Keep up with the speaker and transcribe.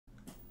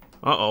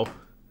Uh-oh.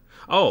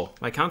 Oh,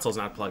 my console's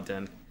not plugged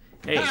in.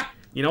 Hey,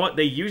 you know what?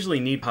 They usually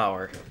need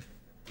power.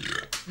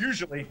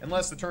 Usually,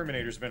 unless the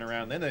Terminator's been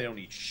around, then they don't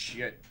need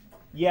shit.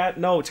 Yeah,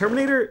 no,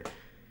 Terminator,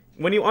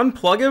 when you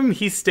unplug him,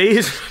 he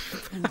stays...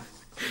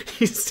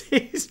 he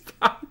stays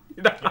powered on.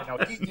 Yeah, no,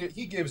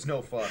 he gives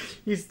no fucks.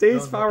 He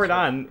stays powered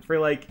on for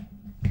like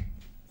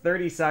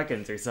 30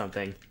 seconds or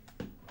something.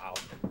 Wow.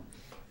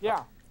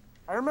 Yeah.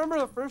 I remember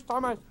the first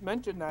time I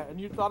mentioned that, and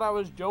you thought I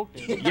was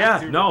joking.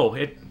 Yeah, no,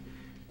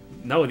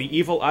 no, the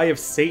evil eye of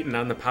Satan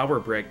on the power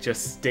brick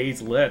just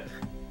stays lit.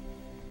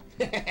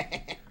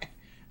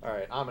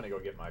 Alright, I'm gonna go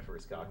get my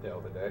first cocktail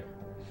of the day.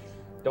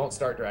 Don't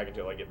start dragging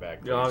till I get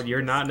back. Oh,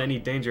 you're not in any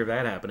danger of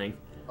that happening.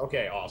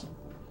 Okay, awesome.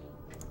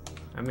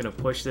 I'm gonna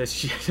push this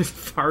shit as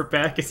far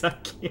back as I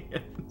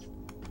can.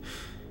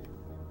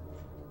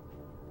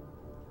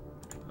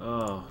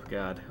 Oh,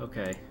 God,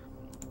 okay.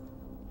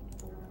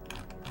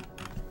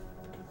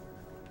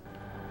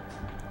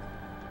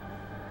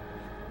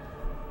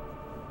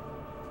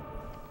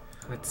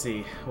 Let's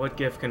see, what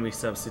GIF can we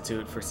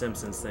substitute for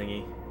Simpsons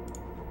thingy?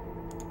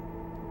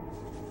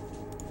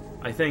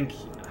 I think,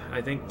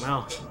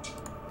 well,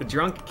 the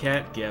drunk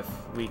cat GIF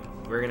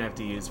we're gonna have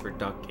to use for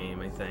Duck Game,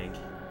 I think.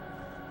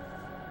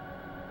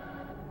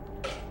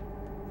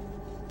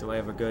 Do I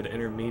have a good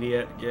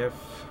intermediate GIF?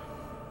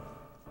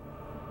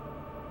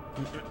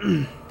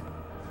 I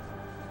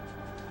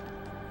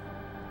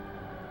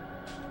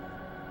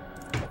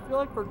feel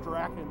like for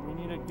Draken, we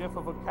need a gif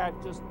of a cat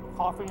just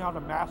coughing out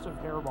a massive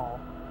hairball.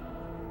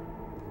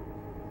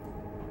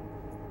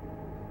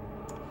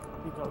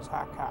 He goes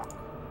hack hack.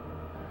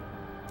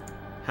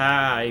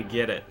 Ha, I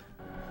get it.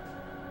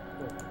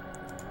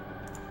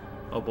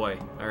 Oh boy.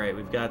 Alright,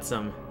 we've got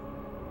some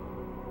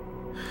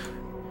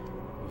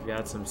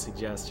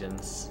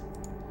suggestions.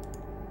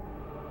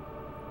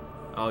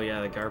 Oh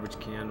yeah, the garbage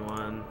can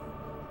one.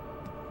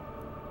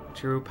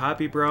 True,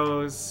 Poppy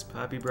Bros.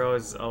 Poppy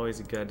Bros is always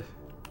a good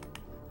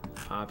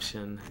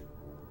option.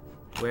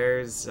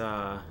 Where's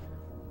hold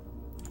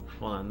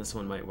on, this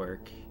one might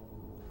work.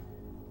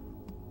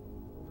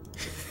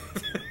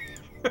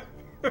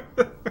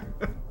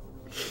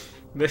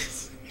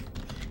 This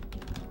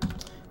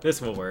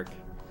will work.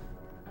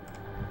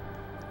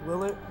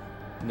 Will it?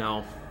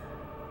 No.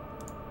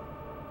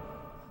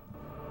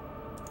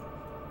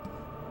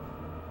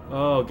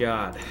 Oh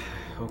God.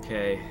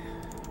 Okay.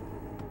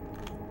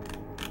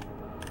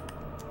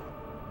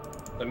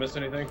 Did I miss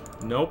anything?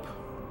 Nope.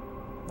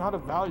 Not a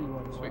value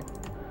one. Sweet.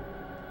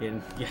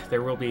 And yeah,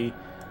 there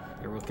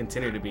will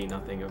continue to be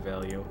nothing of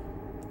value.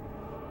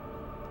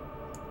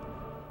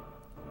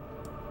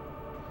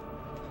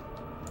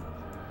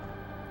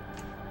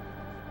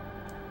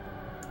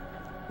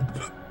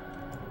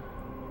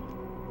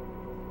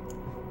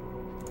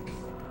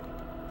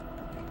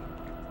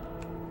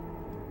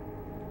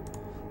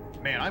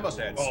 Man, I must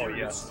have had Oh, serious,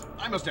 yes.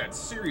 I must have had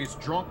serious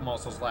drunk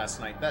muscles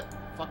last night. That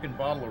fucking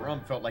bottle of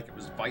rum felt like it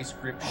was vice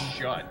grip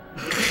shut.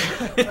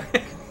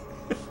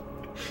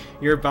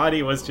 Your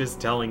body was just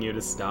telling you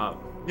to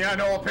stop. Yeah,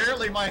 no,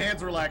 apparently my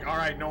hands were like,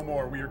 alright, no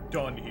more, we're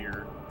done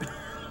here.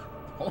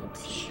 Holy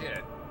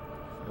shit.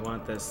 I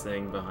want this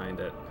thing behind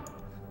it.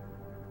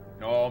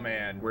 Oh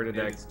man. Where did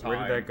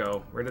that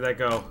go? Where did that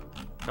go?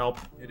 Help.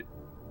 It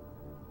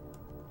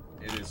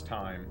is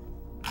time.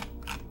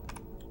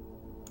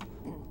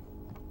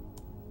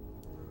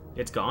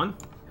 It's gone?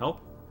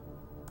 Help.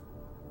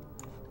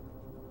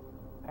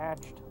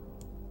 Patched.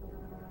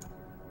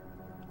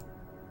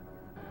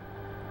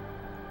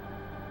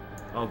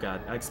 Oh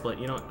God, XSplit.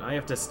 You know what? I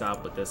have to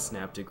stop with this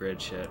snap to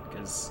grid shit,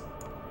 because...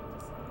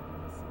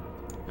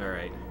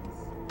 Alright.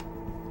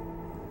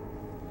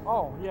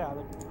 Oh, yeah,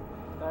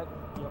 yep.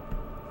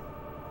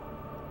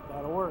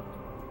 That'll work.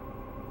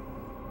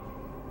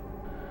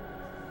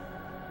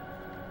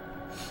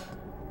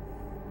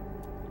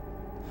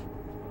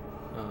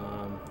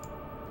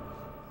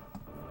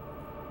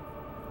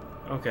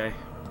 Okay.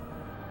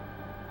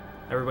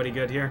 Everybody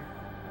good here?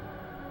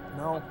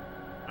 No.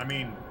 I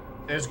mean,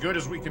 as good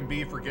as we can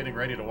be for getting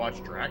ready to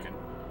watch Draken.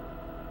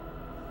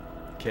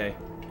 Okay.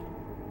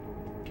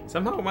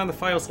 Somehow I'm on the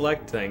file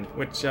select thing,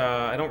 which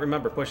I don't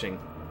remember pushing.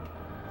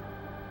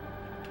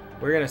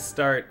 We're gonna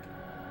start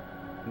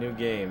new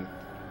game.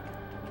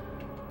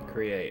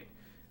 Create.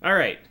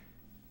 Alright.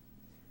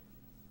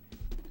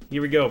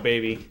 Here we go,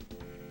 baby.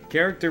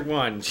 Character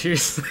 1.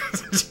 Choose.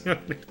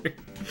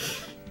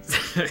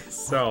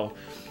 So,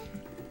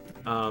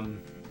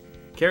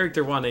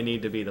 character 1, I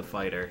need to be the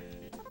fighter.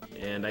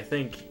 And I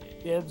think...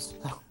 Gibbs.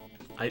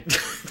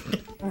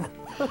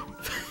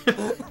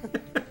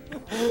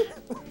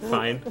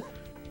 Fine.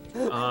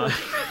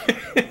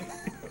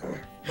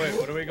 Wait,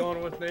 what are we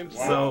going with names?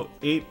 So,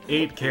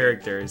 eight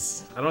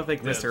characters. I don't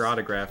think Mr.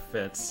 Autograph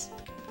fits.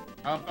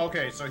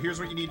 Okay, so here's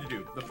what you need to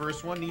do. The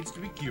first one needs to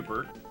be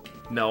Cubert.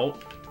 No.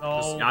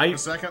 Oh, The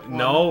second one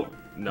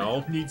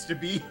No. needs to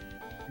be...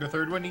 The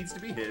third one needs to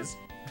be his.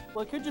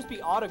 Well, it could just be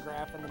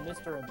autograph and the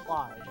Mr.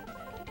 implied.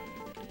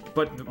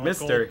 But Uncle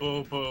Mr.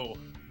 Boo Boo.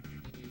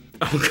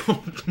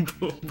 Uncle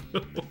Boo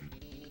Boo.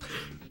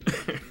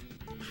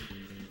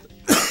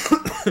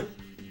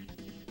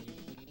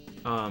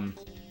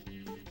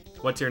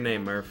 What's your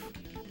name, Murph?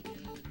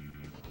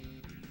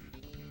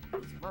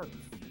 Smurf.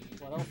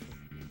 What else?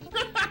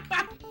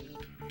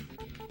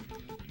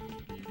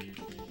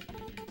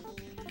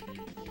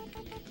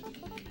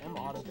 I'm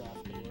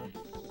autographed to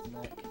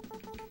work.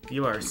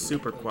 You are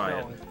super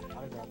quiet.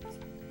 Autograph is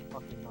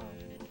fucking mine.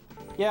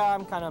 Yeah,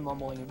 I'm kind of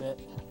mumbling a bit.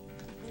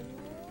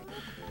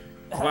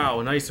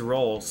 Wow, nice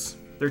rolls.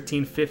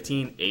 13,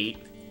 15, 8,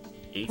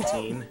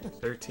 18,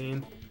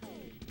 13.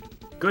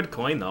 Good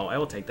coin, though. I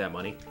will take that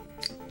money.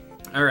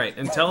 Alright,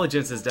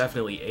 intelligence is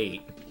definitely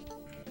 8.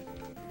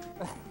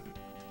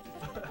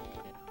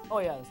 Oh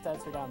yeah, the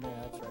stats are down there,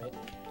 that's right.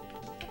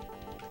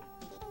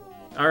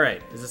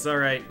 Alright, is this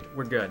alright?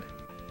 We're good.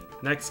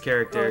 Next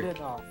character. Good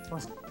enough.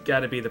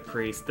 Gotta be the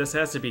priest. This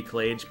has to be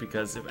Clage,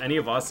 because if any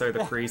of us are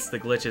the priests, the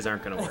glitches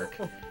aren't gonna work.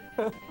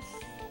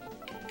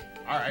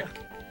 Alright.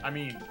 I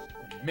mean,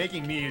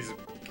 making me as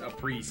a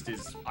priest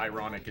is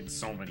ironic in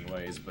so many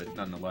ways, but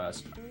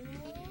nonetheless.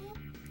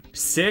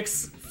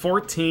 6,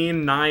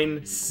 14,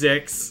 9,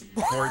 6,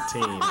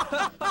 14.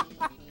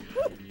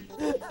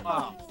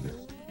 Wow.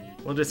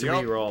 We'll just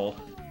Yep. re-roll.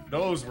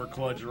 Those were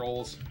kludge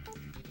rolls.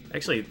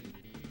 Actually,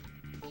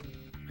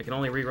 I can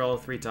only re-roll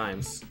 3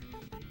 times.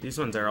 These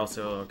ones are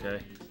also okay.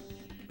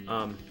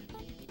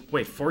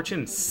 Wait,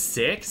 fortune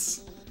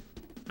 6?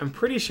 I'm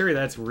pretty sure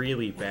that's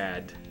really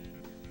bad.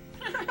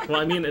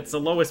 Well, I mean, it's the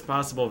lowest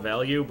possible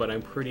value, but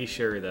I'm pretty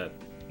sure that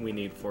we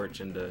need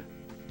fortune to...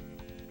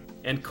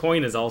 And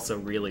coin is also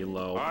really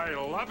low. I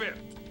love it.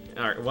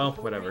 Alright, well,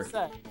 whatever.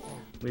 Reset.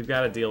 We've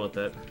got to deal with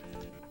it.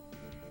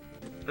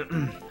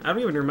 I don't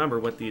even remember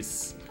what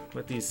these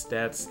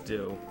stats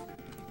do.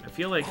 I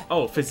feel like...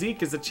 Oh,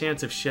 physique is a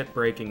chance of shit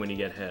breaking when you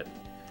get hit.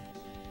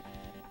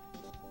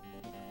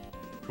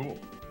 Cool.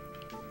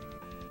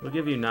 We'll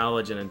give you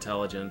knowledge and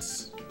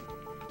intelligence.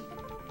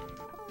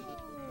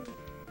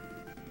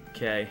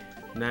 Okay,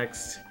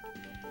 next.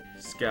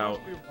 Scout.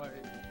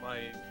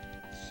 My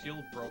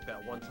shield broke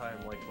that one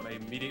time, like when I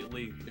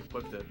immediately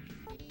equipped it.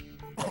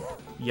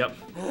 Yep.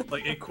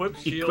 Like equip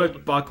shield.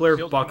 Equip buckler,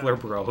 shield buckler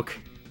command. broke.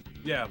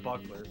 Yeah,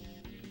 buckler.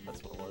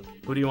 That's what it was.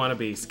 Who do you want to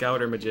be,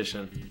 scout or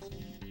magician?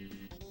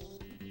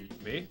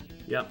 Me?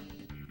 Yep.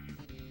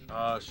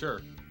 Sure.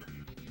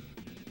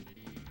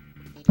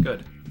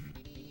 Good.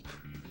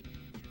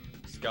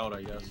 Scout,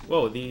 I guess.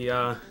 Whoa, the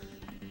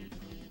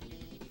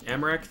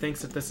Amarak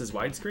thinks that this is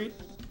widescreen?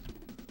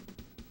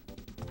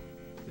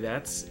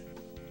 That's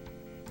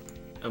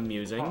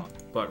amusing, Huh.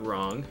 but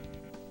wrong.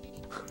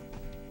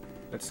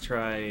 Let's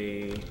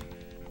try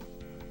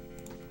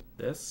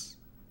this.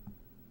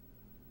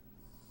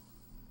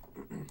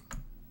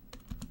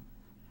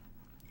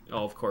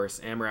 Oh, of course,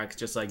 Amarak's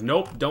just like,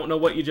 nope, don't know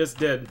what you just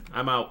did.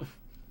 I'm out.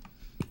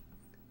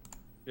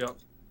 Yep.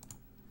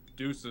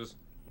 Deuces.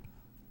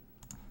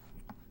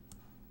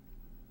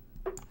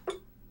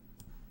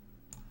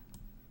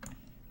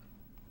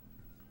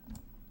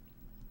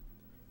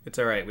 It's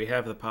alright, we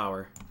have the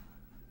power.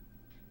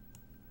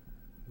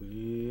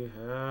 We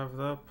have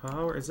the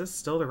power. Is this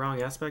still the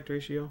wrong aspect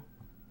ratio?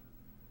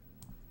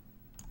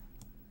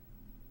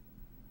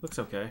 Looks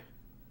okay.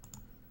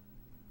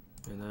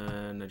 And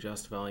then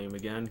adjust volume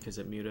again because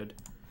it muted.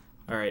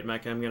 Alright,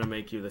 Mech, I'm gonna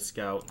make you the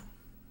scout.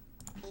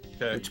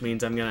 Okay, Which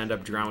means I'm gonna end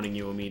up drowning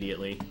you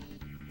immediately.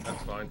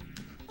 that's fine.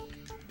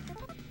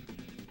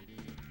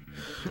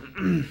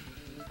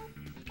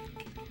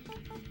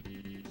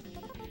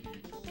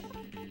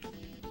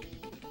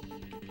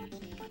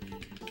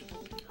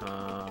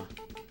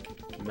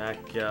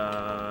 Mech,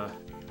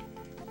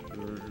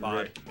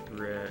 Bye.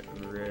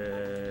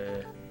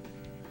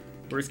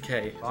 Where's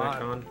K? Is that Bye.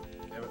 gone?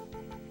 Damn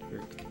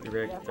it.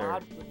 Rick, Yeah, there.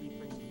 bod would be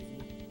pretty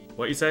easy.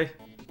 What you say?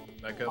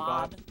 Mecha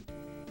Bod.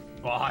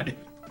 bot. Bod.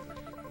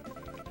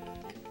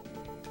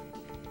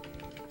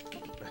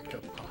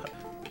 Mecha bot.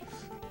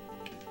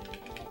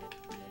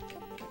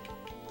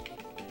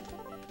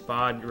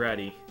 Bod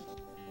ready.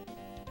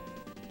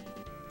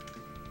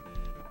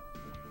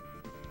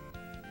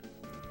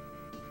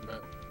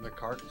 The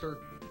character?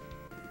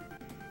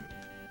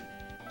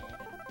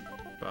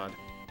 Bod.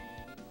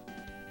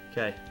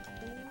 Okay.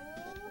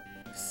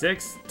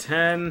 6,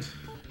 10.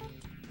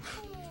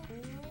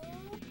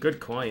 Good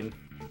coin.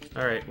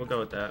 Alright, we'll go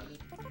with that.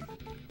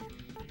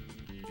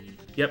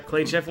 Yep,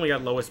 Clay definitely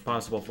got lowest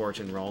possible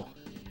fortune roll.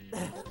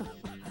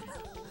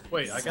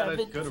 Wait, I got a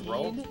good 17?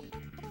 roll?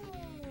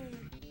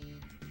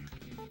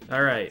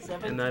 Alright,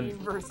 17 and then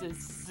versus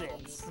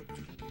 6.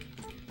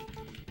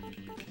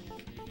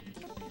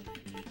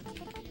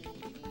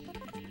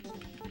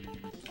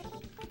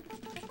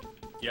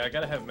 Yeah, I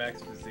gotta have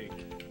max physique.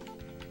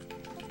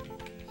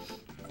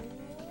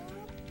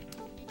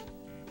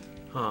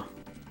 huh.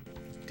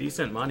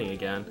 Decent money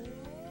again.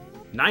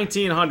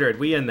 1900,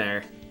 we in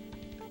there.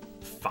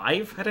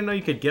 5? I didn't know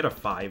you could get a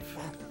 5.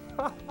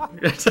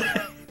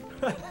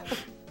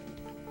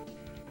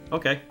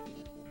 Okay.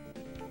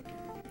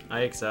 I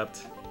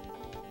accept.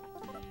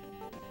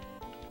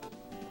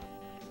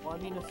 Well, I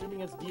mean,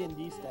 assuming it's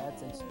D&D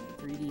stats, it's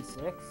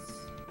 3d6.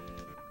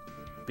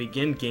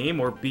 Begin game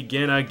or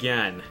begin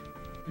again?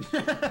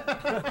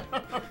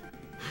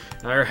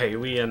 Alright,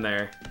 we in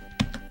there.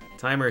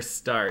 Timer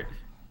start.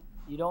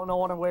 You don't know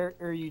where,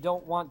 or you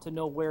don't want to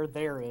know where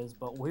there is,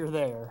 but we're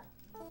there.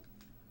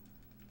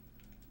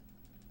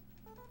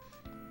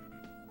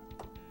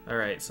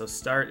 Alright, so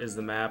start is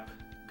the map.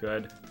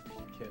 Good.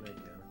 Can I,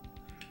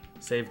 yeah.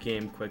 Save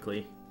game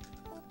quickly.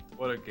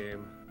 What a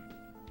game.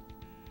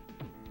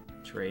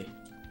 Tree.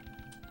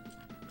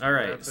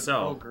 Alright, Rapid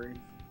so... progress.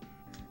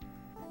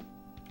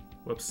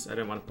 Whoops, I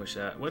didn't want to push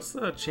that. What's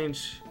the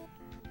change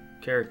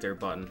character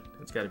button?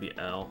 It's gotta be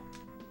L.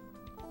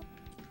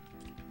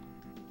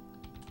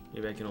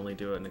 Maybe I can only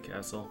do it in the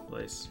castle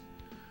place.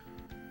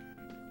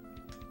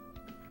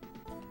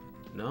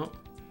 No.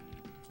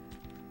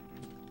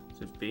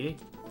 Is it B?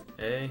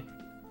 A?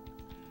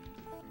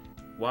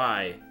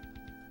 Y?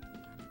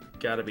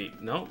 Gotta be...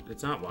 No,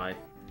 it's not Y.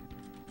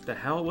 The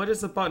hell? What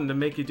is the button to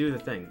make you do the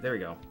thing? There we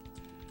go.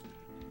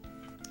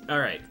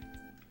 Alright.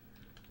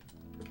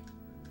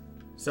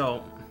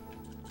 So...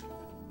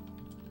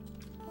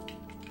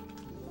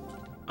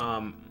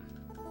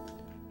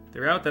 the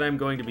route that I'm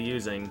going to be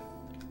using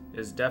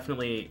is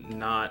definitely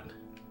not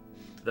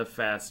the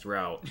fast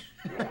route.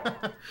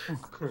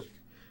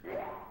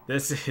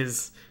 This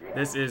is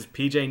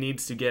PJ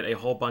needs to get a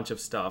whole bunch of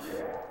stuff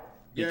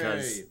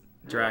because Yay.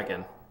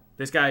 Draken.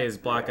 This guy is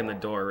blocking the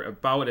door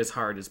about as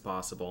hard as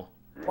possible.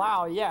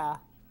 Wow, yeah.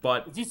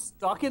 But Is he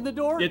stuck in the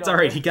door? it's No.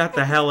 alright, he got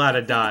the hell out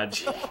of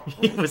Dodge.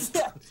 He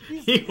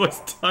was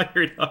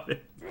tired of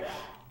it.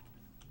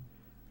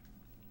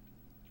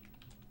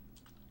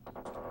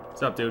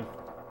 What's up, dude?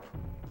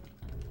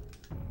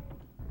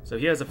 So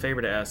he has a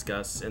favor to ask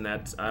us, and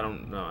that's I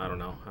don't know. I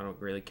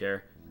don't really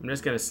care. I'm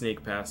just gonna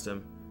sneak past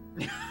him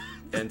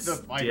and The steal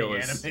fighting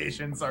his.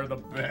 animations are the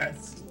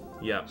best.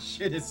 Yep.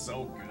 Shit is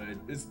so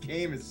good. This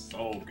game is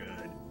so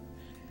good.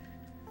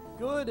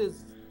 Good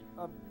is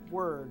a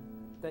word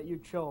that you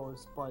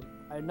chose, but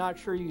I'm not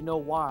sure you know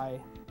why.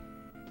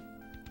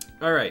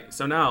 All right.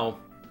 So now,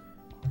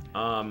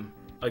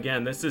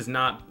 again, this is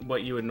not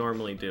what you would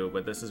normally do,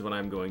 but this is what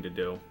I'm going to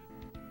do.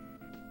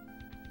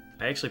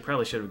 I actually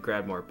probably should have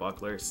grabbed more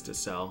bucklers to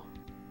sell.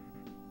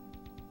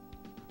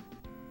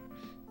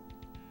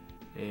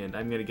 And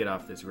I'm gonna get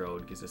off this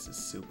road because this is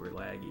super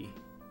laggy.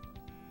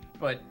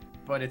 But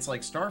it's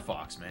like Star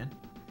Fox, man.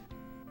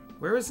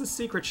 Where is the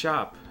secret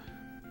shop?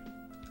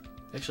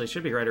 Actually, it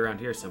should be right around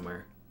here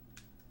somewhere.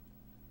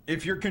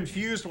 If you're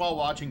confused while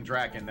watching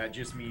Draken, that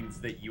just means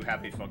that you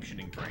have a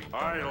functioning brain.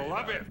 I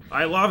love it.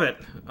 I love it.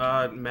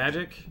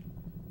 Magic?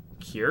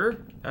 Cure?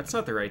 That's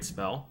not the right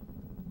spell.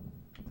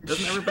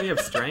 Doesn't everybody have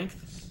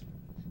strength?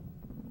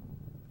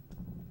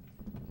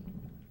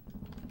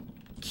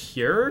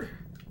 Cure?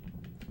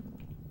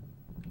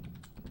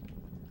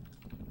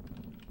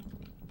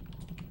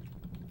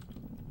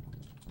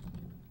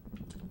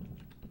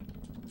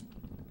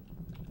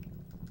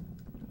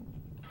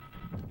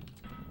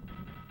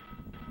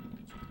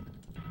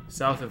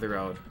 South of the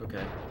road,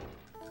 okay.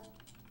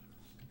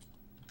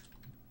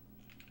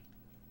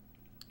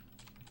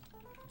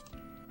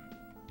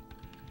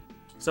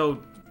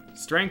 So,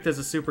 strength is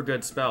a super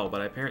good spell, but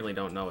I apparently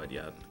don't know it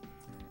yet.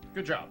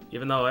 Good job.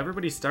 Even though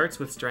everybody starts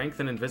with strength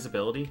and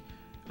invisibility.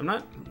 I'm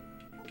not...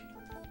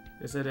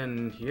 Is it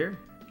in here?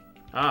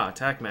 Ah,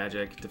 attack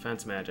magic,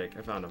 defense magic.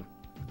 I found them.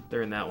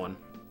 They're in that one.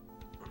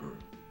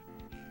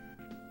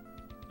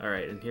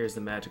 Alright, and here's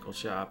the magical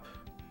shop.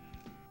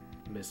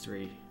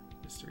 Mystery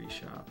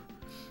shop.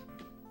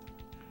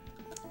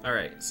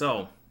 Alright,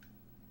 so...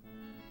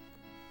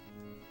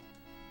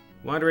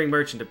 Wandering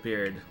Merchant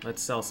appeared.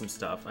 Let's sell some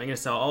stuff. I'm gonna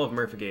sell all of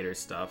Murphigator's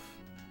stuff.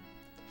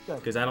 Good.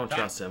 Because I don't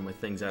trust him with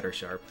things that are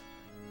sharp.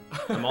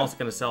 I'm also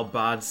gonna sell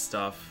Bod's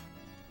stuff.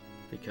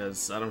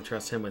 Because I don't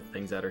trust him with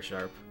things that are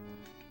sharp.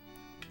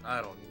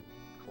 I don't need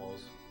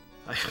clothes.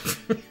 I...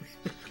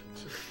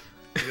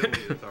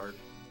 Really, it's hard.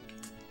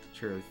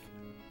 Truth.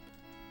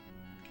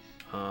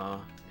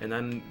 And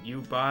then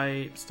you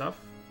buy stuff?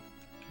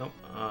 Nope.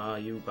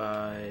 You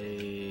buy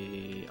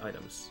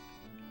items.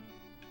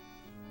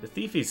 The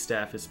Thiefy's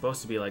staff is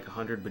supposed to be like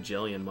 100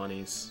 bajillion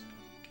monies.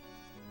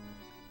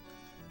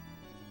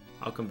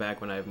 I'll come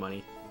back when I have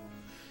money.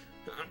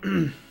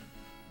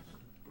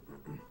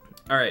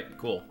 Alright,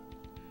 cool.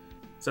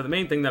 So the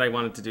main thing that I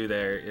wanted to do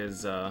there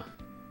is,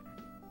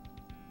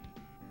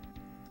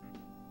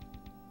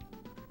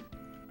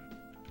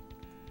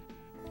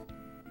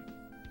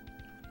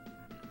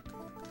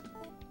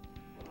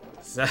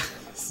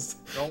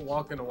 Don't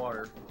walk in the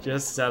water.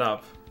 just set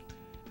up.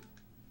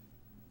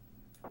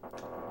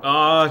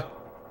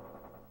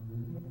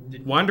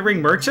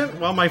 Wandering Merchant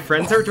while my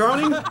friends are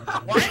drowning?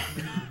 What?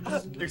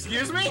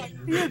 Excuse me?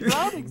 You're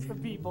drowning some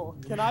people.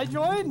 Can I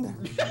join?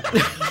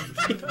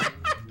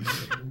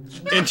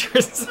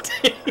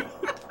 Interesting.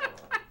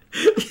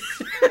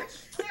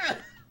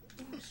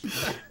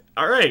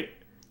 Alright.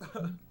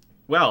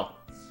 Well.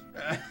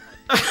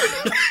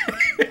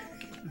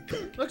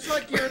 Looks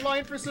like you're in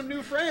line for some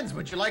new friends.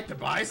 Would you like to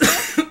buy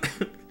some?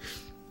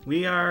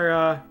 We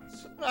are,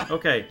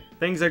 okay.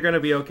 Things are gonna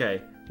be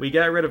okay. We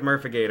got rid of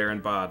Murphigator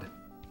and Bod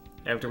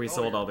after we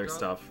sold all their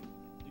stuff.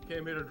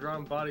 came here to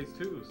drown bodies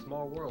too.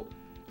 Small world.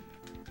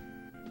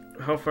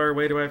 How far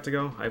away do I have to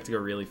go? I have to go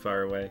really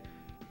far away.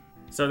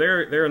 So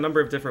there are a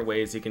number of different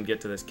ways you can get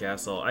to this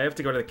castle. I have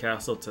to go to the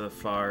castle to the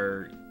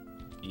far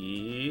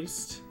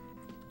east.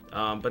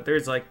 But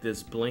there's like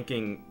this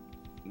blinking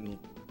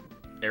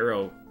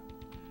arrow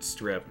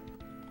strip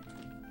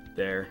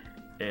there.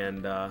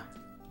 And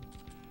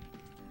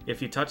if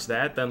you touch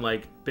that, then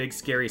like big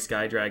scary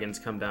sky dragons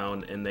come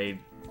down and they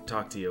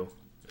talk to you.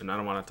 And I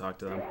don't want to talk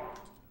to them.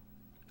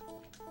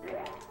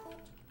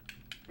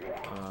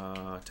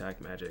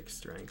 Attack, magic,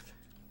 strength.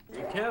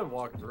 You can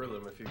walk through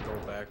them if you go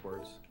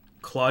backwards.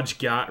 Kludge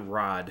got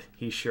Rod.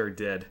 He sure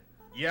did.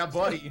 Yeah,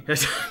 buddy.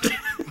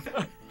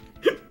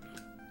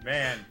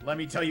 Man, let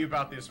me tell you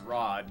about this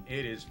rod.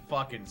 It is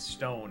fucking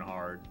stone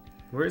hard.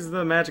 Where's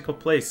the magical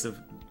place of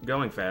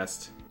going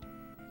fast?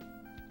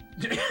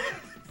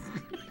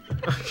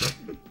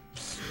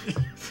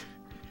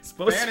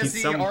 Supposed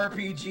Fantasy to be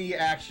RPG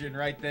action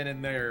right then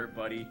and there,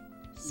 buddy.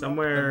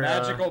 somewhere. The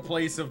magical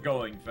place of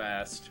going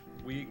fast.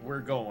 We're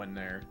going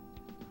there.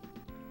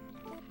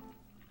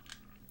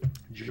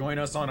 Join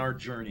us on our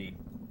journey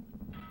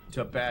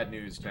to Bad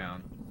News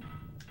Town.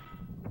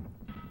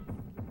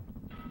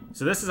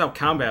 So this is how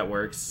combat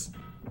works.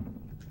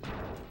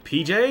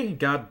 PJ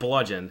got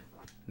bludgeon.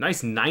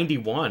 Nice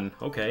 91.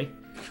 Okay.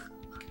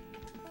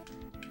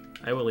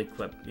 I will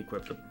equip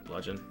the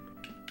bludgeon.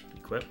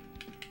 Equip.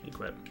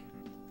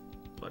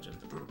 Bludgeon.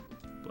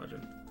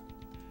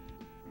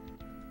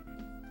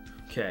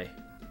 Okay.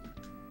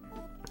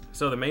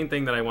 So the main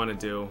thing that I want to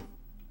do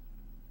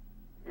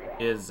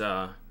is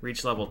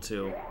reach level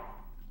 2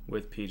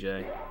 with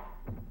PJ.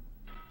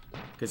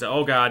 Because,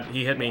 oh god,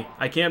 he hit me.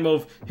 I can't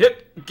move.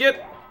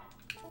 Get!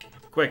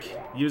 Quick,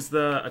 use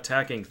the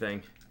attacking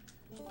thing.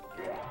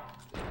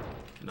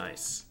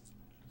 Nice.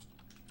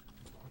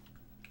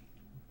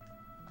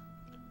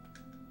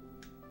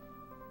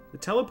 The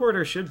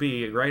teleporter should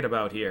be right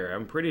about here.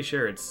 I'm pretty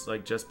sure it's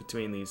like just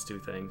between these two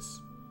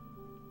things.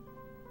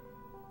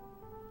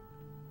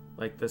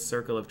 Like this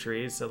circle of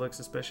trees that looks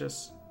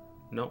suspicious.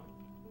 Nope.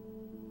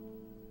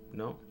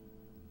 Nope.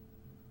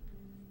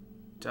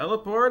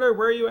 Teleporter,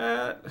 where are you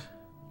at?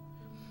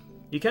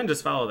 You can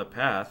just follow the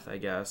path, I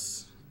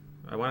guess.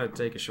 I wanted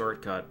to take a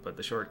shortcut, but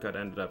the shortcut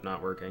ended up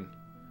not working.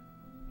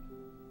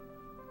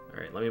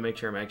 Alright, let me make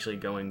sure I'm actually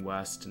going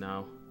west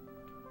now.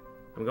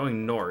 I'm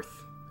going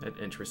north.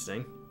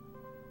 Interesting.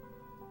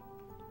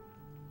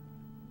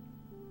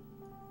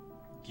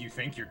 You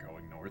think you're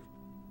going north?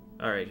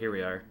 Alright, here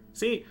we are.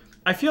 See,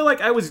 I feel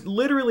like I was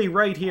literally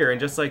right here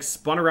and just like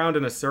spun around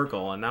in a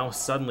circle, and now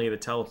suddenly the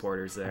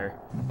teleporter's there.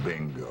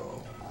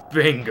 Bingo.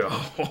 Bingo.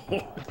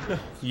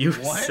 You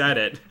What? said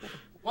it.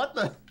 What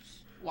the?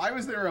 Why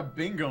was there a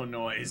bingo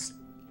noise?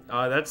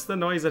 That's the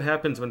noise that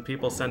happens when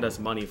people send us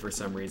money for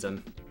some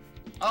reason.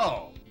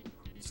 Oh,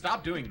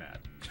 stop doing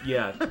that.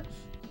 Yeah.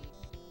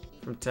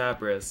 From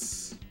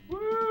Tapris.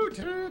 Woo,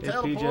 Hey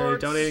teleports. PJ,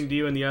 donating to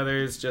you and the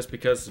others just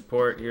because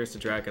support. Here's to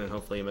Draken, and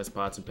hopefully you miss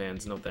pots and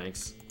pans. No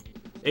thanks.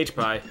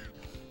 H-Pie.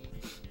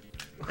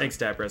 Thanks,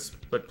 Tapris,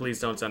 but please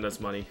don't send us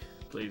money.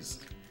 Please.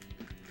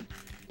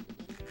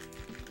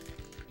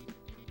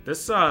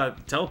 This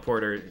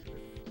teleporter,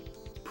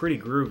 pretty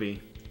groovy.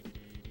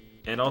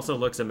 And also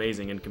looks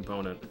amazing in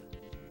component.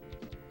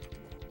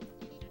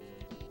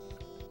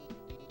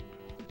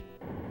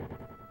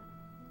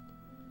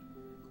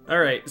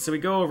 Alright, so we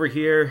go over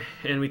here,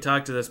 and we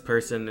talk to this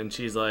person, and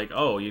she's like,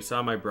 oh, you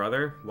saw my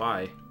brother?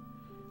 Why?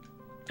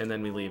 And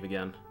then we leave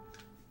again.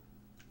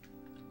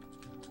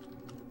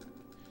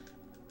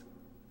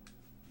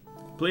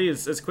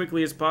 Please, as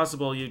quickly as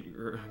possible,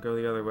 you go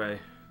the other way.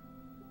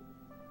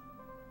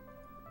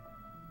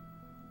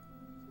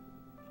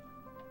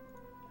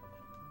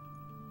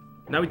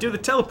 Now we do the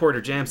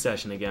teleporter jam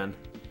session again.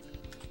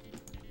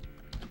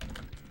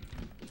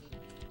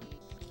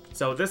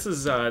 So this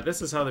is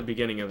how the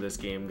beginning of this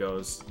game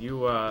goes. You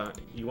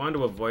want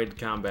to avoid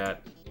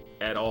combat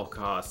at all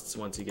costs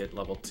once you get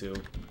level 2.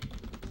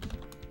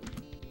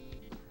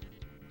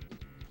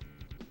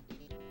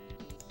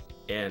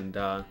 And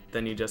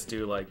then you just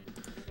do like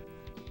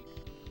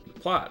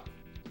plot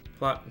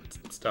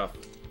stuff.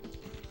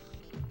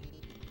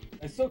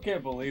 I still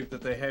can't believe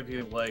that they have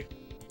you like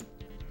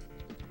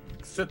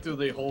sit through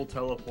the whole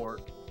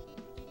teleport.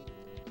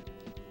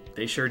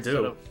 They sure Instead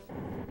do. of,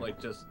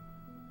 like, just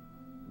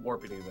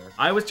warping you there.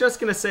 I was just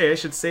gonna say I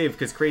should save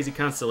because crazy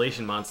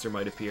constellation monster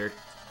might appear.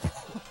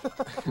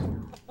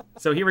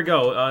 So here we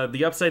go.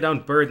 The upside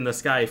down bird in the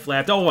sky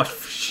flapped. Oh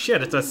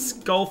shit! It's a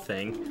skull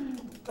thing.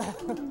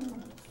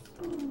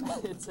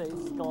 It's a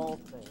skull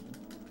thing.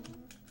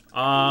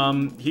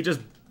 He just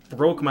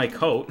broke my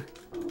coat.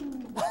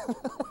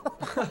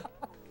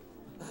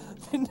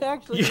 Didn't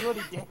actually do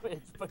any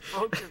damage, but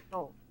broke your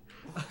coat.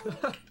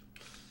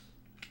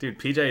 Dude,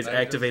 PJ has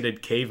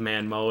activated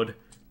caveman mode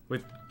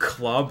with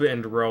club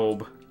and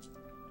robe.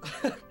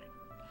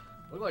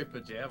 Look like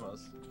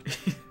pajamas.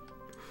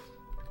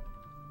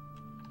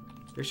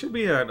 There should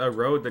be a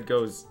road that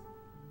goes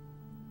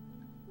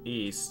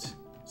east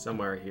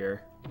somewhere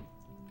here.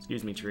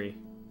 Excuse me, tree.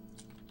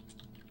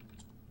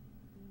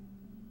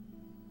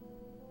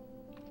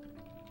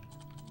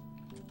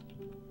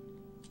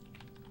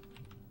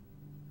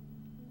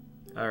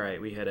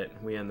 Alright, we hit it.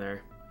 We in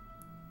there.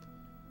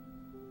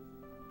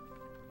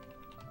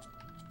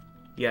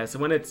 Yeah, so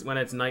when it's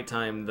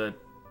nighttime, the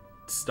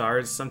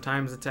stars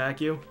sometimes attack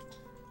you.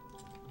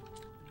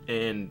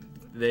 And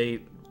they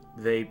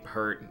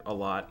hurt a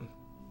lot.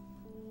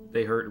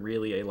 They hurt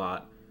really a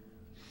lot.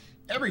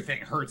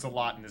 Everything hurts a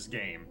lot in this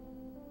game.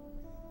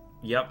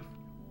 Yep.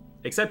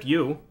 Except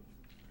you.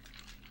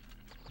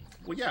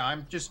 Well, yeah,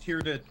 I'm just here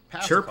to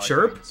pacify Chirp,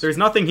 chirp. things. There's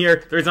nothing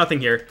here. There's nothing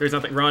here. There's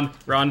nothing. Run,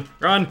 run,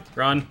 run,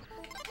 run.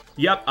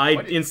 Yep, I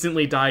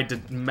instantly died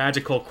to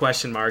magical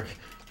question mark.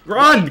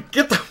 Run!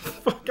 Get the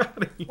fuck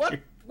out of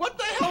here. What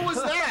the hell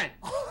was that?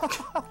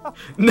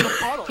 No.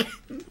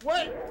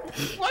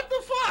 What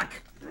the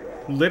fuck?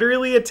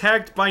 Literally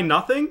attacked by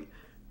nothing?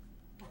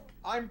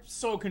 I'm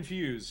so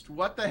confused.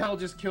 What the hell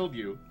just killed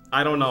you?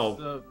 I don't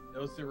know. It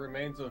was the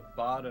remains of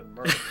Bod and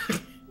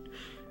Murph.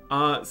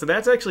 So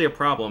that's actually a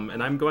problem,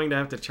 and I'm going to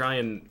have to try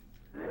and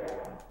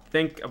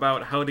think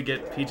about how to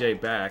get PJ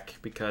back,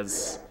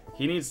 because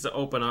he needs to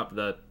open up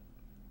the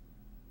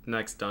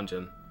next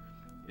dungeon.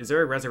 Is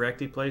there a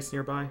resurrected place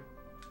nearby?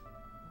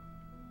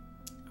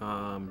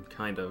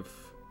 Kind of.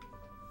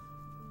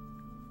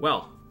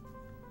 Well,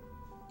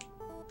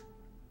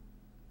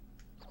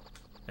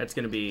 that's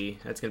gonna be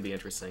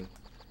interesting.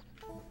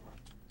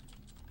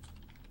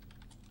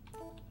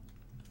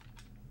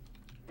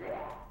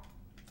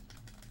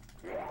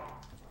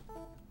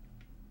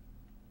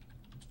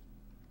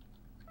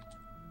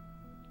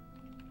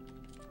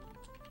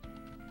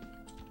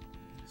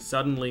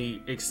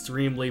 Suddenly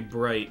extremely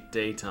bright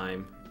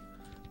daytime.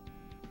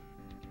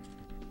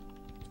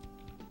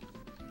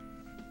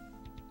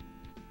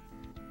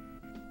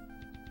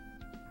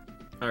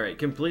 Alright,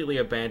 completely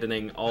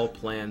abandoning all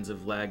plans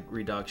of lag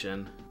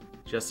reduction,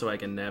 just so I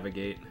can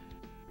navigate.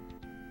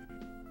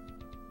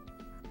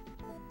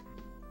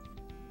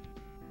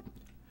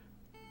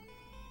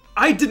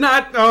 I did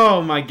not—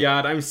 oh my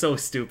god, I'm so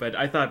stupid.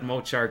 I thought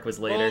Moat Shark was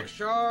later. Moat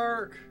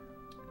Shark!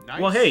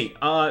 Nice. Well, hey,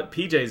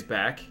 PJ's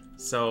back,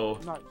 so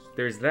Nice.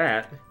 there's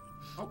that.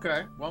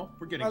 Okay, well,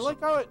 we're getting I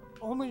like how it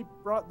only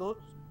brought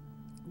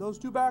those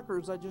two back, or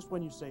is that just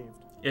when you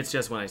saved? It's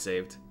just when I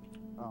saved.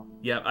 Oh.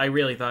 Yeah, I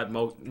really thought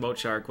Moat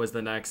Shark was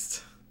the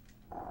next.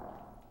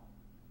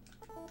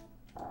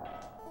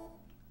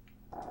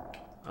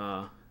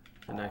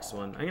 The next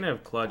one. I'm gonna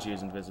have Kludge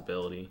use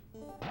invisibility.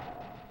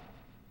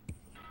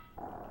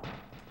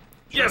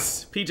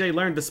 Yes! PJ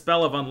learned the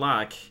spell of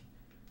unlock.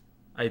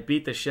 I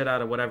beat the shit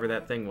out of whatever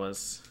that thing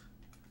was.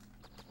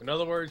 In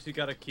other words, you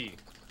got a key.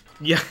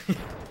 Yeah.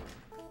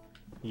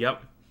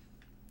 Yep.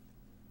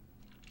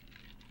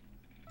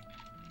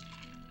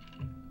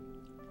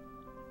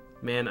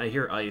 Man, I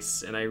hear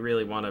ice, and I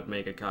really want to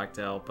make a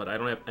cocktail, but I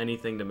don't have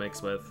anything to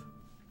mix with.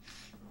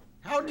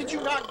 How did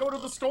you not go to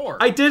the store?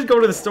 I did go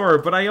to the store,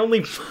 but I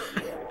only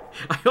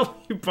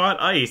bought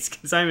ice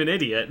because I'm an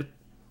idiot.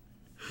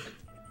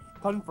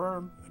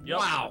 Confirm. Yep.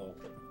 Wow,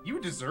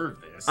 you deserve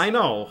this. I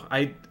know.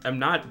 I'm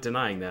not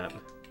denying that.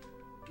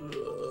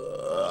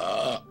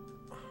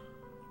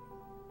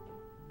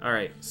 All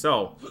right,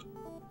 so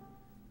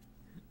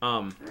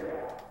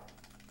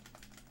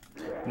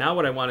now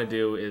what I want to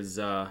do is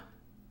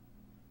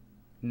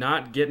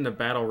not get in a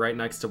battle right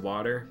next to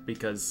water,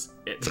 because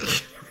it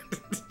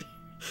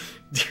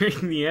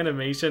during the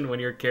animation when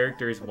your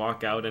characters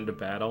walk out into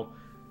battle,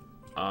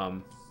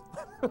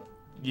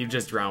 you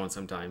just drown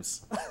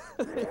sometimes.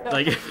 Yeah,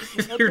 Like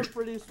that's a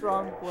pretty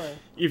strong play.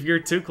 if you're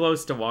too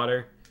close to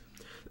water,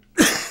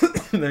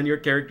 then your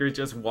characters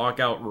just walk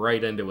out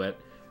right into it.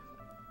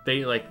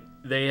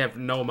 They have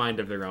no mind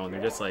of their own.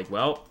 They're just like,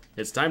 well,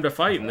 it's time to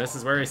fight, and this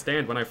is where I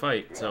stand when I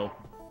fight. So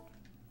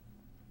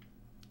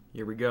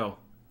here we go.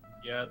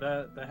 Yeah,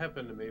 that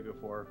happened to me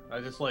before. I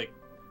just like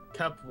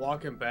kept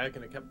walking back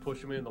and it kept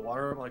pushing me in the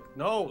water. I'm like,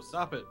 no,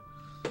 stop it.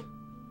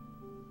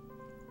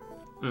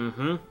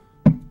 Mm-hmm.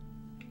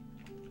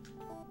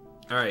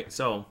 Alright,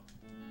 so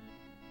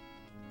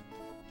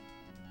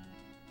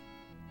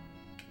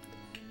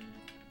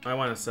I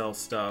want to sell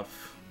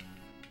stuff.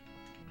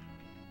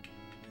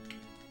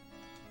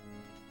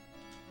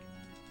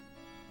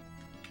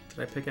 Did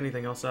I pick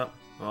anything else up?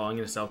 Oh, I'm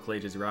gonna sell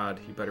Clage's rod.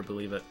 You better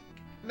believe it.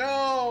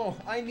 No,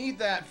 I need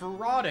that for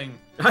rotting.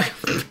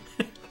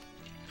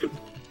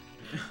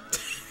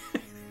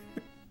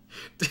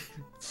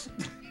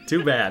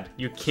 Too bad.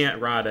 You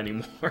can't rod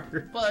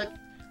anymore. But,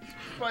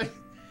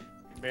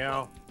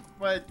 Meow.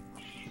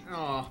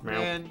 oh Meow.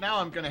 man, now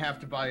I'm gonna have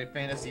to buy a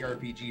fantasy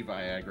RPG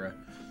Viagra.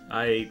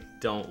 I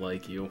don't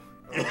like you.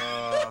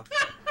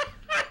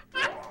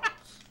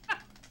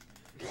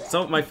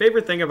 So my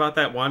favorite thing about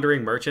that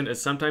wandering merchant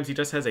is sometimes he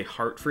just has a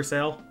heart for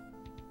sale.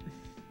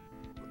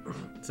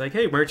 It's like,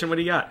 hey merchant, what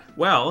do you got?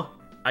 Well,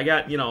 I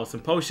got, you know, some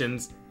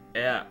potions,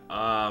 a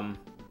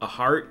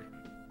heart.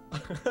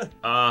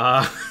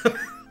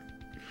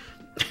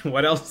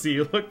 What else are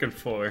you looking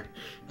for?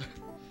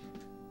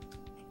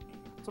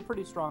 It's a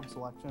pretty strong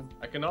selection.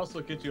 I can also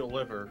get you a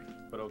liver,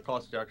 but it'll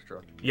cost you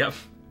extra. Yep.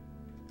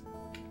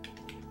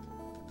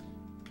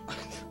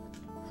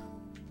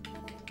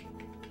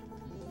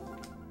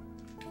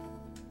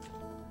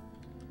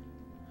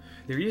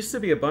 There used to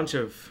be a bunch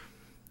of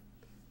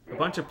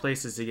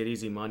places to get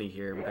easy money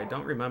here, but I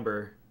don't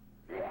remember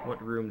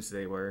what rooms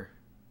they were.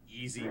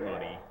 Easy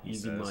money.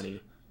 Easy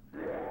money.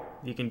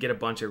 You can get a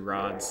bunch of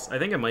rods. I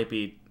think it might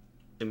be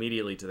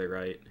immediately to the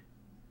right.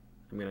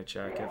 I'm gonna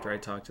check after I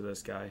talk to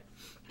this guy.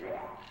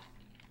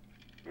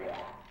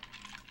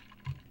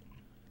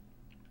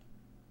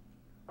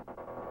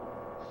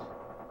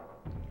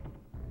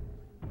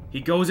 He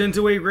goes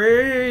into a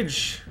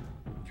rage!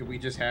 Could we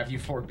just have you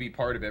four be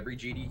part of every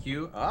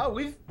GDQ?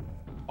 We've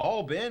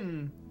all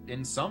been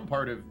in some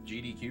part of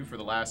GDQ for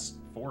the last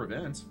 4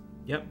 events.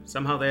 Yep,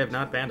 somehow they have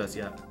not banned us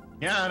yet.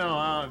 Yeah, I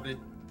know,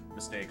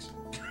 mistakes.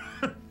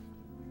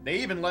 They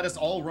even let us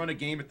all run a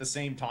game at the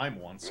same time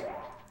once.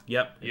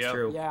 Yep, it's Yep.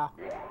 true. Yeah.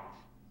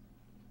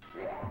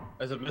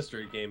 As a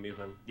mystery game,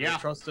 even. Yeah. They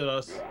trusted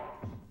us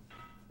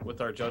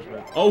with our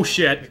judgment. Oh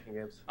shit! Picking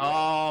games.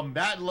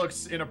 That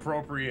looks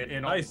inappropriate.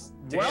 Nice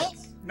Well,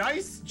 dance.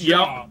 nice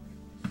job.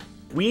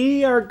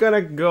 We are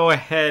gonna go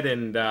ahead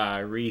and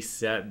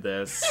reset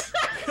this.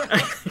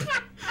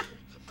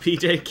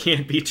 PJ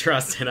can't be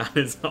trusted on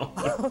his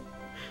own.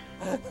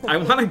 I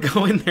want to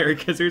go in there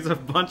because there's a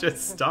bunch of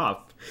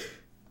stuff.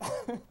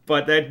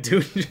 But that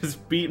dude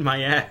just beat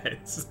my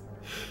ass.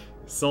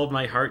 Sold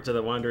my heart to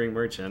the wandering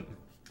merchant.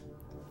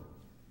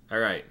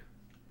 Alright.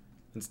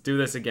 Let's do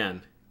this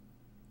again.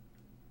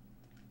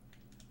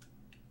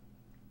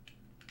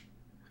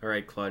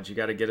 Alright, Kludge, you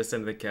gotta get us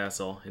into the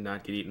castle and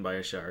not get eaten by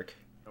a shark.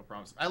 No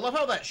problems. I love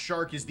how that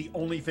shark is the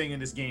only thing in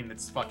this game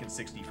that's fucking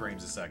 60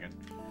 frames a second.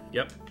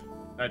 Yep.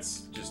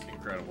 That's just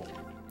incredible.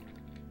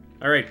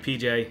 Alright,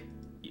 PJ,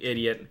 you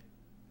idiot.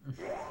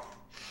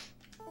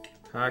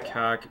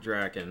 Hawk,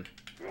 Draken.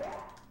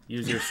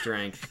 Use your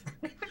strength.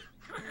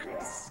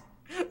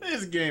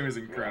 This game is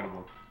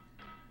incredible.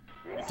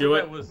 You Do said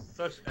it. That was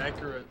such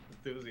accurate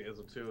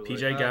enthusiasm too.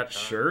 PJ got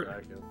shirt?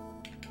 Draken.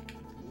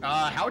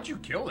 How'd you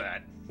kill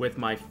that? With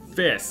my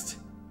fist.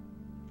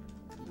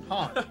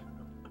 Huh.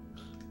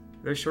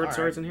 There's short Alright.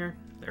 swords in here?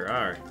 There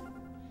are.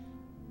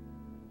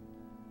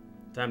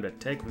 Time to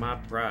take my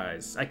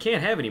prize. I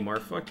can't have any more.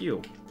 Fuck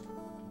you.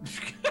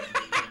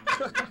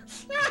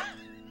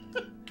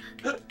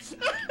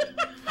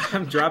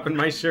 I'm dropping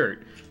my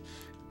shirt.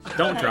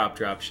 Don't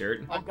drop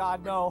shirt. Oh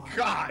God, no.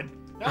 God.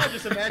 Now I'm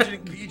just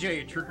imagining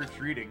PJ at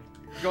trick-or-treating.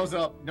 Goes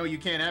up, no, you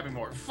can't have any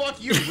more.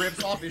 Fuck you,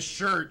 rips off his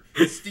shirt,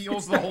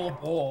 steals the whole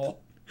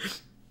bowl.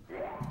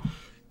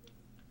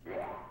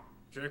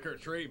 Trick or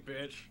treat,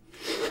 bitch.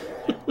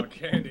 Give 'em a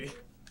candy.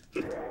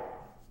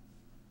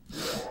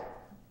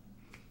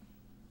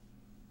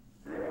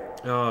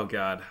 Oh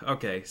god.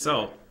 Okay,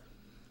 so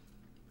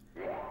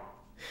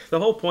the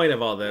whole point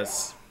of all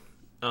this,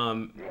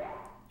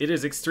 it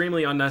is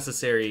extremely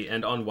unnecessary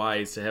and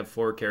unwise to have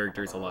 4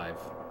 characters alive.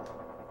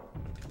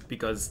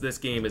 Because this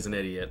game is an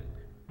idiot.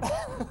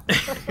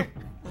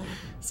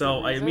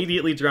 So I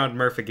immediately drowned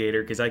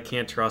Murphigator because I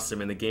can't trust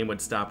him and the game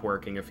would stop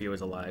working if he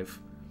was alive.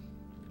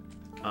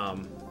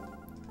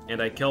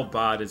 And I killed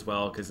Bod as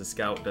well because the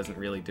scout doesn't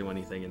really do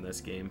anything in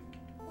this game.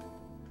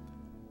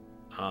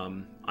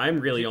 I'm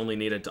really only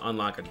needed to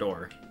unlock a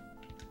door.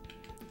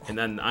 And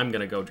then I'm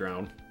gonna go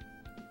drown.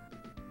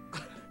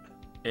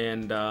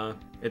 And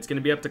it's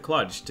gonna be up to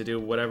Kludge to do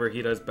whatever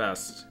he does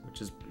best,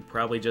 which is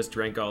probably just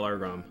drink all our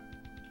rum.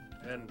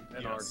 And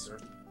Yes.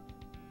 Arthur.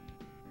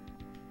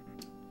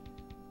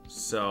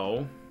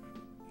 So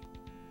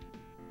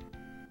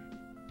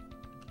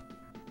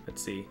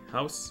let's see,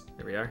 house,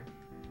 there we are.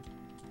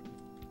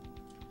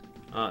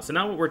 So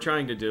now what we're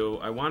trying to do,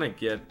 I want to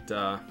get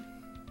a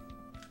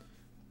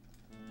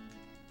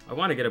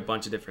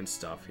bunch of different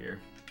stuff here.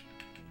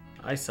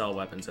 I sell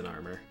weapons and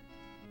armor.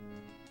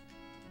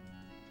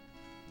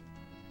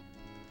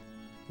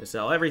 You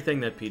sell everything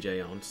that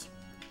PJ owns.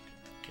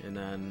 And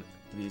then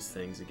these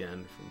things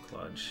again from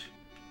Kludge.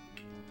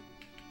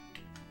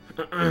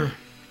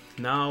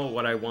 Now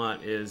what I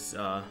want is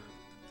a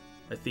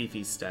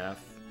thiefy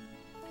staff.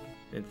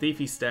 And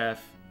thiefy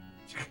staff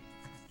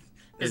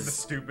Is the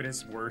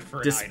stupidest word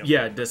for an item.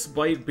 yeah,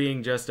 despite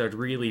being just a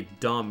really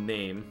dumb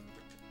name.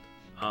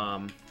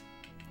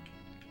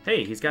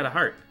 Hey, he's got a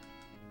heart.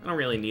 I don't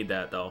really need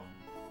that though.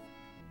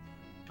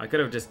 I could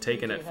have just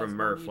taken PJ it from has no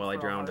Murph need while I for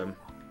a drowned heart.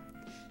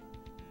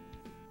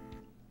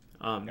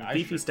 him. Yeah, I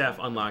Beefy should staff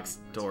have. unlocks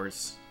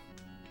doors.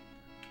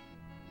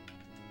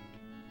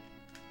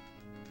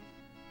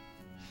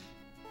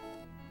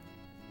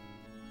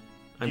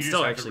 I'm You still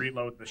just have actually to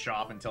reload the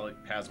shop until it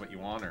has what you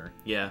want, or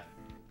yeah.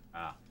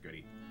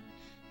 goody.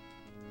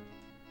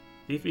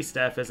 Beefy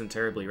staff isn't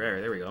terribly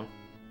rare. There we go.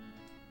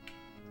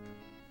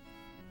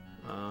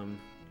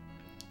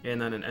 And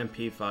then an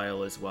MP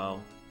file as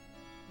well.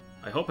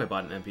 I hope I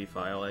bought an MP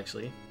file,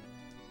 actually.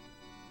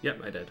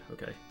 Yep, I did.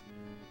 Okay.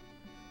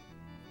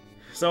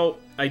 So,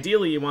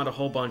 ideally you want a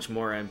whole bunch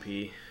more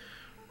MP,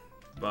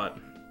 but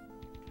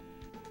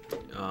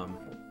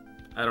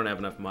I don't have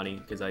enough money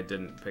because I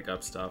didn't pick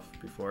up stuff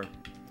before.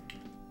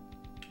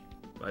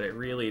 But it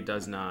really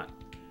does not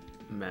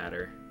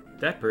matter.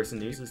 That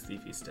person uses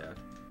Thiefy Staff.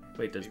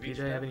 Wait, does Thiefy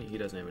PJ have any? He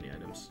doesn't have any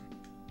items.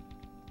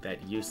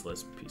 That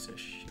useless piece of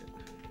shit.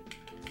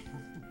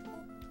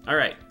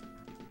 Alright.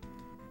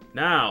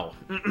 Now.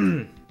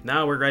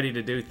 Now we're ready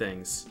to do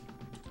things.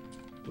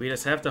 We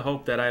just have to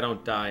hope that I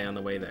don't die on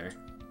the way there.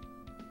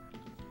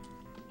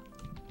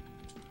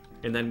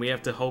 And then we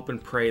have to hope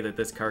and pray that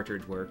this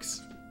cartridge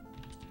works.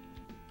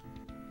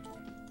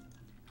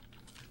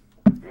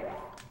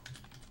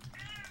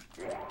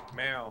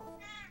 Meow.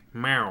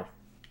 Meow.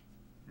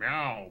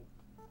 Meow.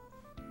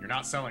 You're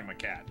not selling my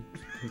cat.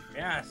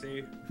 Yeah,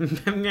 see?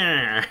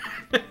 Nah.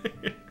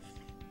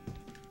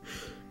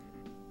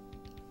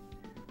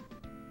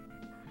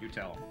 You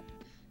tell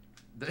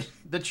him.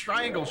 The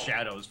triangle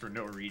shadows for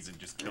no reason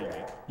just kill me.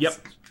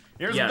 Yep.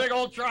 Here's Yeah. a big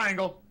old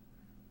triangle.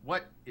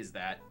 What is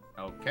that?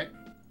 Okay.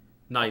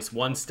 Nice.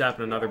 One step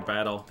in another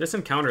battle. This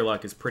encounter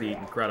luck is pretty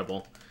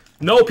incredible.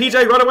 No,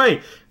 PJ, run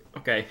away!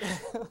 Okay.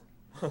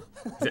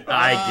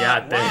 I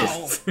got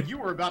this. Wow. You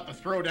were about to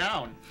throw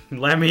down.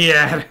 Let me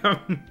at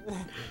him.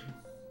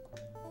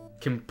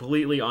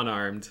 Completely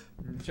unarmed.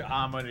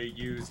 I'm gonna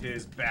use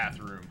his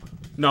bathroom.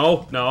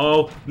 No,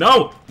 no,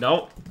 no,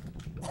 no.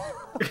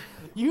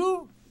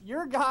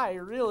 Your guy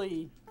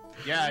really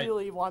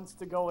wants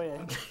to go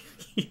in.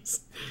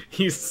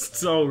 He's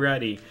so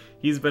ready.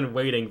 He's been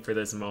waiting for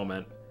this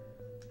moment.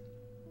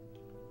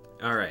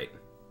 Alright.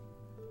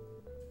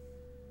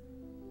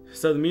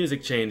 So the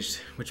music changed,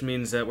 which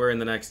means that we're in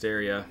the next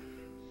area.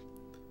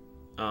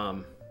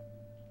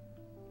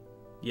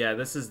 Yeah,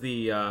 this is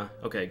the,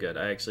 okay, good.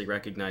 I actually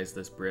recognize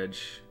this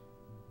bridge.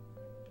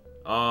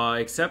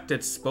 Except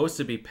it's supposed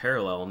to be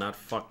parallel, not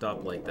fucked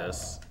up like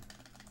this.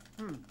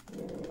 Don't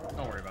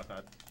worry about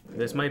that.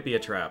 This might be a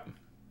trap.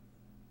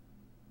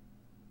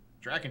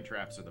 Dragon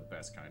traps are the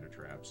best kind of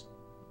traps.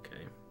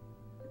 Okay.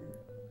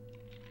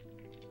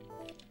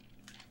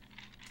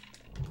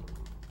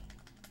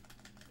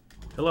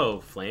 Hello,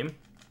 Flame.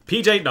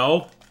 PJ,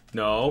 no!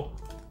 No.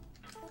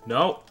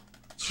 No.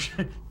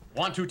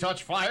 Want to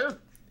touch fire?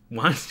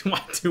 Want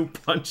to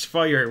punch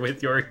fire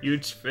with your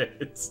huge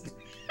fist.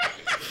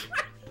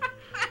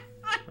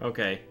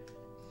 Okay.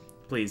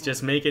 Please,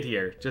 just make it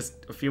here.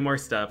 Just a few more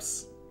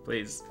steps.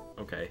 Please.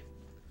 Okay.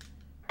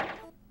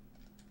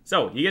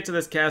 So, you get to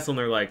this castle and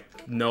they're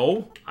like,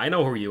 no, I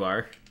know who you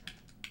are.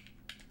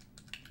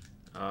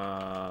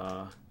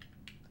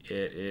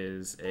 It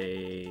is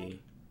a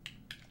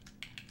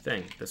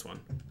thing, this one.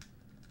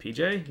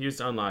 PJ, used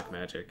to unlock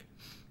magic.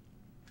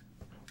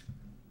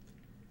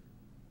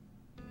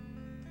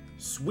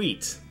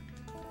 Sweet.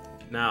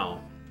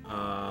 Now,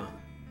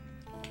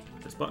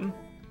 this button?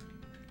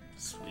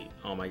 Sweet.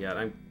 Oh my god,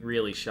 I'm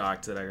really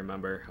shocked that I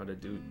remember how to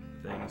do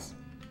things.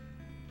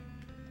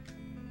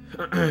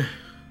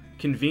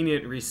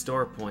 Convenient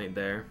restore point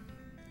there.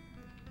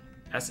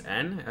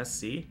 SN?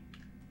 SC?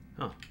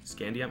 Oh,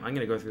 Scandium? I'm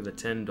gonna go through the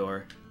tin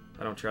door.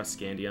 I don't trust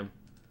Scandium.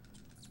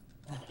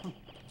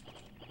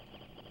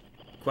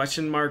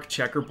 Question mark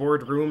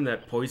checkerboard room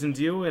that poisons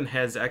you and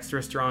has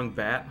extra strong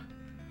bat.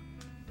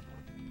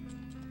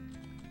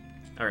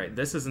 Alright,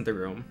 this isn't the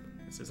room.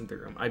 This isn't the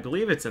room. I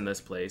believe it's in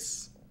this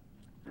place.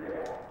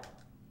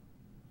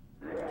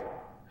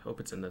 Hope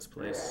it's in this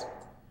place.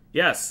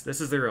 Yes,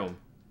 this is the room.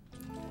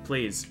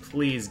 Please,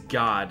 please,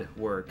 God,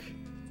 work.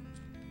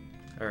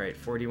 Alright,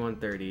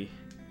 4130.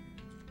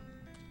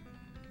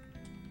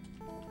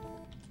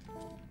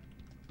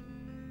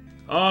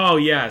 Oh,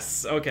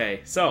 yes.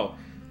 Okay, so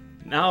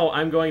now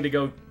I'm going to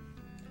go...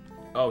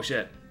 Oh,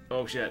 shit.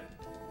 Oh, shit.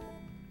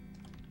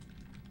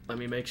 Let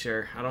me make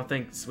sure. I don't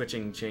think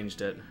switching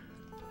changed it.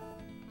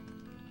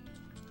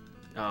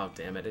 Oh,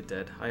 damn it, it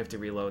did. I have to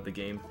reload the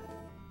game.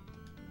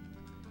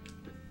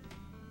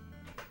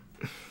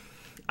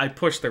 I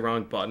pushed the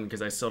wrong button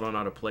because I still don't know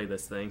how to play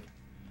this thing.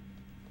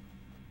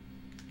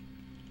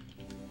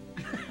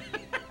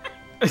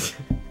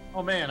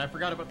 Oh man, I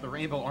forgot about the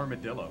rainbow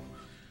armadillo.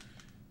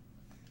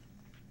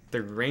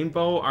 The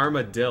rainbow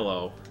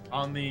armadillo.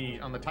 On the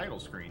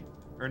title screen.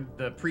 Or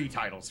the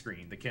pre-title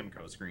screen, the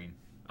Kimco screen.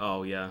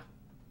 Oh, yeah.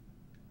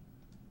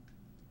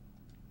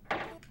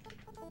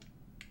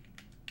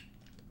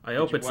 I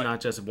hope it's not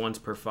just once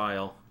per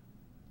file.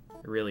 I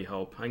really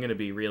hope. I'm gonna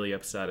be really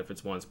upset if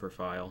it's once per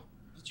file.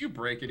 Did you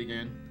break it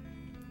again?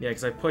 Yeah,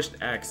 because I pushed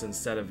X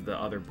instead of the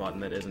other button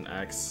that isn't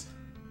X.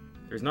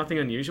 There's nothing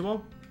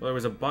unusual? Well, there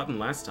was a button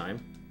last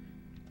time.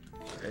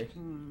 Okay.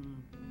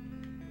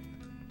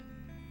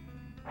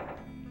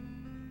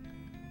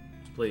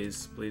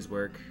 Please, please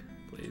work.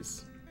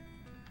 Please.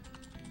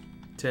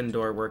 Tin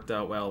door worked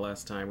out well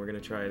last time. We're gonna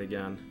try it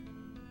again.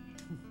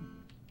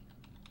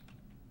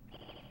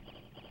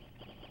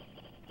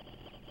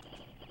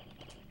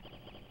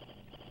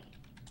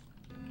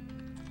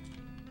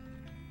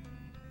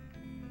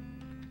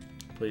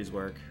 Please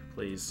work.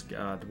 Please,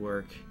 God,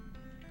 work.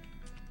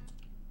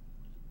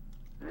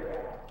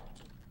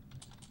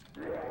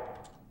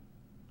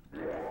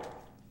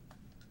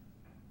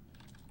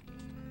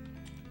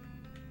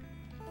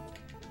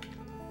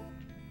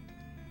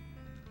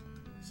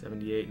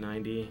 $78,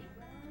 $90.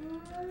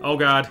 Oh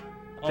God,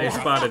 they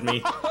spotted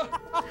me.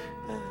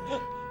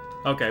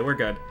 Okay, we're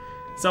good.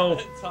 So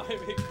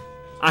Timing.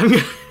 I'm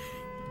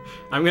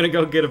I'm gonna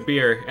go get a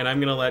beer, and I'm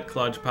gonna let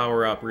Kludge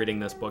power up reading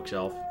this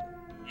bookshelf.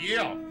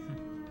 Yeah.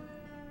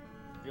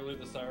 You leave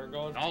the siren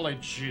going?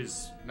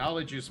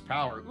 Knowledge is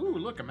power. Ooh,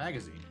 look, a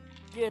magazine.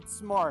 Get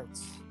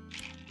smarts.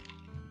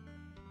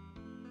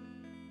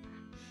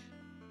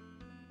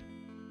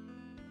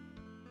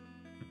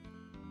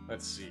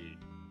 Let's see.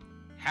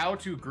 How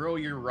to grow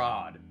your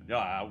rod.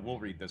 We'll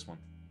read this one.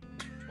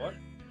 What?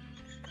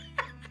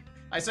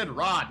 I said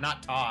rod,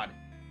 not Todd.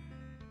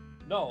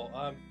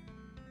 No,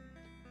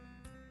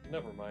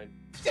 never mind.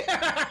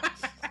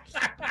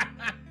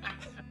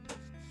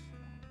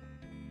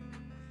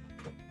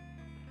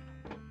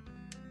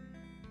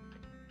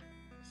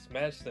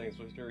 Smash things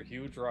with your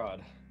huge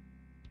rod.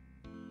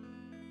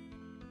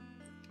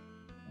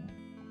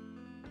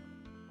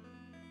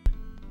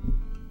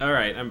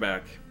 Alright, I'm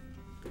back.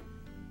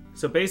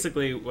 So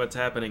basically what's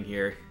happening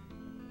here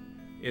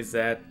is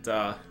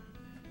that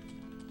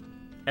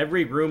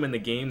every room in the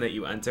game that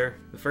you enter,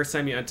 the first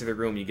time you enter the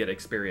room you get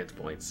experience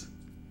points.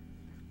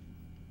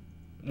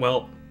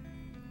 Well,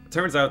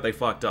 turns out they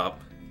fucked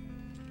up.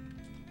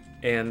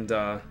 And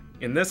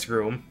in this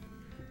room,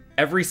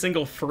 every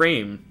single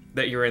frame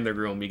that you're in the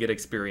room you get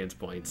experience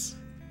points.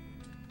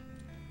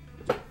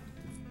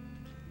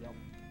 Yep.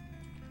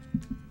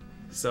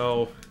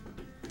 So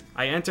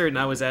I entered and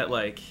I was at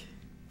like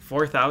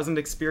 4,000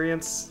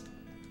 experience.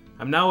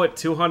 I'm now at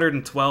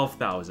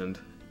 212,000.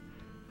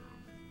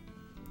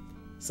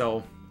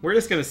 So we're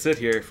just gonna sit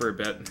here for a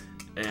bit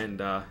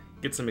and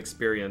get some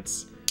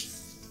experience.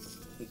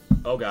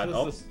 Oh god! This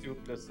Oh. is the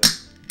stupidest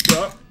thing.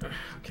 Oh.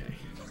 Okay.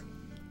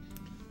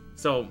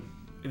 So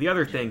the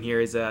other thing here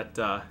is that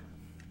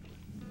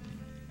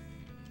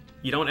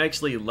you don't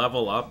actually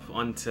level up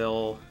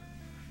until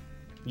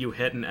you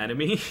hit an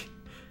enemy.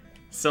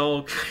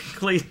 So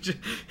Clay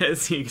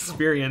has the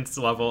experience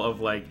level of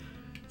like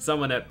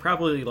someone at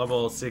probably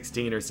level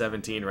 16 or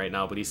 17 right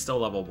now, but he's still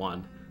level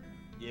 1.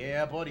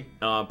 Yeah, buddy.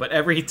 But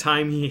every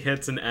time he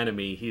hits an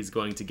enemy, he's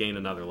going to gain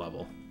another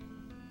level.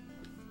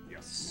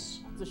 Yes.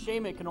 It's a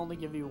shame it can only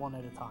give you one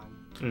at a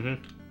time. Mm-hmm.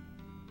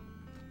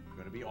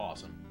 Gonna be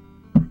awesome.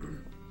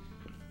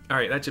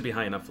 Alright, that should be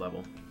high enough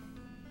level.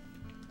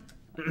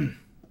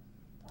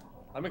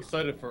 I'm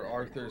excited for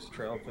Arthur's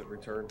triumphant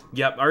return.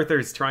 Yep,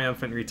 Arthur's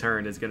triumphant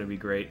return is going to be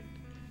great.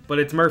 But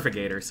it's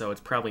Murphigator, so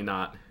it's probably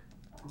not.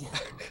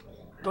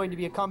 Going to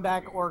be a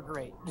comeback or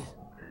great.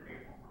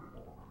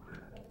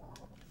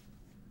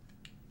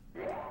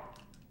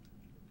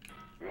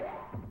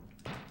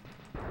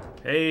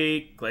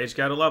 Hey, Glage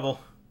got a level.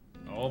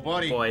 Oh,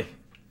 buddy. Boy.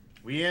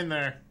 We in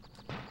there.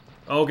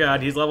 Oh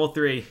god, he's level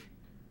 3.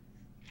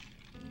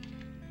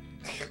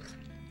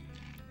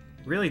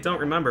 Really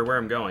don't remember where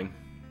I'm going.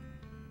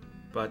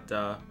 But,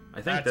 I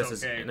think That's this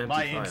is okay. an empty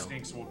My file.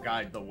 instincts will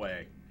guide the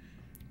way.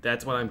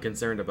 That's what I'm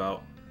concerned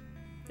about.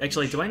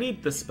 Actually, do I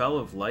need the Spell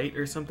of Light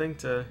or something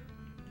to...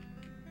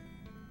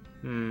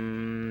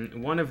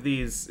 one of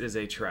these is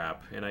a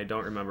trap, and I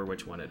don't remember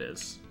which one it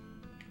is.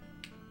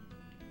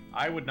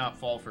 I would not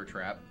fall for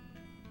trap.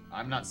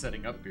 I'm not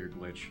setting up beer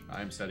glitch.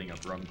 I'm setting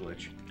up rum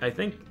glitch. I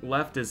think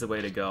left is the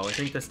way to go. I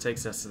think this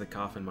takes us to the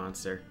coffin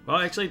monster. Well,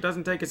 actually, it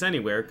doesn't take us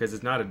anywhere, because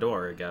it's not a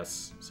door, I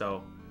guess.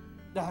 So,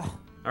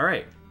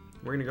 alright.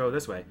 We're gonna go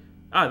this way.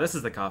 Ah, this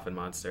is the coffin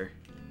monster.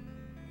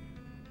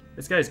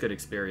 This guy's good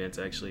experience,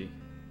 actually.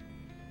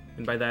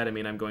 And by that, I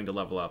mean I'm going to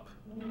level up.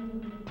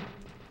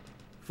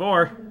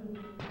 4.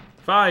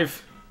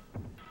 5.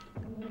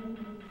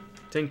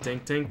 Tink,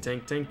 tink, tink,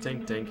 tink, tink,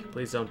 tink, tink.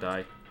 Please don't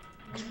die.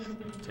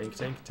 Tink,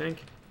 tink, tink.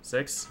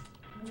 6.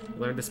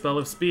 Learn the spell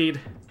of speed.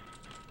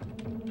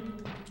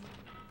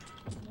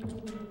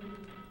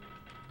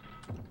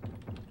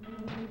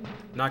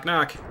 Knock,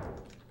 knock.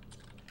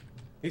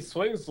 He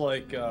swings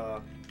like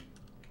the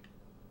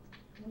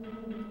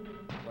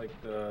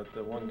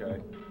one guy.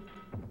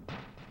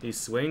 He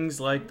swings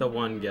like the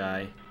one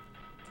guy.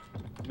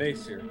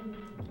 Mace here.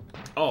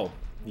 Oh,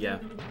 yeah.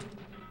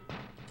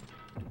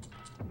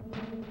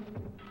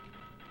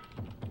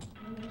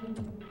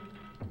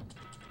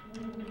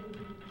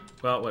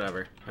 Well,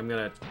 whatever.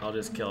 I'll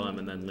just kill him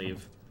and then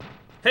leave.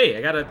 Hey,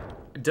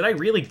 did I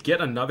really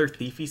get another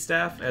Thiefy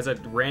Staff as a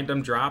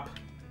random drop?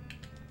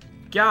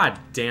 God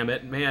damn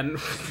it, man.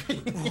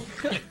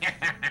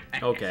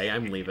 Okay,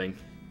 I'm leaving.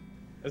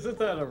 Isn't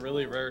that a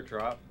really rare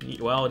drop?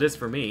 Well, it is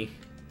for me.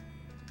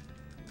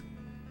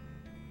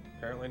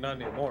 Apparently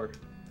not anymore.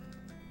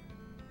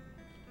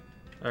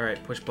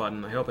 Alright, push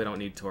button. I hope I don't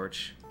need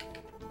torch.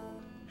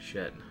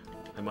 Shit.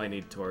 I might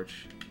need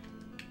torch.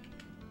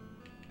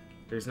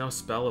 There's no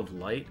spell of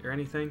light or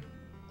anything?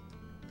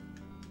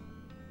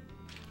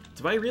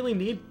 Do I really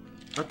need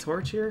a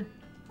torch here?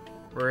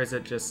 Or is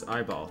it just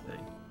eyeball thing?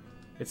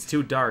 It's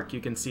too dark,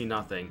 you can see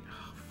nothing.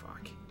 Oh,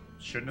 fuck.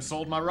 Shouldn't have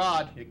sold my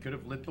rod. It could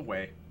have lit the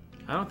way.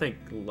 I don't think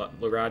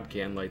the rod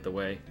can light the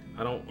way.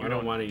 I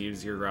don't want to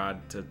use your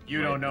rod to...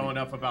 You don't know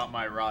enough about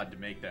my rod to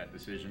make that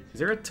decision. Is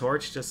there a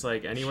torch just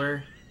like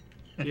anywhere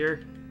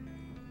here?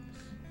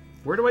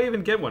 Where do I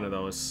even get one of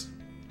those?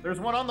 There's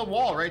one on the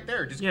wall right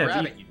there. Just Yeah,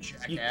 grab but it, you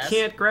jackass. You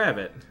can't grab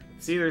it.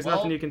 See, there's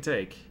nothing you can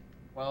take.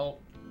 Well,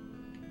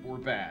 or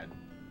bad?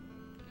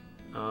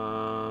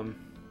 I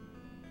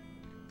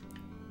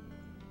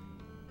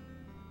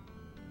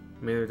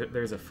mean,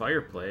 there's a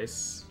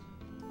fireplace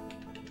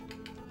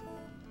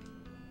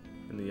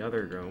in the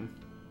other room.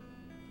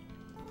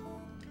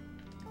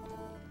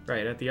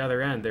 Right, at the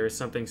other end, there is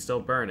something still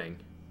burning.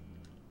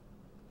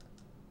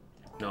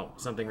 No,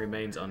 something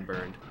remains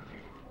unburned.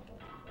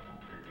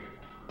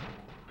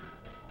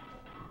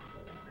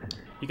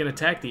 You can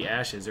attack the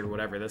ashes or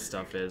whatever this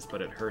stuff is,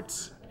 but it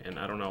hurts, and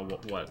I don't know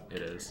what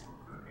it is.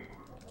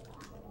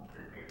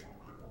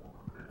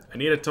 I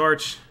need a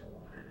torch.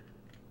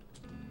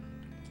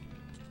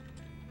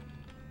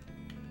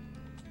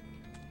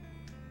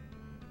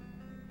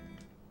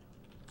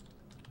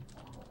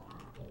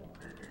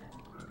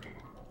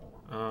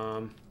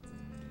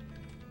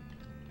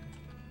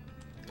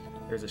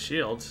 There's a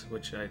shield,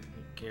 which I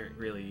can't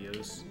really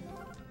use.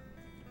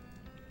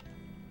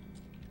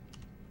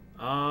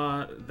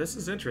 This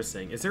is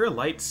interesting. Is there a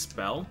light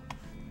spell?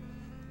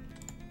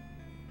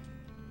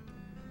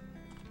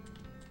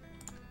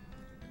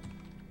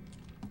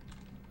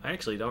 I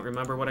actually don't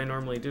remember what I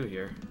normally do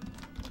here.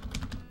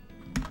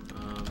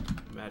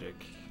 Magic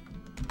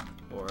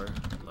or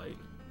light.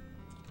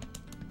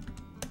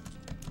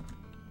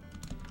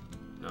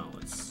 No,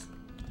 let's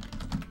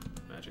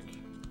magic.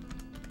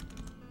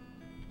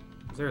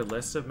 Is there a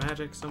list of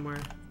magic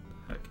somewhere?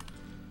 Heck.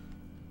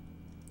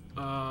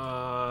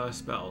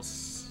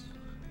 Spells.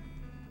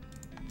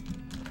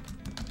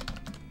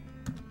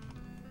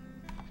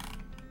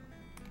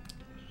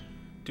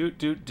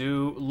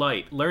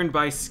 Light. Learned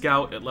by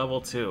Scout at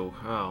level 2.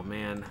 Oh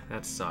man,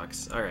 that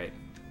sucks. Alright.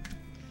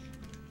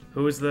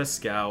 Who is the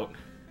Scout?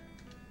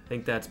 I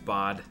think that's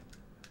Bod.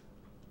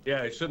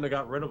 Yeah, I shouldn't have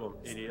got rid of him,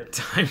 idiot.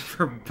 Time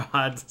for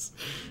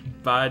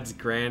Bod's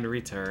grand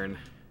return.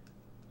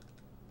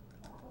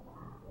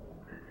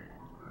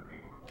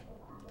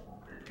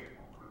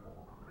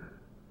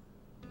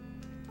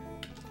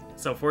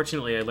 So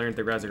fortunately I learned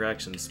the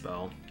resurrection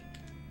spell.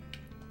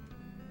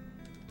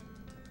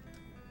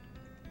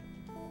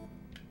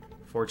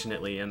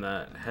 Fortunately, in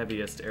the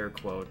heaviest air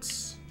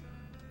quotes.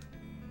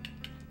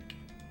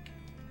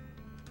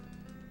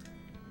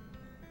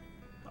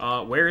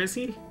 Where is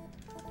he?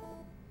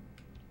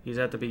 He's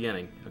at the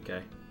beginning.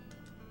 Okay.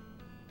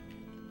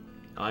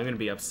 Oh, I'm gonna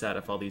be upset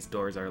if all these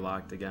doors are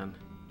locked again.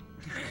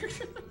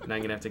 And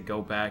I'm gonna have to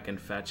go back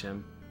and fetch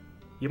him.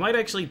 You might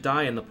actually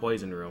die in the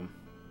poison room.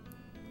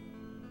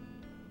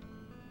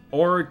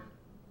 Or...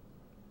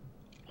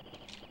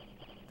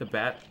 the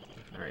bat...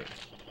 Alright.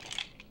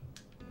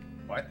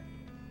 What?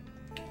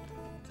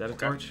 Is that a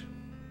torch?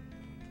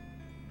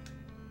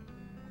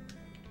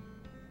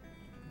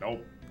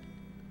 Nope.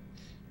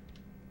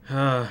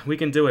 We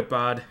can do it,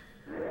 Bod.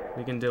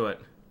 We can do it.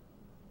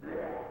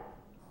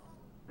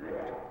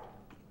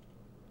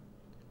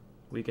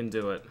 We can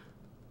do it.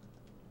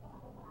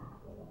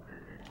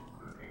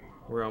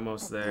 We're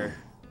almost there.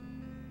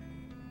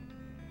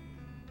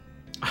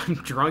 I'm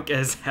drunk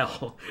as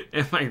hell.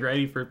 Am I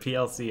ready for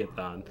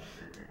PLC-a-thon?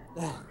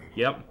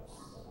 Yep.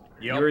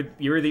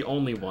 You're the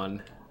only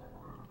one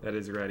that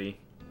is ready.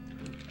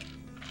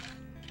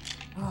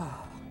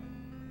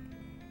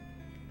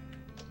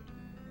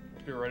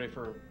 You're ready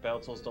for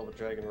Bouncel's Double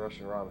Dragon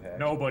Russian ROM hack.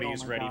 Nobody Oh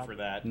is my ready God. for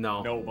that.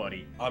 No.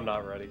 Nobody. I'm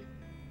not ready.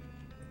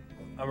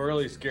 I'm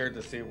really scared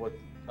to see what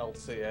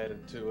else they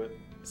added to it.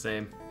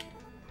 Same.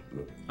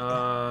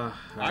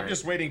 I'm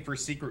just waiting for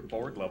secret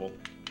board level.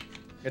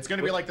 It's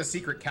gonna be like the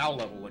secret cow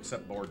level,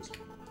 except boards.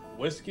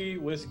 Whiskey,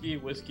 whiskey,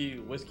 whiskey,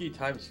 whiskey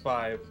times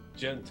 5,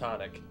 gin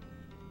tonic.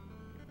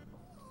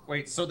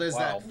 Wait, so there's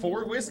Wow. that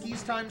 4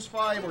 whiskeys times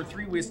 5, or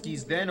 3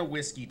 whiskeys, then a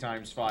whiskey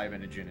times 5,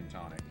 and a gin and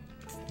tonic?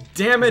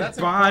 Damn it, That's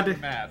Bod!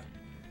 important math.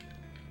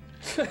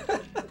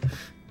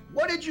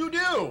 What did you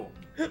do?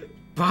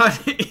 Bod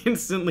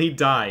instantly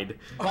died.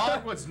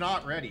 Bod was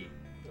not ready.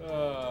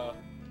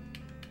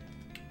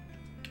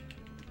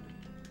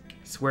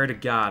 Swear to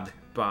God,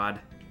 Bod.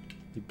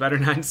 You better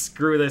not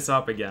screw this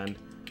up again.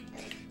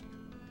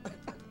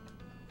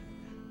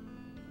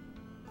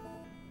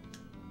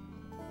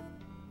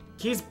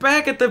 He's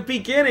back at the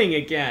beginning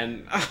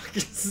again!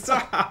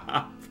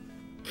 Stop!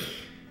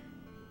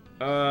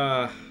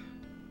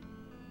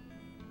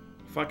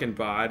 Fucking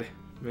Bod,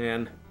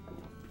 man.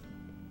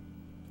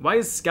 Why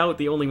is Scout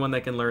the only one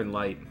that can learn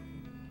light?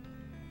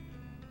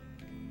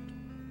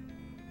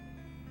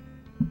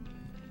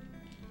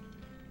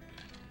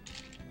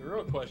 The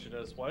real question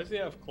is, why does he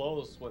have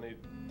clothes when he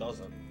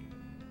doesn't?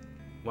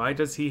 Why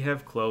does he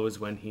have clothes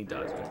when he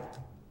doesn't?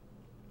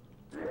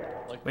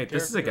 Like, Wait,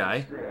 this is a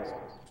guy.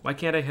 Why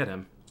can't I hit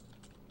him?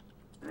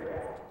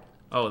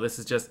 Oh, this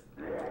is just...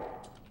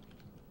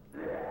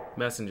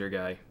 messenger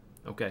guy.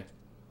 Okay.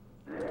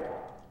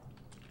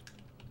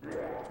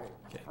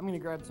 I'm gonna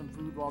grab some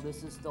food while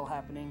this is still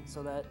happening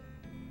so that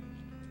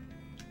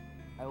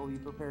I will be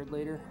prepared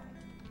later.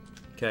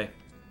 Okay.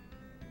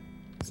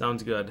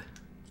 Sounds good.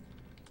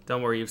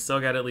 Don't worry, you've still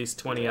got at least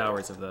 20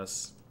 hours of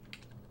this.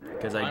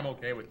 Because I'm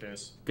okay with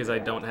this. Because I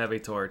don't have a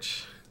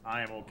torch.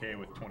 I am okay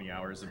with 20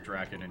 hours of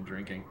Draken and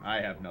drinking.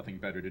 I have nothing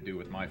better to do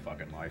with my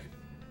fucking life.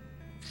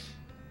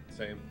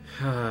 Same.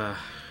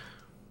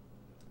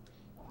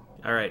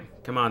 Alright,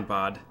 come on,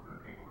 Bod.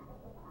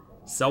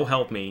 So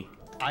help me.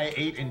 I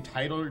ate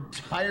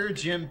entire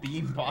Jim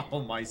Beam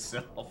bottle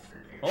myself.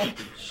 Holy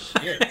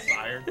shit,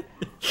 sire.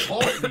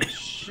 Holy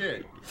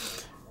shit.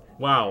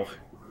 Wow.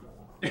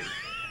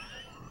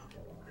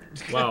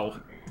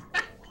 Wow.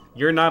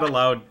 You're not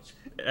allowed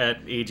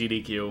at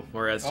AGDQ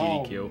or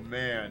SGDQ. Oh,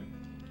 man.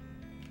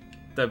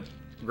 The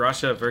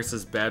Russia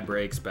versus Bad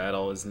Breaks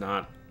battle is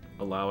not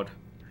allowed.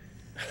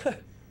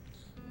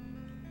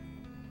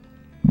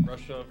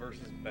 Russia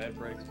versus Bad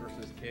Breaks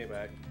versus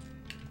K-Mac.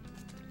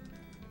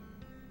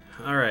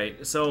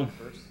 Alright, so...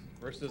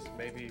 Versus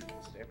maybe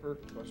Stamper?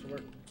 Question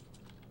mark?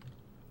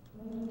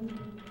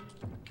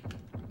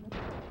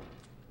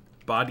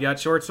 Bod got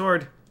short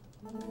sword.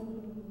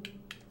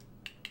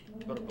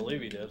 Better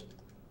believe he did.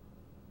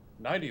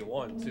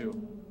 91,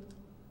 too.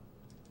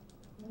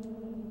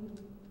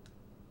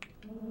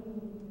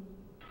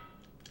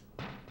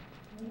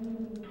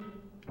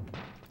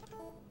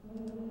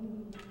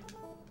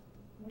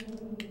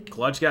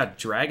 Kludge got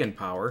dragon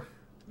power.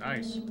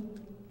 Nice.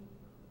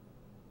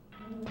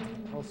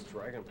 How's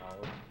Dragon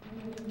Power?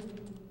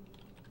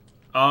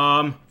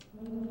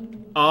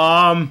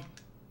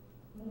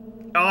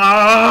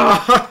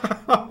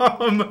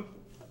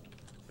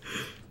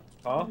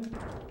 Huh?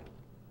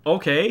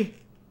 Okay.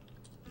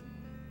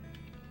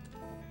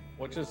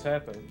 What just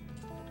happened?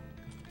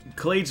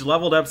 Klage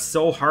leveled up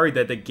so hard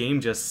that the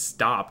game just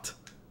stopped.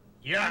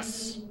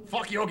 Yes!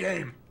 Fuck your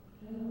game!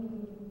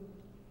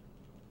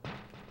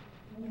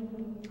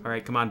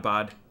 Alright, come on,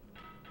 Bod.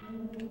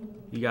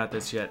 You got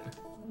this shit.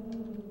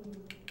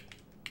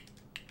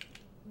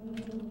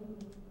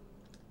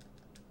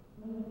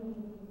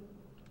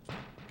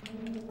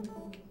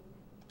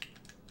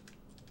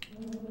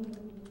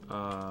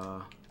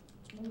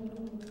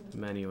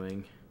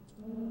 Menuing.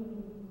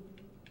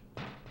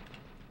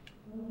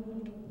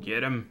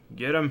 Get him!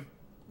 Get him!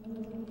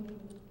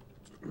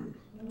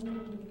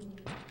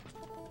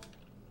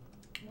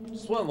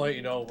 Just want to let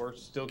you know we're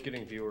still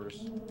getting viewers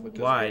with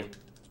this Why? game.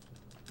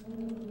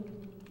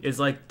 Is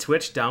like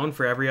Twitch down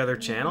for every other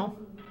channel?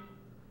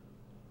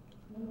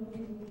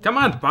 Come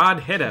on,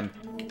 Bod, hit him.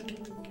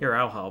 Here,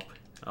 I'll help.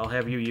 I'll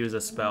have you use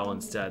a spell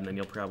instead, and then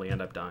you'll probably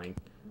end up dying.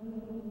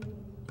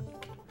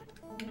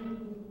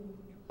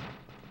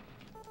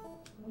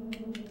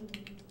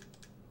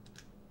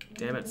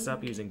 Damn it,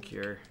 stop using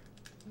Cure.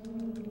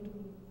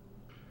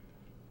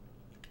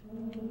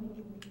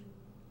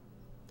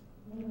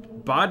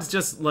 Bod's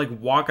just, like,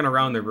 walking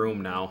around the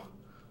room now.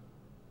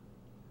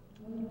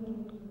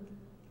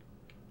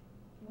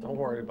 Don't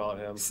worry about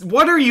him.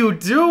 What are you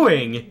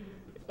doing?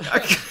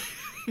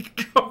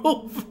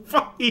 Go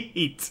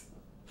fight!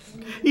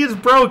 He's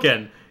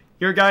broken.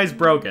 Your guy's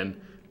broken.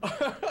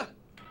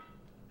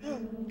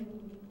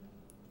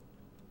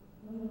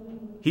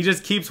 He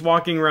just keeps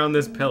walking around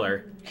this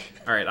pillar.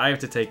 Alright, I have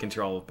to take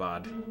control of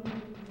Bod.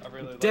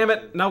 Really Damn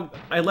it! No,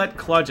 I let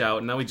Kludge out,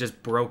 and now he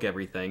just broke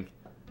everything.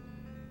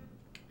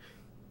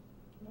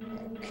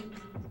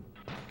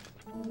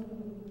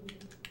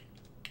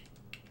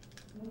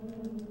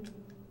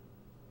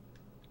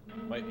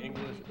 My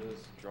English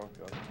is drunk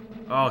up.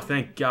 Oh,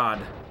 thank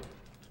God.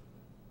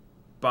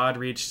 Bod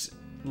reached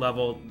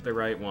level the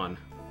right one.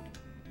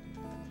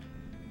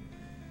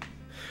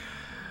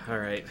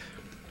 Alright.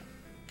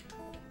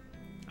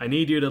 I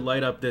need you to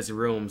light up this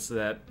room so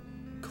that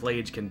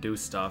Klage can do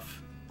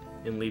stuff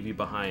and leave you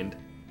behind.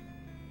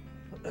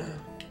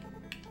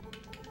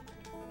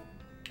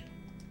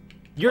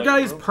 Your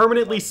guy's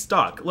permanently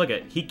stuck. Look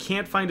at, he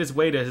can't find his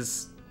way to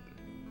his...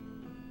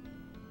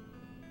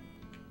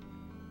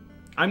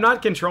 I'm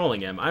not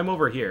controlling him. I'm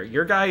over here.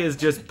 Your guy is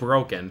just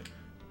broken.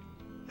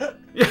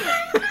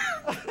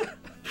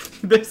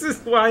 This is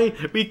why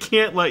we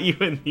can't let you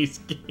in these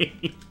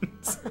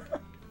games.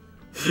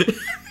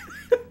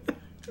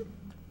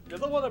 You're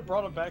the one that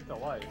brought him back to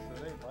life.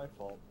 It ain't my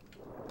fault.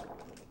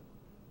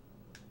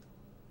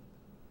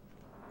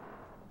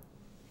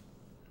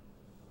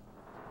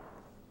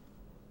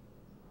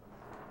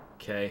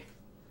 Okay.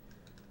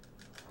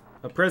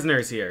 A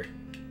prisoner's here.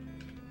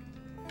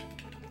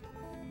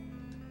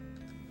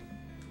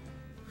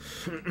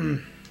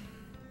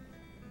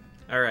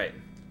 Alright.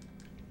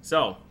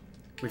 So,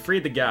 we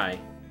freed the guy.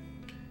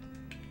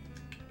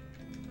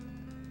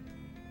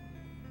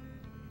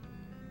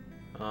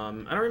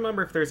 I don't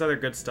remember if there's other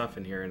good stuff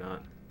in here or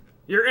not.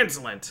 You're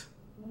insolent!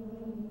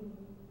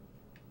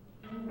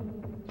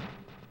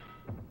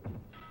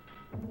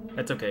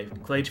 That's okay.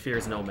 Klage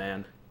fears no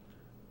man.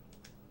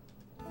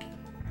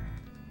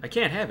 I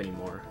can't have any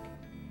more.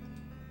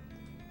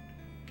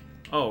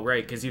 Oh,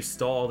 right, because you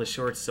stole all the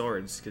short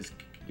swords, because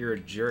you're a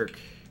jerk.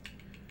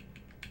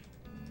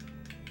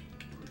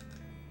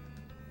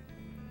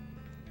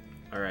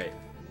 Alright.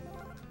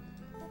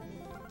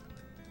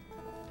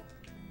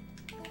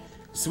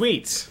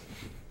 Sweet!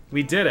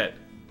 We did it!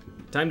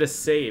 Time to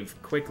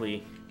save,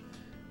 quickly.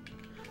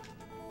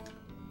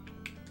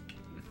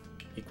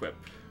 Equip.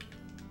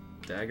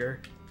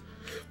 dagger.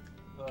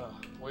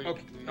 Wait,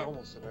 Okay. you're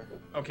almost in there.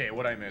 Okay,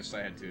 what I missed,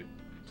 I had to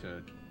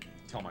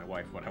tell my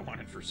wife what I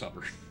wanted for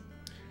supper.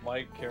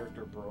 My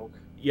character broke.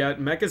 Yeah,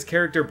 Mecha's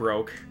character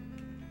broke.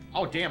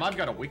 Oh damn, I've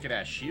got a wicked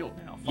ass shield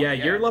now. Fuck Yeah,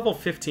 you're level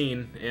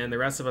 15, and the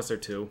rest of us are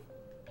 2.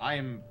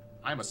 I'm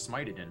a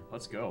Smiteadin.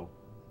 Let's go.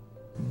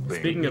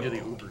 Speaking of Into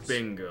the Ubers.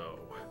 bingo.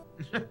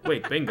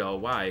 Wait, bingo,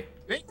 why?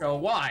 Bingo,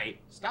 why?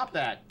 Stop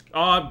that.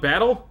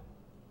 Battle?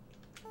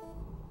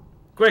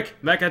 Quick,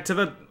 Mecha to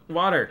the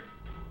water.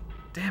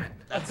 Damn it.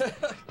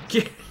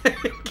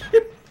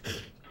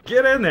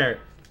 Get in there.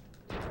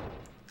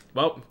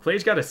 Well,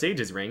 Clay's got a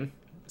Sage's Ring,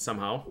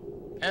 somehow.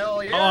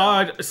 Hell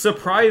yeah.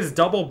 Surprise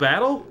double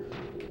battle?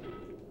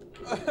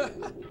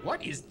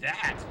 What is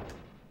that?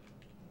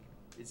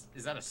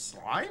 Is that a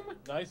slime?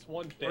 Nice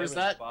one damage, Or is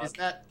that Bob.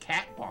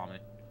 cat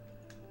vomit?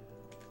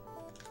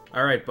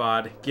 Alright,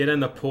 Bod, get in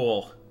the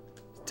pool.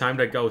 Time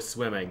to go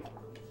swimming.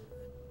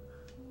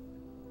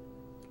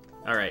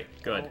 Alright,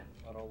 good.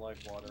 I don't like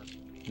water.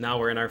 Now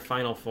we're in our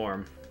final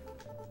form.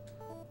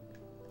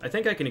 I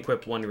think I can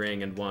equip 1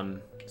 ring and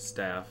 1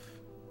 staff.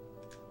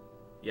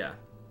 Yeah.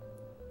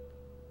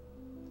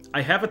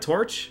 I have a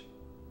torch?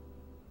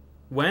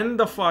 When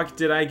the fuck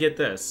did I get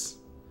this?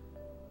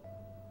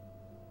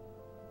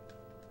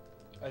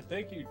 I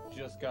think you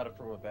just got it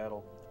from a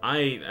battle.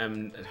 I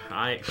am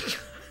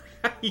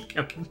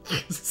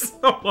so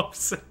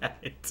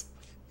upset.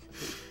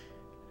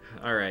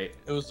 Alright.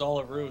 It was all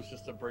a ruse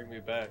just to bring me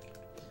back.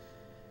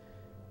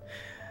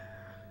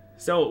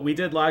 So, we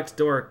did Locked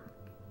Door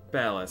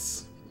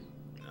Palace.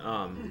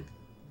 I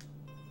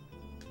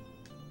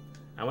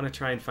want to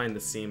try and find the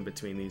seam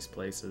between these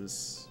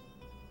places.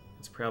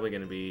 It's probably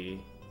going to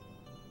be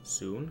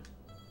soon.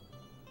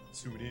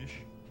 Soonish.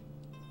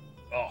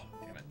 Oh,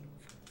 damn it.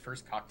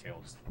 First cocktail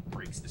just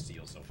breaks the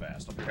seal so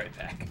fast. I'll be right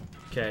back.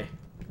 Okay.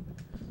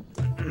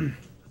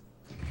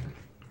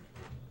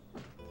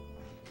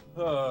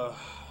 Alright,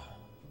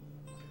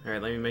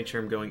 let me make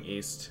sure I'm going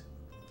east.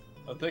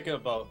 I'm thinking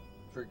about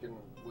drinking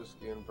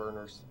whiskey and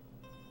burners.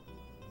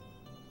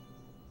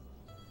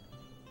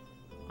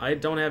 I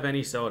don't have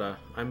any soda.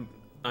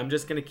 I'm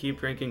just gonna keep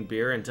drinking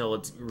beer until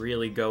it's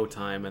really go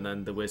time, and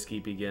then the whiskey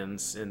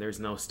begins, and there's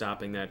no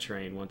stopping that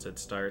train once it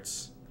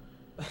starts.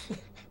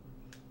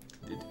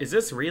 Is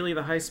this really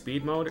the high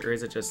speed mode, or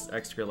is it just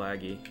extra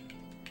laggy?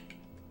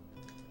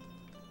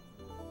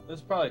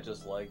 It's probably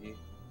just laggy.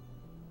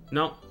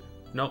 Nope.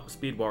 Nope,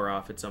 speed wore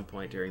off at some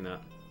point during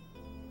that.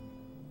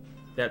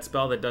 That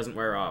spell that doesn't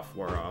wear off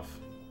wore off.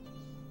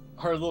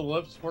 Are the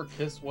lips for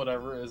kiss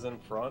whatever is in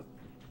front?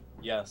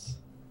 Yes.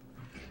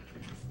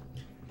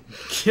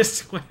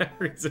 Kiss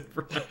whatever is in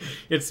front.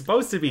 It's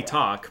supposed to be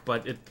talk,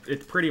 but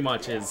it pretty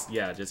much is,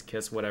 yeah, just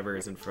kiss whatever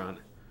is in front.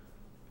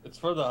 It's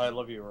for the I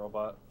love you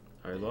robot.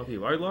 I love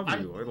you, I love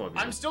you, I love you.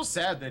 I'm still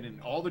sad that in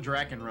all the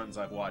Draken runs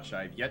I've watched,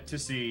 I've yet to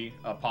see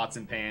a Pots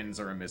and Pans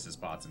or a Mrs.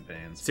 Pots and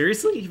Pans.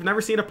 Seriously? You've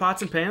never seen a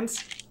Pots and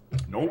Pans?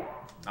 Nope.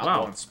 Not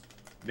Wow. once.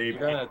 You're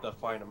gonna have to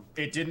find them.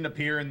 It didn't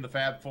appear in the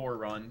Fab 4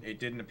 run. It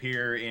didn't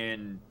appear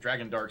in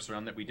Dragon Dark's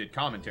run that we did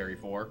commentary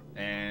for.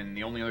 And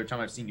the only other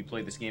time I've seen you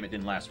play this game, it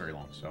didn't last very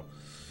long, so.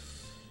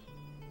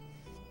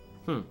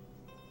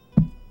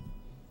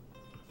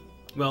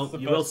 Well, It's the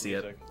you will best see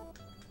music. it.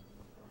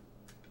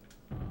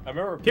 I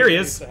remember Here he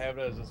people is. used to have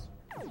it as this...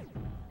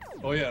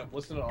 Oh yeah,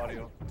 listen to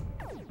audio.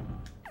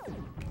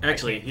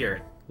 Actually,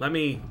 here. Let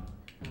me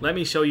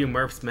show you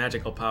Murph's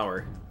magical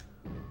power.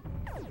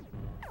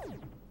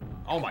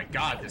 Oh my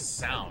god, this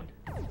sound.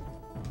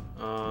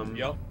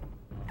 Yep.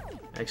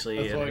 Actually,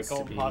 That's it why I has call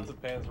to him be... Pots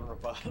and Pans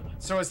robot.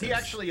 So is he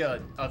actually a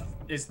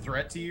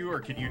threat to you, or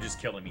can you just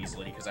kill him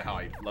easily because of how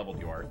high leveled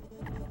you are?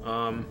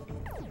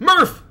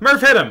 Murph!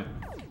 Murph hit him!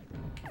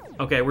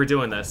 Okay, we're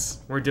doing this.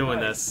 We're doing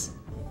this.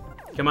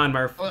 Come on,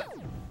 Murph.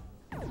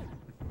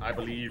 I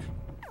believe.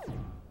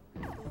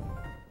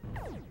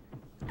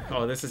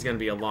 Oh, this is gonna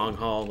be a long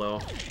haul, though.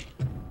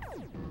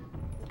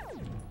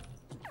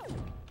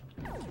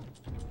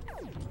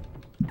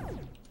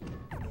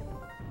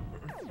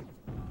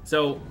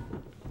 So,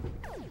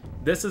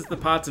 this is the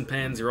Pots and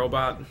Pans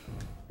robot.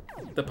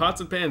 The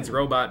Pots and Pans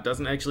robot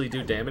doesn't actually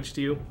do damage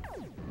to you.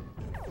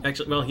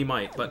 Actually, well, he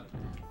might, but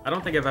I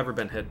don't think I've ever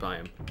been hit by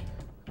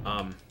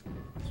him.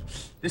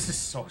 This is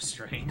so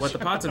strange. What the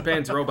Pots and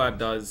Pans robot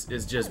does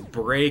is just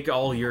break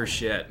all your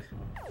shit.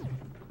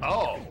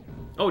 Oh.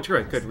 Oh, true,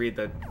 I could read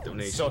the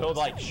donation. So he'll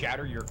like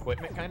shatter your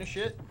equipment kind of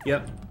shit?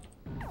 Yep.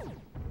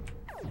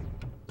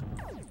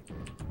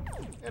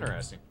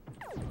 Interesting.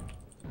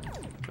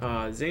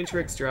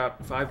 Zanetrix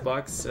dropped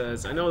 $5.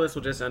 Says, I know this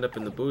will just end up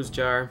in the booze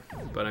jar,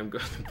 but I'm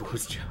going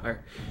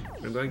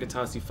I'm going to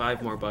toss you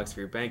 $5 more for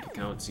your bank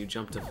account, so you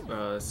jump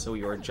to so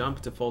your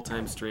jump to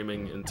full-time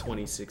streaming in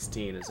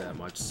 2016 is that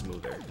much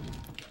smoother.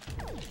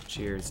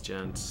 Cheers,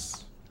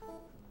 gents.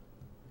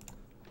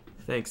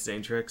 Thanks,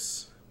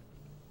 Zanetrix.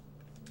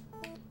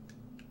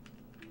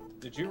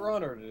 Did you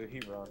run or did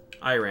he run?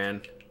 I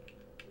ran.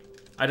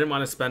 I didn't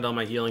want to spend all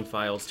my healing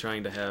files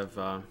trying to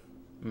have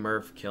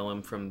Murph kill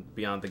him from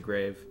beyond the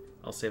grave.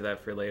 I'll save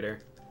that for later.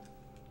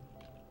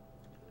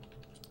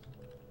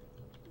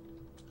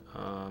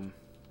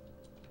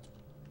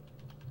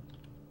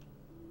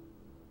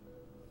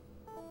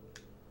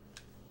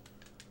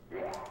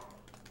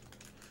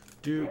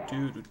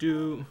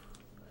 Do.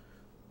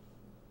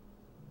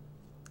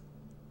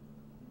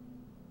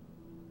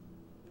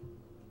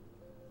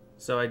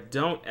 So I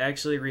don't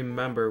actually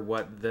remember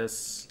what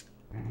this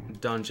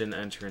dungeon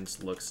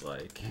entrance looks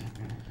like.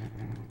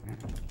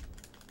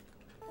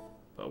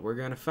 But we're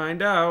gonna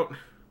find out.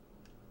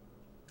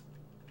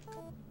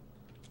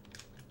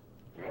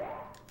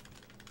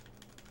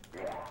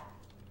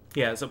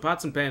 Yeah, so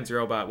Pots and Pans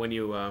Robot, when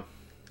you,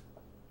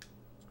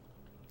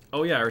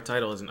 Oh yeah, our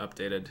title isn't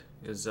updated.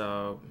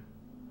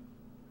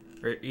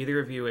 Are either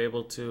of you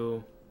able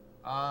to...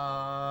 Can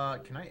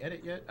I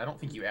edit yet? I don't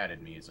think you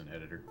added me as an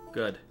editor.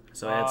 Good.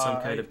 So I had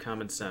some kind of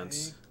common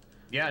sense.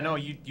 Yeah, no,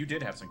 you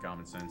did have some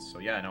common sense. So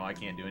yeah, no, I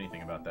can't do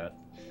anything about that.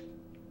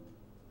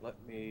 Let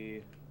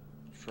me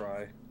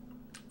try.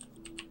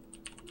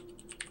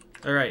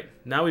 Alright,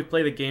 now we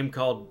play the game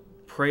called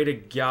Pray to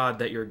God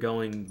That You're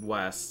Going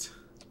West.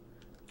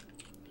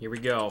 Here we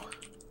go.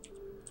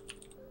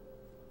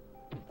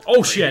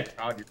 Oh shit!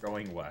 God, you're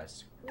going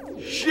west.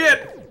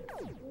 Shit!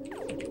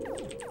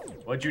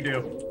 What'd you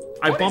do?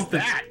 I bumped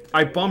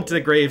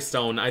the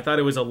gravestone. I thought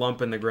it was a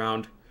lump in the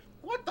ground.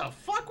 What the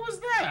fuck was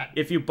that?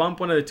 If you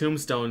bump one of the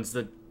tombstones,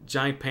 the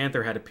giant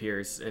panther head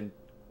appears and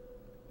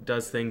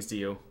does things to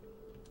you.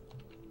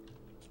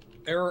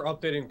 Error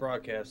updating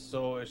broadcast,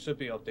 so it should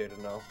be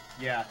updated now.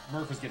 Yeah,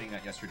 Murph was getting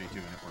that yesterday too,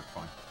 and it worked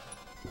fine.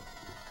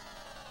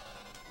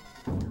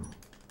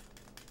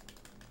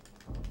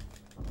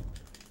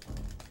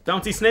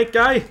 Bouncy snake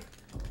guy?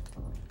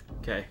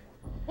 Okay.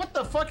 What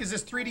the fuck is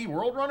this 3D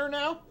World Runner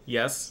now?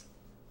 Yes.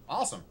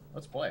 Awesome.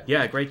 Let's play.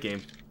 Yeah, great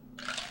game.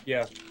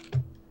 Yeah.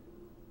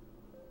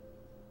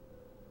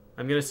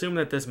 I'm gonna assume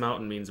that this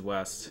mountain means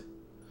west.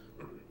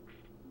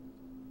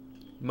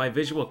 My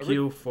visual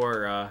cue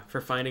for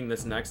finding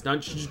this next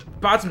dungeon.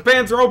 Pots and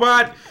Pans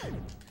Robot!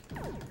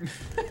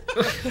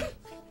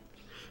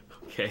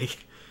 Okay.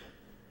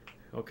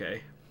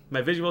 Okay.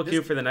 My visual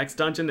cue for the next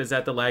dungeon is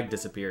that the lag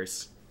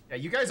disappears. Yeah,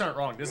 you guys aren't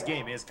wrong. This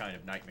game is kind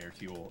of nightmare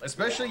fuel.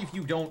 Especially if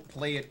you don't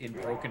play it in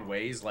broken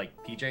ways like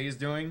PJ is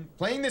doing.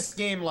 Playing this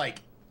game,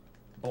 like,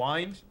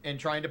 blind and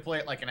trying to play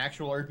it like an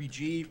actual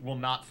RPG will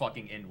not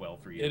fucking end well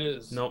for you. It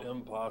is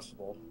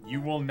impossible.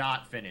 You will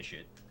not finish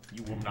it.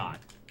 You will not.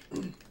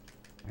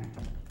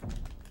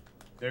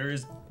 There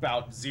is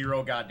about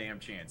zero goddamn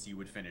chance you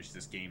would finish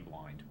this game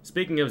blind.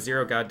 Speaking of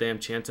zero goddamn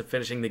chance of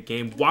finishing the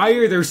game, why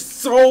are there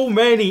so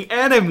many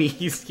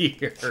enemies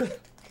here?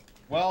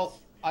 Well,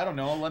 I don't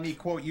know. Let me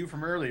quote you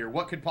from earlier.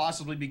 What could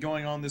possibly be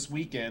going on this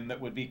weekend that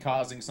would be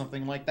causing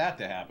something like that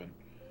to happen?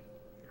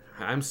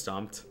 I'm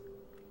stumped.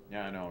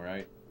 Yeah, I know,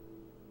 right?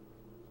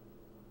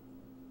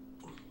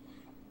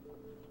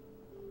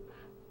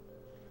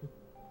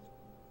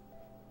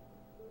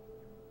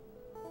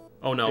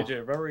 Oh no. AJ,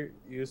 remember you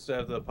used to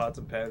have the Pots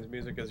and Pans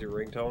music as your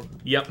ringtone?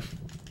 Yep.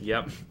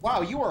 Yep.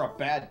 Wow, you are a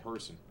bad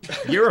person.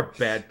 You're a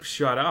bad...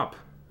 Shut up.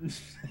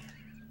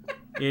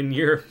 In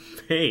your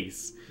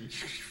face.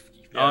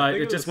 Yeah,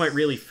 it just went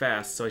really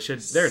fast, so I should...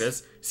 There it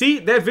is. See?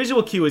 That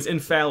visual cue is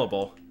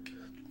infallible.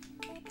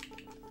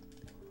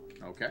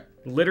 Okay.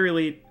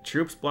 Literally,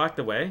 troops block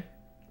the way?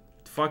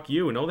 Fuck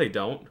you. No, they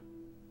don't.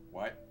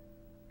 What?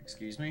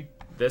 Excuse me?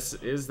 This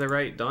is the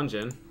right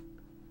dungeon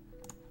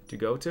to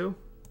go to?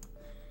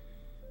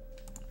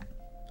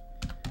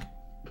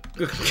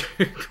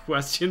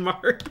 Question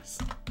marks?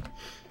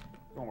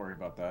 Don't worry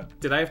about that.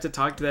 Did I have to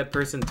talk to that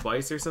person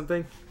twice or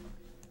something?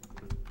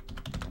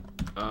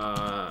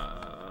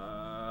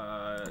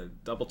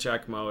 Double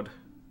check mode.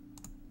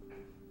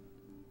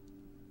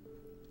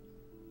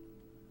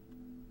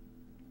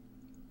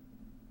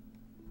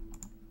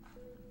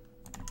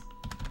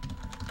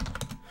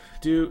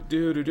 Do.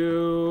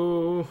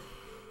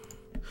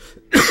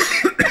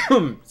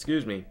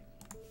 Excuse me.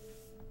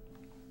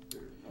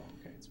 Oh,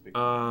 okay, it's big.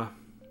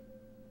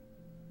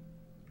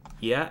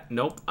 Yeah,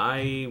 nope.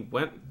 I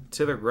went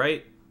to the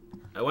right.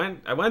 I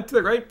went to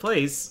the right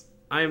place.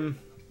 I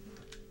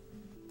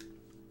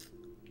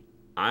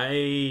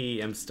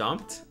am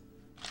stumped.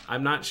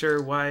 I'm not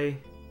sure why.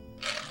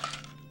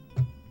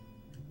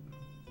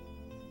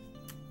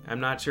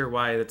 I'm not sure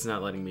why that's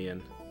not letting me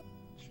in.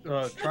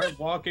 Try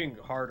walking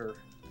harder.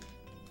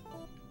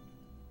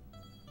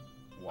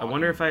 I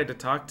wonder if I had to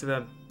talk to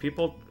the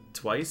people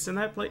twice in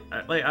that place.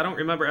 Like, I don't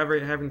remember ever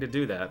having to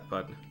do that,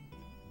 but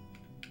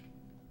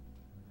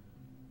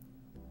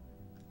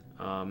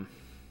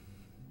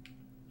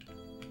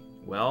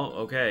well,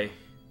 okay.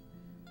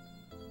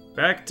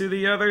 Back to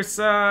the other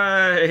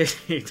side.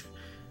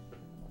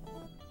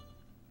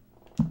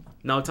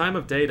 No, time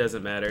of day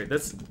doesn't matter.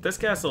 This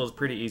castle is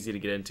pretty easy to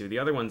get into. The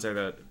other ones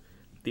are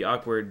the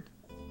awkward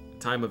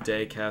time of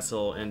day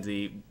castle and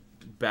the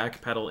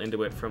backpedal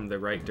into it from the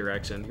right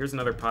direction. Here's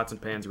another Pots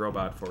and Pans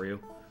Robot for you.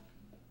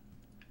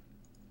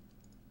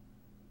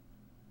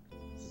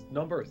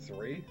 Number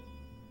 3?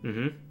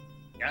 Mm-hmm.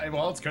 Yeah,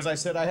 well, it's because I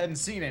said I hadn't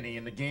seen any,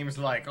 and the game's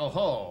like, oh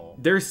ho.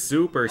 They're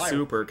super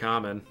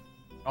common.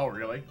 Oh,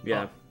 really?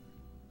 Yeah.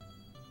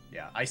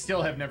 Yeah, I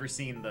still have never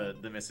seen the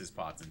Mrs.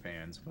 Pots and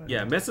Pans. But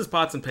Yeah, Mrs.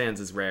 Pots and Pans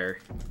is rare.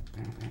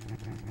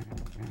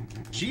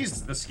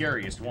 she's the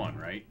scariest one,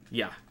 right?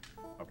 Yeah,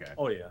 Okay.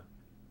 Oh yeah.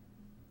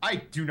 I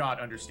do not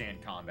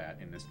understand combat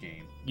in this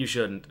game. you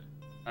shouldn't.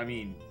 I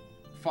mean,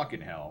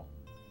 fucking hell.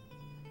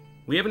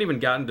 We haven't even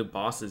gotten to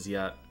bosses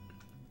yet.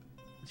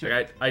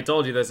 Like, I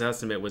told you this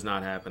estimate was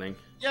not happening.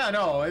 Yeah,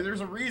 no,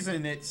 there's a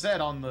reason it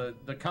said on the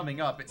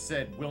coming up, it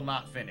said will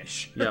not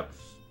finish. Yep.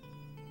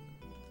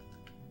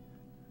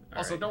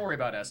 Also, Alright. don't worry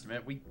about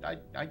estimate.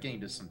 I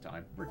gained us some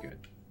time. We're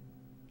good.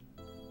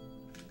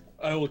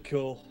 I will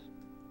kill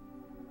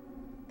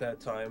that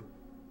time.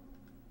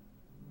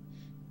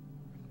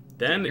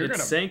 Then You're it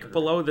gonna sank murder.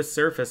 below the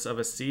surface of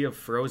a sea of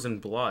frozen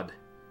blood.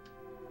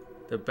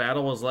 The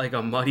battle was like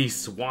a muddy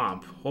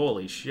swamp.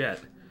 Holy shit.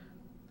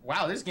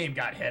 Wow, this game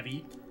got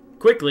heavy.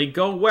 Quickly,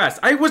 go west.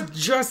 I was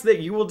just that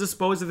you will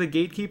dispose of the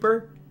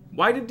gatekeeper?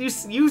 Why did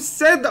you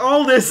said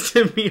all this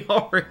to me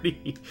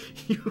already,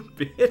 you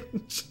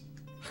bitch.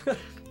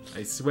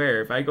 I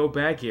swear, if I go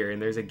back here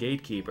and there's a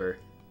gatekeeper,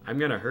 I'm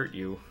gonna hurt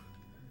you.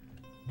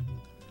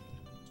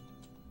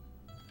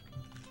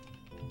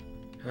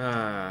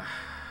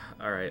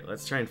 Alright,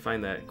 let's try and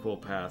find that cool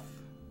path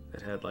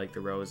that had like the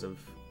rows of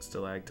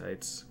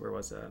stalactites. Where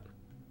was that?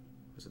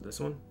 Was it this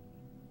one?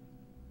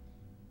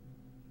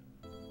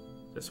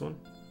 This one?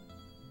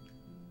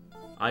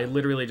 I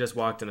literally just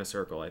walked in a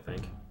circle, I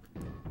think.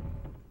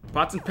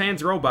 Pots and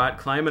Pans robot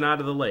climbing out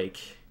of the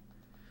lake.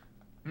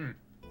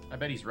 I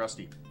bet he's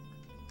rusty.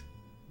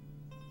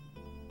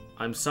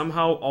 I'm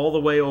somehow all the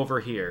way over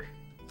here.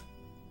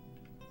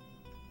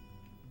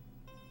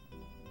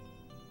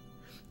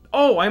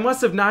 Oh, I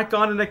must have not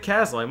gone in a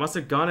castle. I must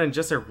have gone in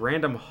just a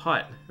random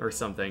hut or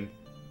something.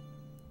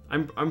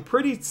 I'm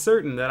pretty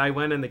certain that I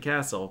went in the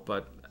castle,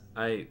 but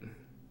I...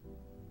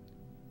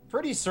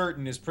 Pretty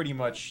certain is pretty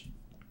much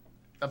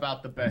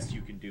about the best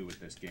you can do with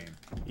this game.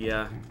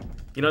 Yeah.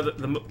 You know,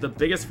 the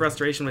biggest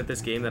frustration with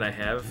this game that I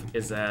have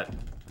is that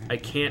I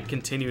can't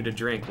continue to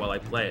drink while I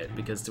play it,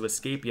 because to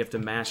escape you have to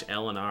mash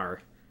L and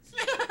R.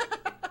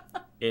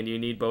 And you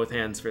need both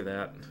hands for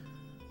that.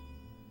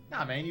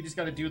 Nah, man, you just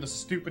gotta do the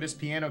stupidest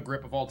piano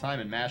grip of all time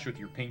and mash with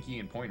your pinky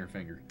and pointer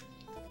finger.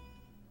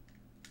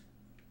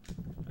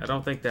 I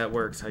don't think that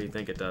works how you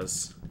think it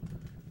does.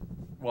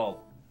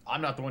 Well,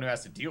 I'm not the one who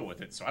has to deal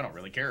with it, so I don't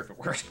really care if it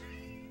works.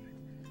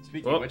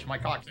 Speaking Well- of which, my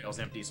cocktail's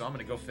empty, so I'm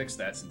gonna go fix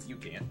that since you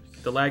can't.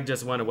 The lag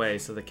just went away,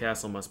 so the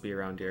castle must be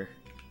around here.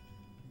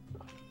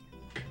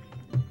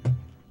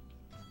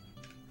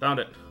 Found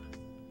it.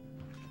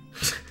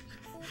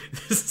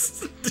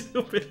 This is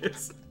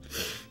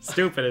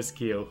stupidest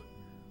cue.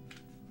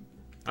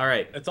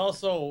 Alright. It's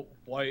also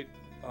white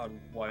on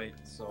white,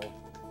 so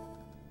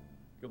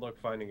good luck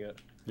finding it.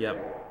 Yep.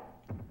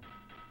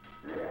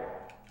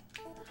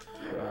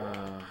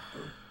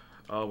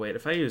 Oh wait,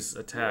 if I use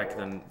attack,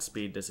 then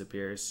speed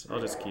disappears. I'll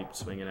just keep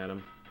swinging at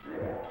him.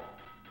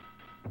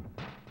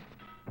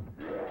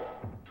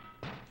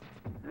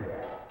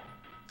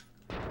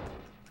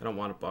 I don't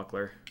want a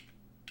buckler.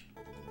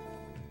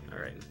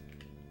 Alright.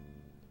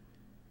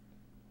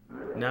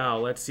 Now,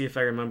 let's see if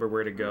I remember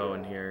where to go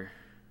in here.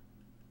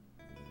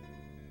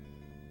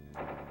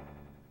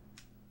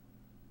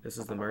 This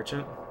is the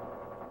merchant?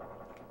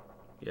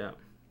 Yeah.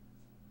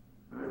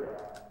 I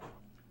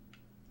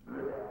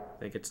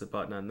think it's the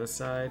button on this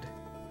side.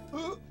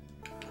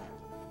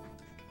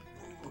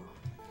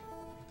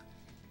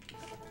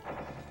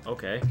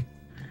 Okay.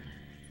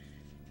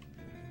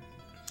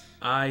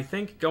 I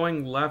think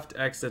going left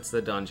exits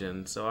the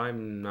dungeon, so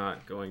I'm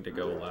not going to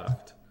go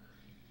left.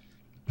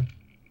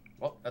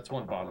 Well, that's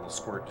one bottle of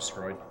squirt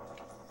destroyed.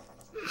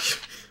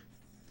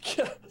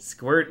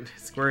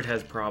 Squirt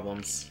has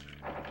problems.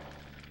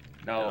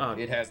 No,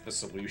 it has the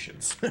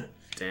solutions.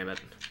 Damn it.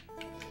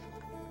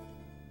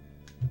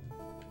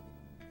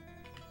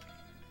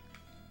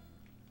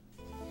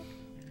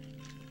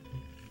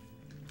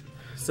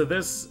 So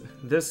this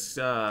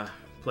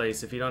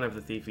place, if you don't have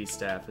the Thiefy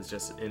staff, is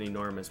just an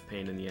enormous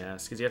pain in the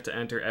ass, because you have to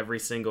enter every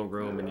single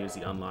room and use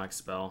the unlock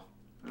spell.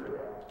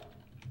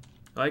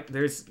 Like,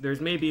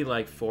 there's maybe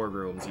like 4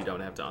 rooms you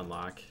don't have to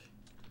unlock.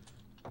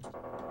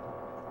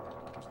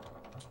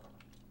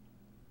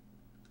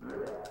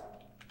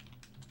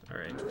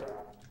 Alright.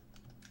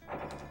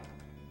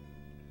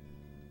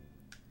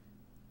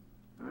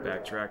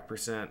 Backtrack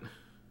percent.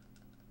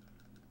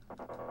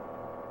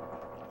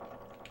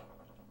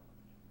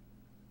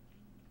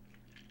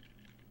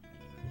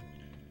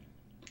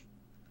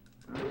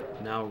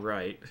 Now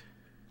right.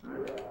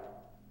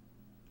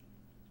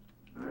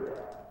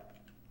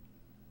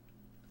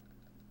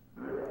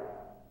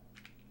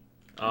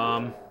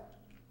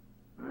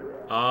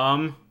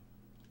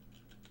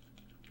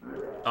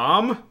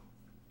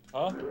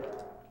 Huh?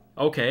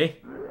 Okay.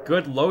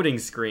 Good loading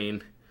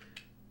screen.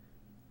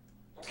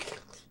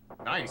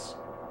 Nice.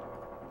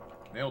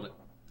 Nailed it.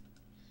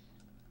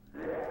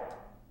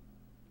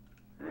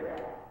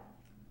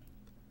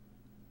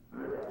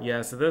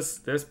 Yeah, so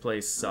this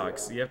place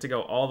sucks. You have to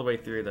go all the way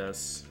through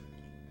this.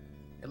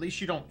 At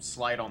least you don't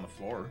slide on the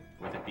floor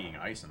with it being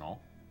ice and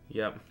all.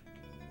 Yep.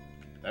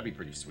 That'd be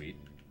pretty sweet.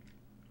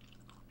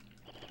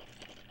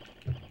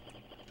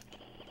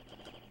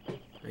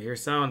 I hear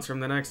sounds from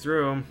the next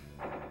room.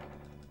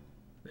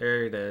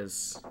 There it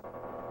is.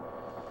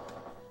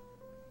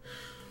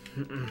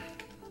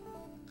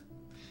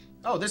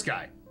 Oh, this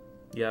guy.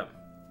 Yep.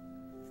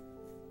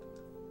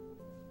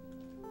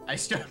 I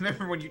still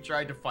remember when you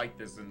tried to fight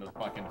this in the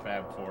fucking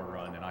Fab 4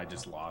 run, and I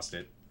just lost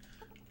it.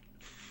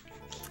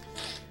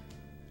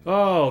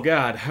 Oh,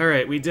 God.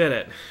 Alright, we did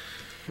it.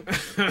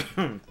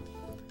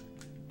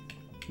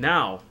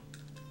 Now,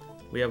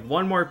 we have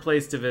one more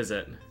place to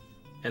visit,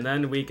 and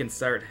then we can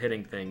start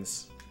hitting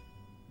things.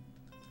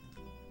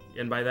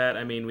 And by that,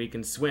 I mean we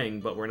can swing,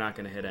 but we're not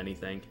going to hit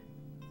anything.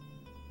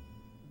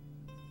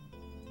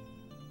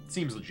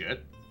 Seems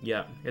legit.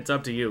 Yeah, it's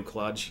up to you,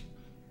 Kludge.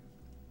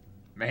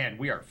 Man,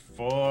 we are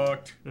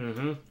fucked.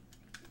 Mm-hmm.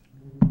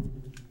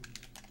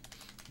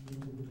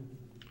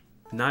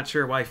 Not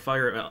sure why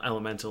Fire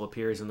Elemental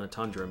appears in the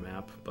Tundra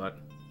map, but...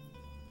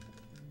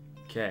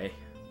 Okay.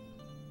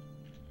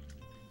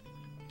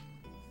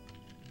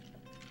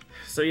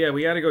 So yeah,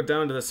 we gotta go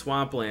down to the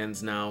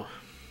swamplands now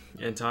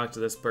and talk to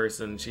this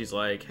person. She's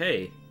like,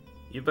 hey,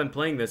 you've been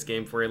playing this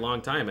game for a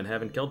long time and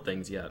haven't killed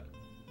things yet.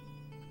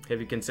 Have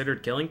you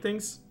considered killing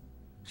things?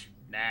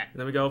 Nah. And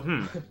then we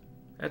go,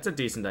 that's a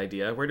decent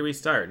idea. Where do we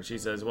start? And she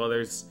says, well,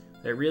 there's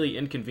that really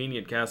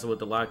inconvenient castle with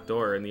the locked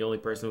door, and the only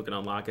person who can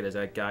unlock it is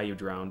that guy you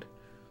drowned.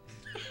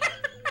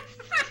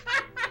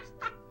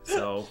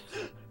 So...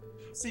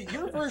 See,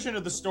 your version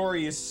of the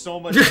story is so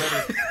much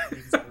better than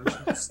his version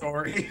of the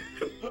story.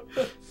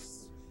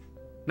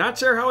 Not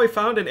sure how I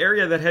found an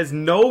area that has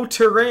no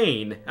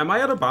terrain. Am I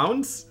out of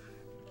bounds?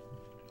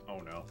 Oh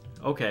no.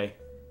 Okay.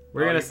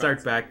 We're gonna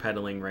start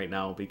backpedaling right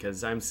now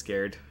because I'm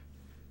scared.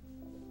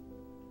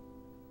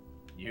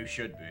 You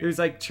should be. There's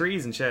like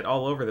trees and shit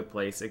all over the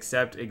place,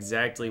 except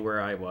exactly where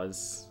I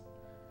was.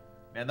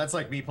 Man, that's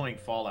like me playing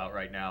Fallout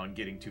right now and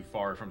getting too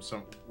far from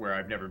somewhere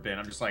I've never been.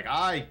 I'm just like,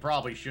 I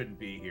probably shouldn't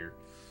be here.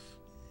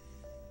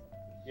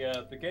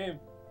 Yeah, the game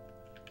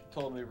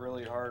told me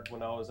really hard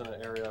when I was in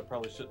an area I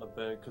probably shouldn't have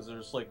been, because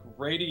there's like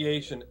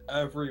radiation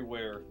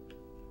everywhere.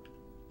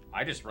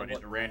 I just run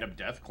into random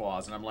death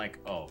claws and I'm like,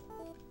 oh.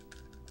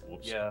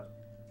 Whoops. Yeah.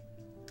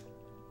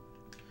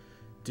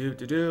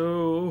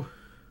 Do.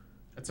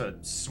 That's a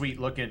sweet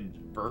looking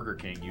Burger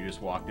King you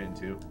just walked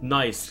into.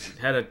 Nice.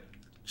 Had a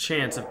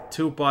chance of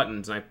 2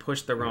 buttons and I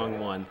pushed the wrong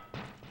one.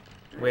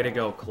 Way to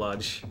go,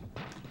 Kludge.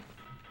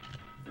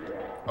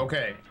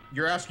 Okay,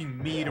 you're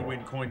asking me to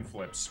win coin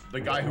flips,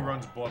 the guy who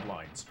runs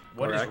Bloodlines.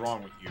 What is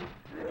wrong with you?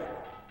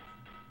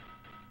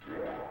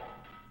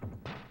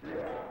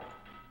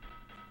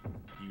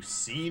 You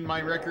seen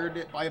my record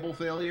at Bible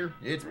failure?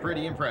 It's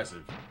pretty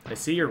impressive. I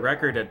see your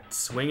record at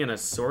swinging a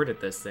sword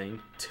at this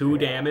thing. 2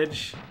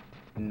 damage.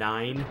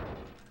 9.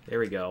 There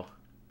we go.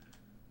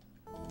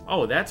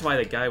 Oh, that's why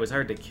the guy was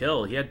hard to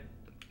kill. He had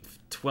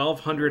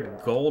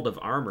 1,200 gold of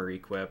armor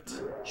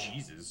equipped.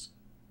 Jesus.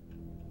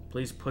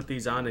 Please put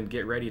these on and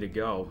get ready to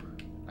go.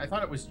 I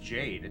thought it was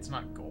jade. It's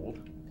not gold.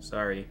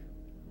 Sorry.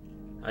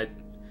 I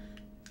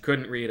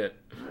couldn't read it.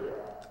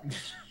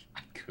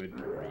 I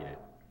couldn't read it.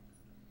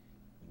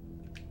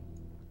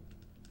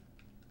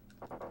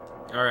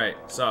 Alright,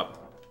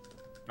 sup?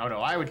 Oh no,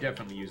 I would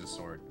definitely use a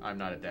sword. I'm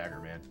not a dagger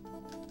man.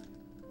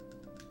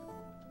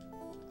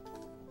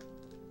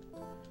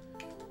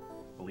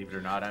 Believe it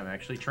or not, I'm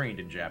actually trained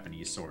in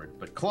Japanese sword.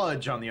 But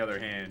Kludge, on the other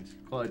hand,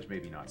 Kludge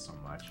maybe not so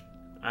much.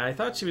 I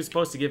thought she was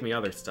supposed to give me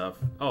other stuff.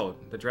 Oh,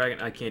 the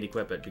dragon, I can't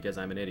equip it because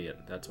I'm an idiot.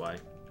 That's why.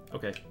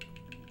 Okay.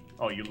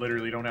 Oh, you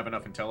literally don't have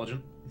enough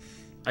intelligence?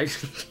 I...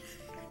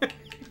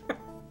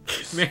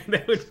 Man,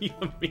 that would be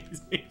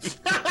amazing.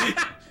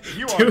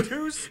 You are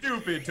too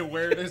stupid to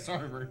wear this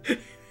armor.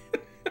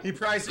 He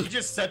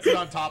just sets it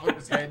on top of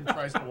his head and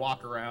tries to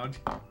walk around.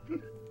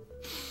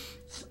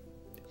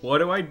 What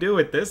do I do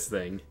with this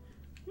thing?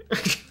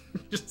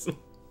 Just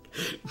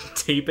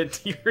tape it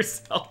to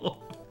yourself.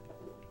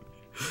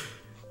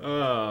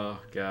 Oh,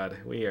 God.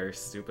 We are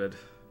stupid.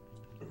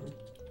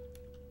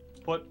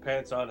 Put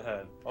pants on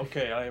head.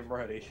 Okay, I am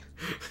ready.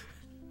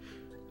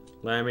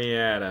 Let me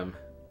at him.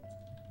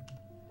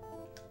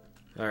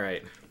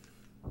 Alright.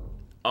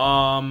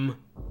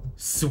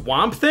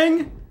 Swamp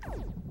Thing?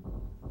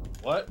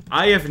 What?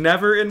 I have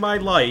never in my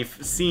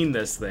life seen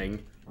this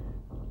thing.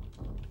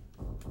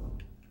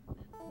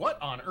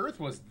 What on earth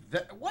was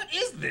that? What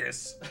is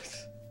this?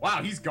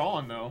 Wow, he's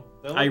gone, though.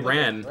 I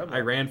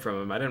ran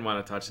from him. I didn't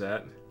want to touch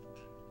that.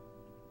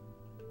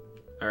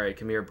 Alright,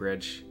 come here,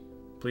 bridge.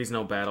 Please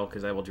no battle,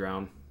 because I will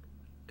drown.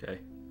 Okay.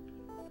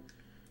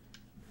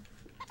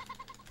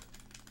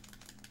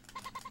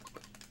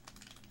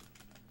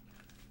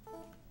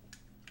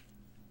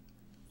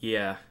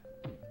 Yeah.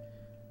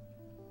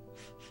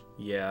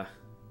 Yeah.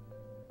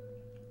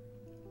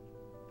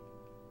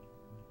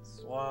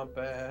 Swamp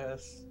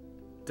ass.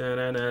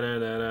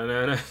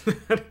 Da-na-na-na-na-na-na.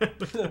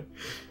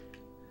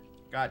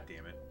 God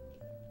damn it.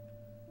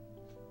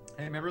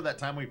 Hey, remember that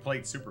time we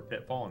played Super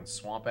Pitfall and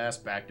Swamp Ass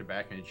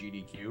back-to-back in a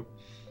GDQ?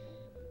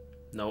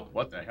 Nope.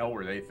 What the hell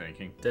were they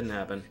thinking? Didn't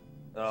happen.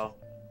 No.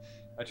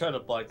 I tried to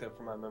block that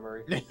from my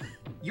memory.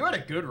 You had a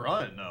good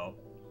run, though.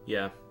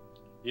 Yeah.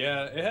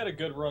 Yeah, it had a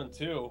good run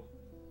too.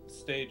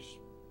 Stage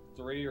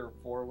 3 or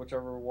 4,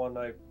 whichever one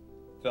I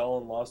fell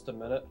and lost a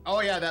minute. Oh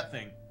yeah, that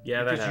thing.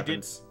 Yeah, that Because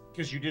happens.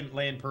 Because you didn't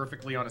land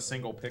perfectly on a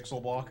single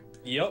pixel block.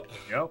 Yep.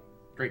 Yep.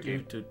 Great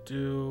game.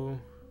 Do.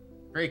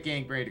 Great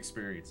game, great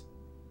experience.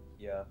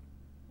 Yeah.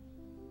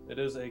 It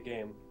is a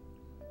game.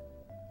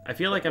 I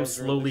feel like I'm Those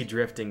are slowly just-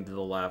 drifting to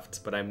the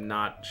left, but I'm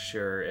not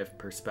sure if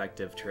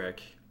perspective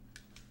trick.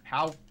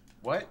 How?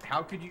 What?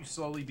 How could you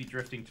slowly be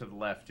drifting to the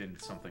left in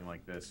something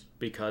like this?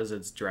 Because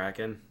it's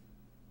Draken.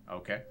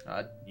 Okay.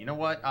 You know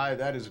what?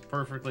 That is a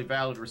perfectly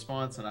valid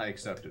response, and I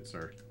accept it,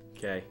 sir.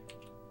 Okay.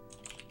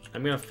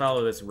 I'm gonna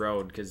follow this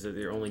road, because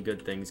the only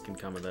good things can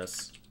come of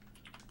this.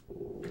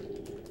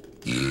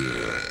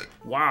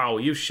 Wow,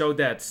 you showed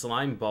that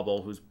slime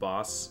bubble who's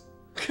boss.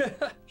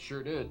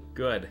 Sure did.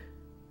 Good.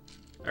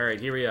 Alright,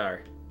 here we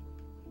are.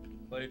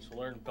 Let's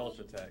learn belch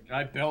attack.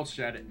 I belched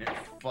at it, and it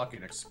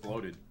fucking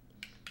exploded.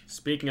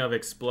 Speaking of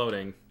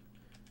exploding,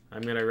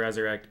 I'm gonna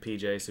resurrect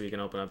PJ so he can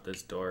open up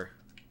this door.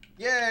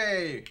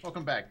 Yay!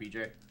 Welcome back,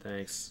 BJ.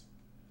 Thanks.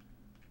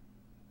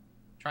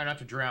 Try not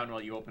to drown while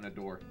you open a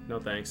door. No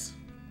thanks.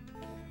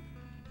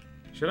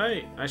 Should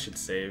I? I should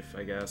save,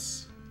 I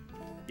guess.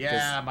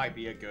 Yeah, might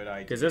be a good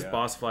idea. Because this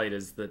boss fight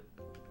is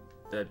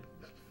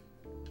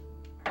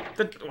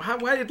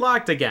why it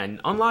locked again?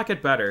 Unlock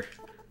it better.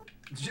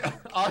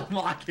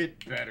 Unlock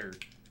it better.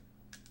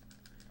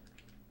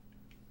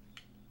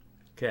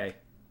 Okay.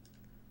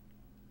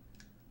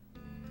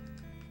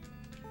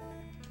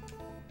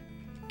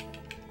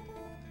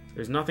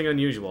 There's nothing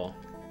unusual.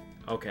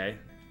 Okay.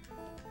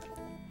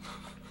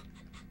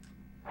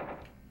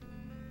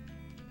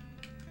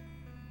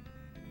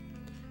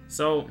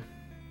 So,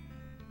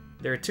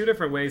 there are two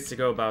different ways to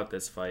go about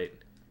this fight.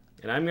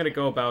 And I'm gonna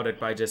go about it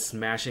by just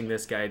smashing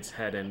this guy's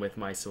head in with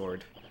my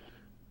sword.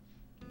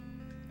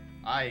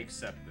 I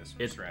accept this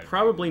It's strategy.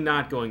 probably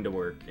not going to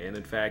work, and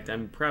in fact,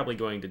 I'm probably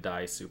going to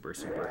die super,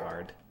 super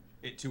hard.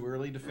 It too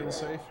early to feel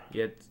safe?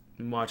 Yet,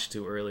 much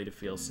too early to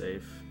feel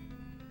safe.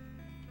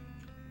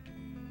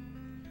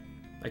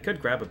 I could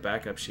grab a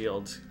backup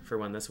shield for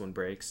when this one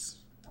breaks.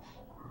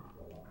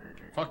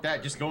 Fuck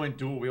that, just go in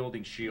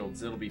dual-wielding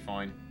shields. It'll be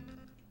fine.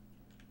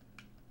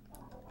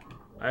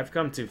 I've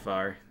come too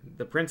far.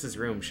 The prince's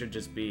room should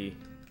just be,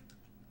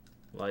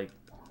 like,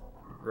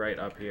 right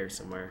up here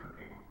somewhere.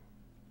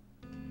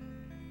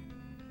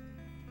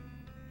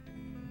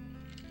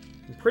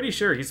 I'm pretty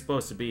sure he's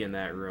supposed to be in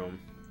that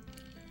room.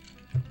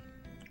 I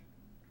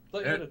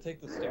thought you had to take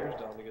the stairs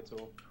down to get to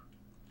him.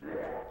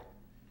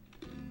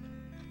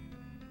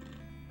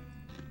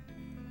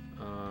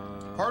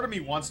 Part of me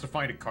wants to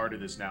find a card of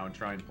this now and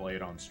try and play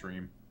it on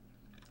stream.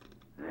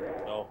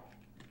 No.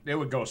 It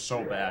would go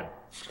so bad.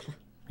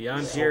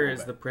 Beyond So here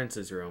is bad. the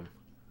prince's room.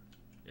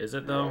 Is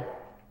it, though?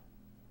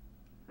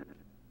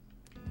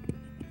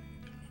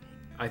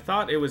 I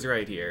thought it was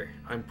right here.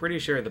 I'm pretty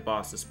sure the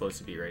boss is supposed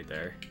to be right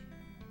there.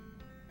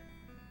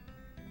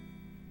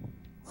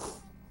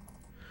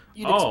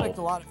 You'd Oh. expect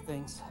a lot of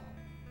things.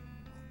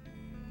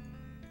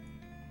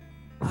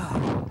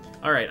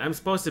 Alright, I'm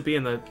supposed to be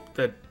in the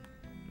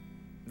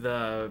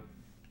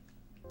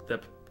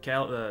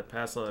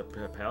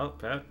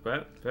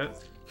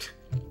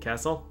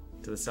castle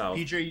to the south.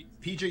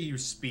 PJ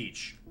used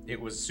speech. It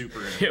was super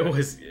It ineffective.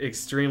 was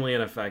extremely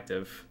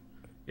ineffective.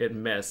 It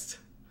missed.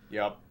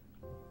 Yep.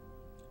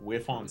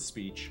 Whiff on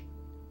speech.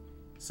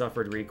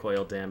 Suffered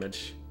recoil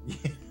damage.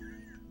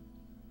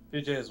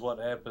 PJ is what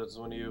happens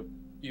when you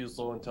use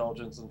low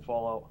intelligence in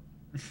Fallout.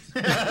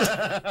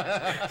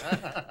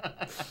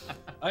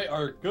 I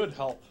are good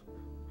help.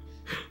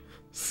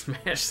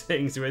 Smash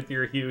things with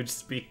your huge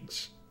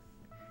speech.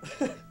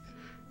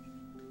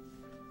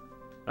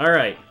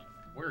 Alright,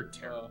 We're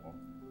terrible.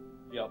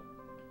 Yep.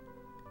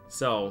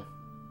 so.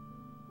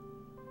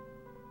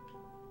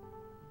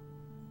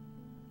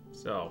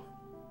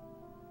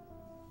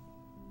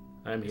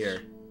 I'm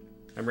here.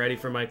 I'm ready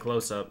for my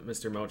close-up,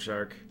 Mr.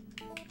 Moatshark.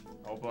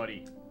 Oh,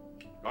 buddy.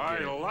 I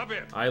love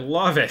it. I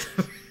love it!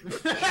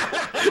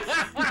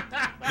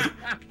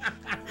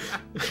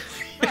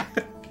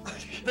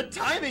 The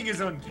timing is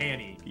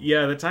uncanny.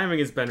 Yeah, the timing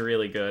has been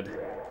really good.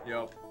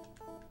 Yep.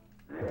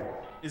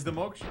 Is the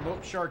moat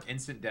shark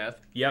instant death?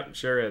 Yep,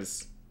 sure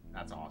is.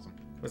 That's awesome.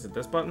 Was it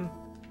this button?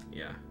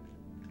 Yeah.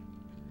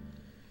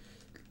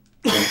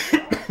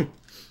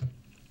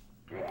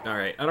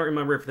 Alright, I don't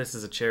remember if this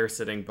is a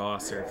chair-sitting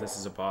boss or if this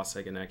is a boss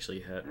I can actually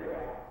hit.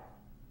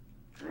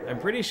 I'm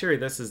pretty sure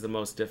this is the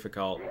most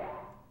difficult.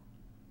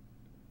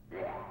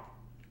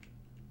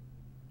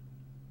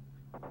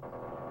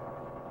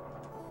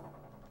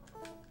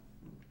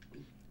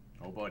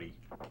 Oh, buddy.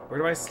 Where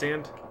do I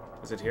stand?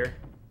 Is it here?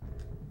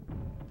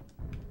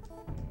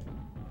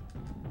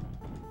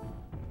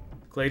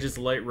 Clage's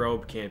light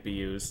robe can't be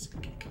used.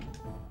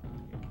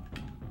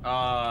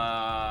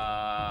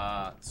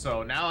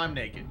 So now I'm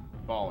naked.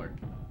 Baller.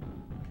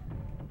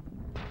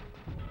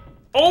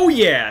 Oh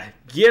yeah!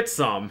 Get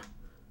some!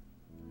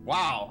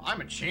 Wow,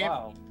 I'm a champion.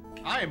 Wow.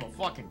 I am a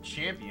fucking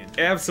champion.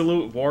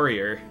 Absolute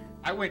warrior.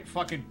 I went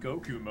fucking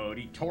Goku mode.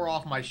 He tore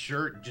off my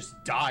shirt and just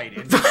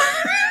died.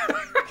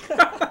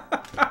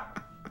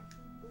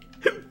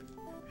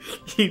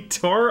 He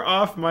tore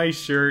off my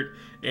shirt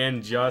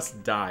and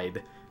just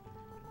died.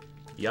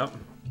 Yep.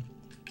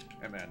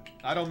 Hey man,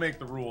 I don't make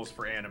the rules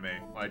for anime.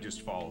 I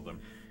just follow them.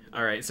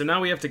 Alright, so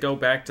now we have to go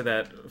back to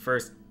that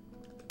first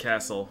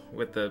castle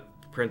with the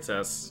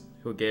princess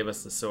who gave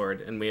us the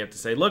sword, and we have to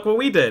say, look what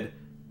we did!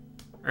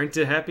 Aren't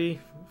you happy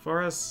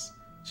for us?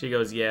 She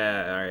goes,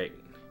 yeah, alright.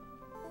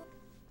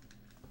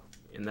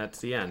 And that's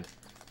the end.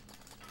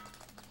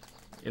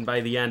 And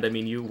by the end, I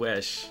mean you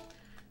wish.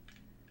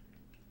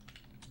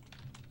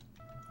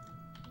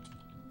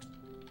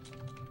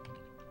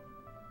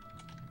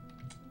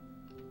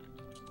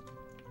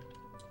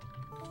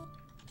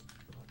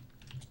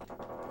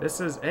 This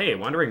is, hey,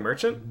 Wandering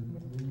Merchant?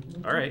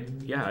 Alright,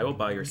 yeah, I will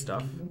buy your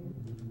stuff.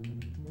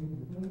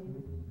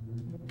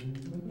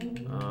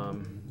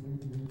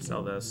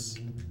 Sell this,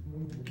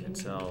 and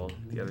sell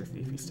the other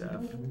thiefy staff,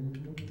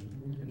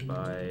 and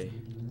buy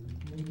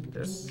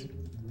this.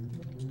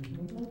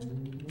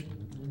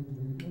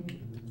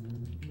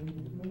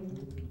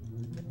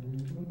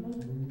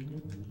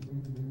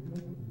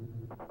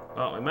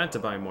 Oh, I meant to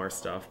buy more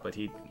stuff, but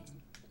he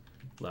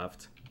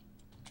left.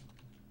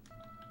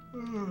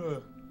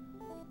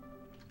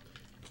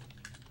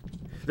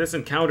 This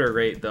encounter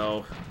rate,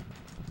 though.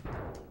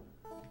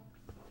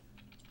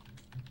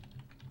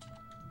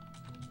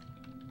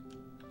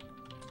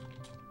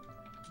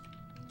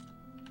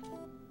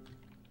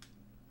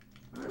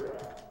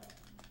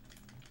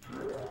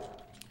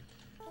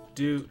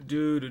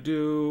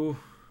 Do.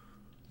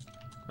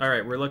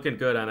 Alright, we're looking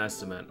good on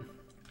estimate.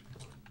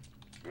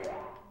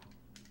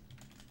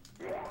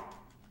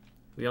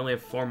 We only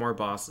have 4 more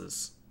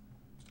bosses.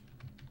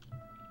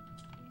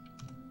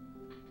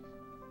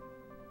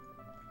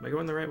 Am I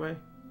going the right way?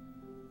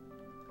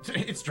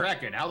 It's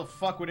Draken. How the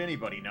fuck would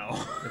anybody know?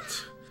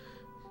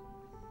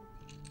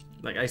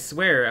 Like, I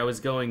swear I was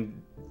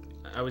going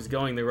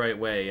the right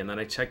way, and then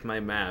I checked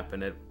my map,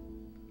 and it...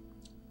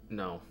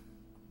 No.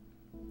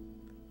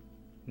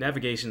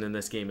 Navigation in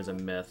this game is a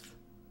myth.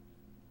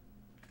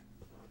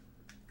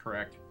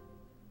 Correct.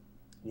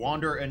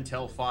 Wander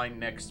until find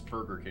next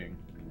Burger King.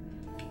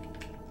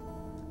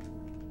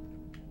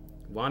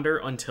 Wander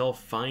until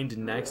find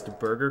next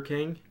Burger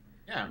King?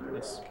 Yeah,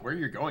 that's where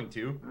you're going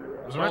to.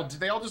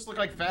 They all just look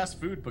like fast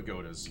food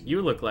pagodas.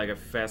 You look like a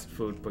fast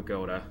food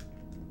pagoda.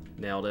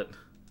 Nailed it.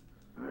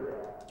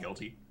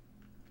 Guilty.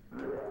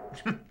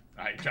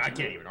 I can't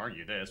even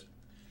argue this.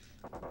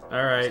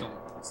 Alright.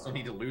 Still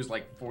need to lose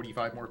like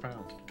 45 more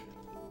pounds.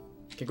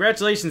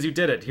 Congratulations, you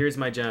did it. Here's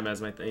my gem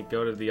as my thing.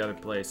 Go to the other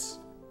place.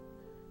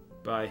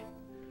 Bye.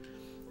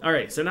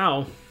 Alright, so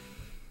now...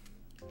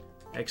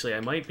 Actually, I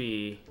might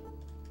be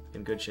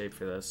in good shape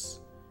for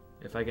this.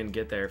 If I can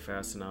get there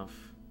fast enough.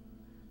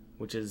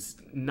 Which is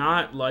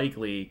not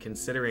likely,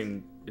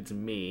 considering it's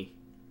me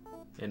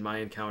and my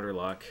encounter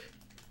luck.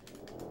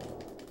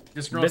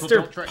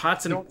 Mr.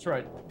 Pots and don't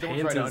try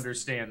to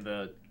understand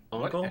the...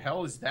 Uncle? What the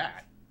hell is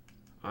that?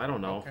 I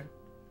don't know. Okay.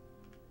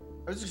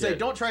 I was just gonna say,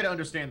 don't try to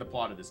understand the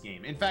plot of this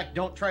game. In fact,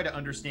 don't try to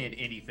understand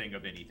anything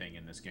of anything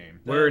in this game.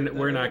 We're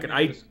not gonna...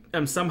 I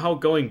am somehow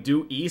going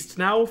due east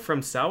now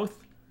from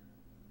south?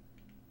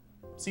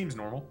 Seems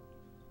normal.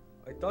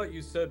 I thought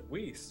you said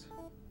west.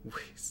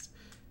 West.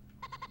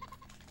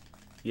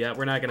 Yeah,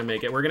 we're not gonna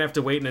make it. We're gonna have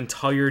to wait an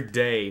entire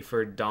day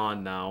for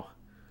dawn now.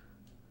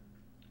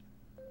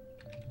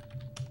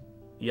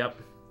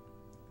 Yep.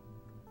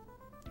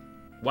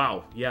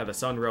 Wow, yeah, the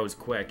sun rose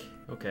quick.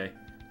 Okay.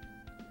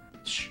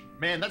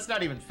 Man, that's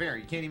not even fair.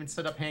 You can't even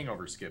set up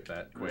hangover skip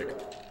that quick.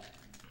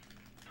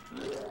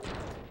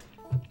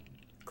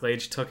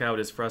 Clage took out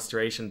his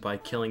frustration by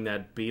killing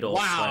that beetle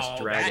slash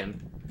dragon.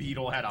 That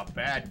beetle had a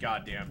bad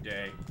goddamn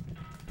day.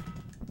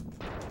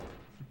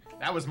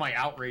 That was my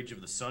outrage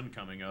of the sun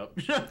coming up.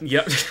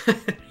 Yep.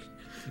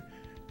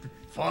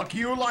 Fuck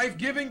you,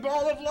 life-giving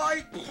ball of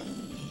light!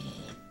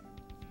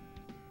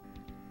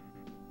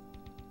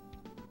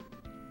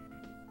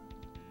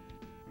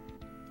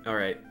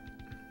 Alright.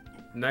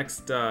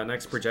 Next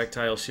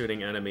projectile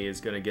shooting enemy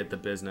is gonna get the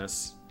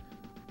business.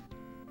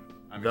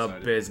 I'm the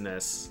excited.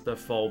 business. The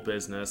full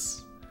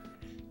business.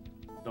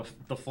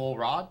 The full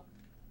rod?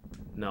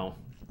 No.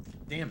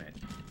 Damn it.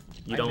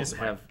 You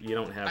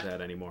don't have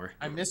that anymore.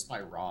 I missed my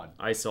rod.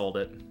 I sold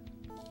it.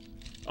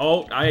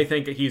 Oh, I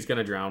think he's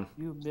gonna drown.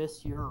 You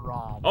miss your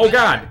rod. Oh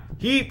god!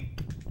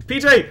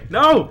 PJ!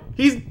 No!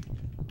 He's...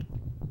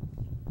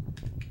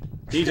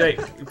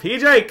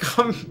 PJ,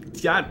 come...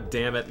 God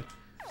damn it.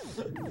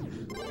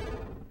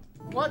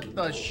 What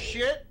the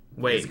shit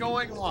is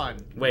going on?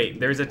 Wait,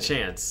 there's a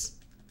chance.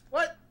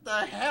 What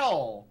the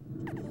hell?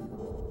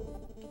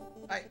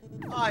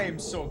 I am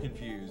so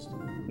confused.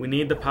 We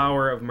need the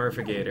power of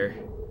Murphigator.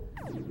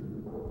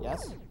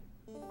 Yes?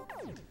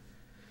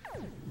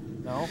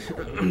 No?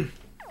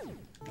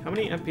 How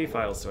many MP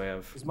files do I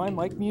have? Is my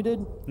mic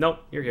muted? Nope,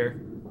 you're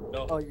here.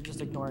 No. Oh, you're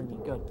just ignoring me.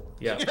 Good.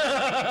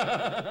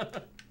 Yeah.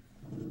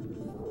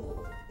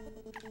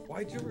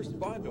 Why'd you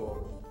respond to him?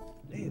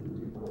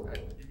 Damn.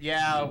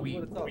 Yeah, we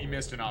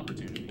missed an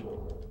opportunity.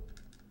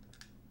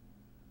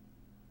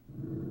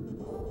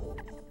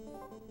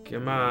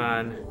 Come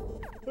on.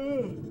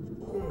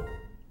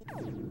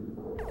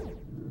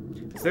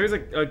 So there's a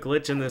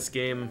glitch in this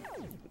game.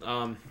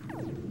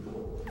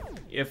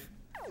 If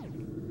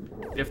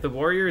the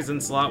warrior is in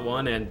slot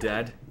 1 and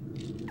dead,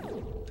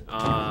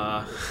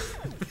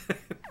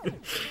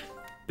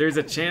 there's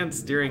a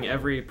chance during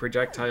every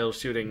projectile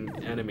shooting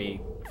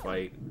enemy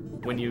fight,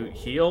 when you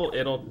heal,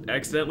 it'll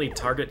accidentally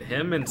target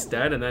him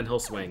instead, and then he'll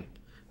swing.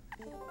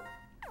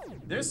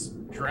 This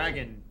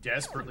dragon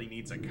desperately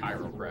needs a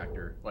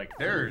chiropractor. Like,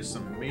 there's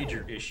some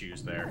major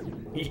issues there.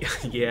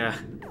 Yeah.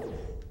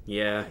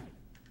 Yeah.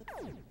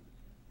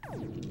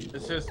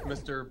 It's just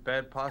Mr.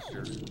 Bad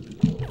Posture.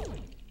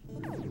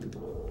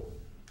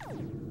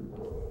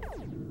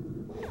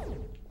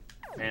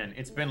 Man,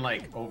 it's been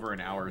like over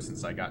an hour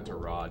since I got to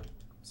Rod.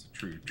 It's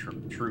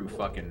a true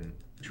fucking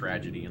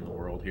tragedy in the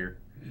world here.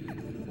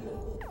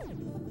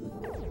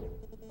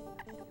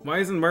 Why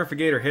isn't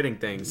Murphigator hitting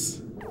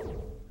things?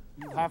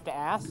 You have to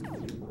ask.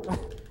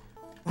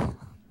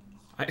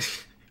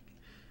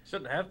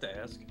 Shouldn't have to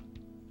ask.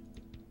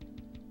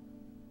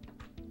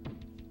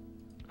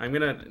 I'm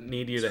gonna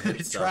need you to hit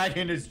The stuff.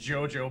 dragon is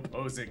JoJo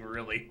posing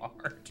really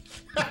hard.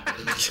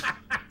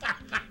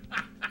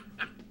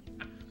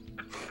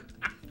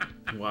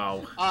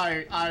 Wow.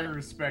 I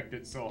respect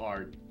it so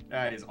hard.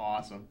 That is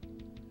awesome.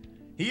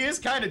 He is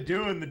kind of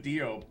doing the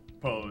Dio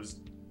pose.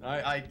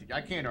 I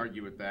can't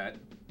argue with that.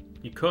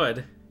 You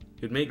could.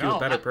 It'd make you a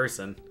better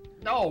person.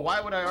 No, why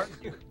would I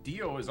argue?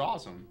 Dio is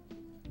awesome.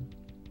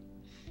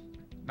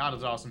 Not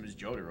as awesome as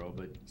Jotaro,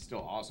 but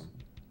still awesome.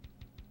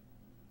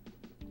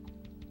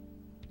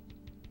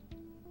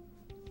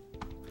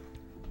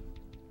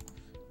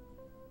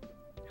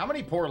 How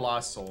many poor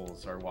lost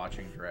souls are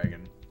watching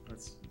Dragon?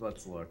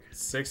 Let's look.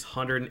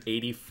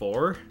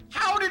 684?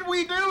 How did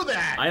we do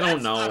that? I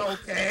don't know. Not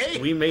okay.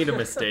 We made a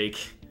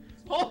mistake.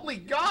 Holy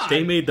God.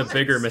 They made the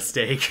bigger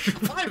mistake.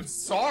 I'm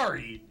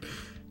sorry.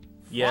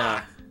 Yeah.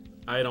 Fuck.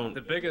 I don't.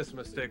 The biggest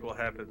mistake will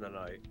happen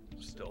tonight.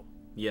 Still.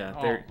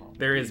 Yeah.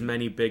 There is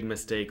many big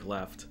mistake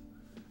left.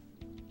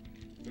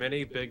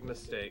 Many big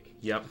mistake.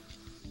 Yep.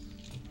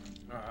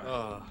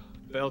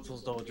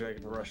 Baltil's Double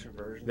Dragon, the Russian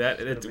version.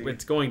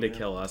 It's going to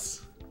kill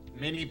us.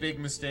 Many big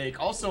mistake.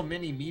 Also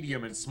many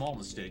medium and small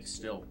mistakes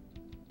still.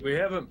 We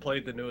haven't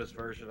played the newest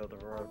version of the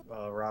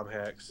ROM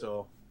hack,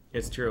 so...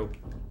 It's true.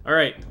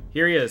 Alright,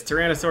 here he is.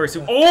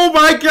 Tyrannosaurus. Oh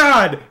my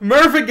god!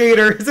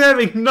 Murphigator is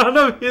having none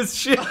of his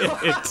shit.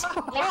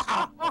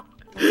 Wow!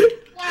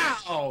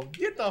 Wow!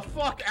 Get the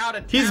fuck out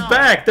of town! He's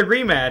back! The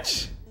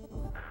rematch!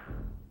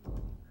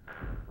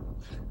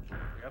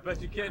 I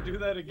bet you can't do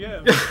that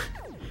again.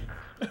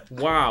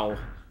 Wow.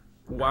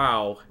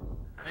 Wow.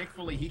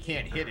 Thankfully, he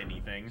can't hit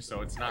anything,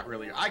 so it's not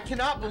really... I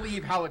cannot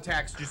believe how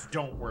attacks just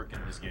don't work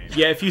in this game.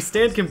 Yeah, if you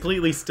stand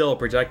completely still,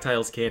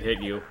 projectiles can't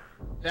hit you.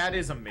 That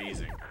is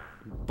amazing.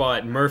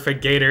 But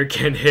Murphigator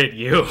can hit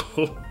you.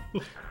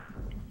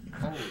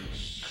 Holy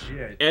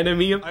shit.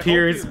 Enemy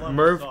appears, levels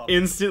Murph up.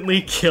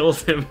 instantly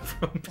kills him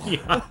from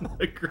beyond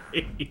the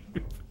grave.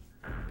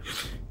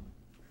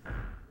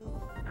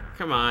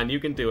 Come on, you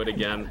can do it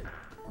again.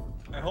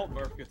 I hope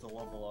Murph gets a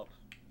level up.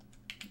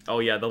 Oh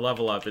yeah, the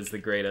level up is the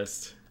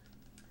greatest.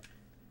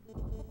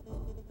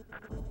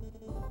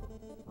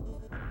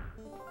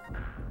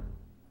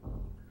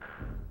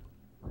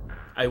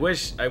 I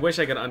wish I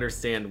could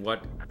understand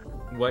what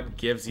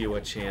gives you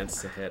a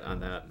chance to hit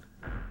on that.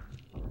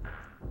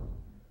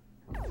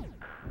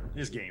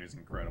 This game is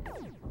incredible.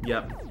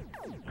 Yep.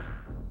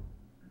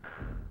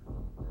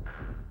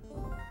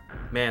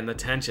 Man, the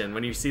tension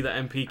when you see the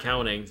MP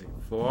counting. It's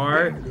like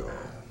 4,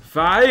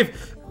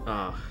 5,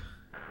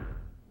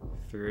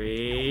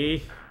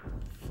 3,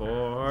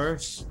 4.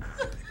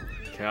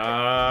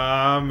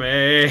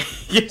 Coming.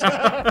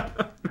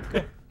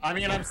 I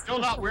mean, I'm still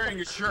not wearing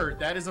a shirt.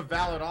 That is a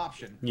valid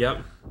option.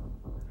 Yep.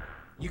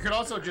 You could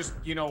also just,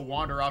 you know,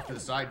 wander off to the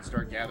side and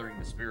start gathering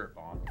the spirit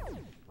bomb.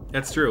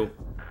 That's true.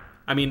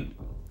 I mean,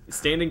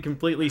 standing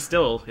completely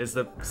still is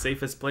the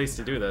safest place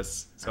to do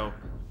this, so...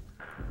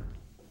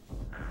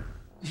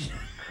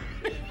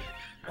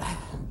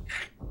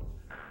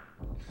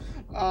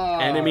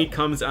 Enemy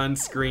comes on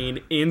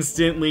screen,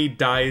 instantly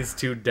dies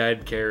to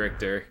dead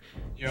character.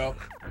 Yep,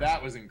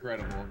 that was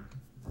incredible.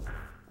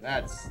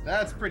 That's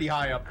pretty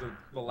high up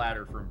the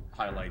ladder for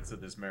highlights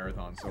of this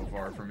marathon so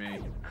far for me.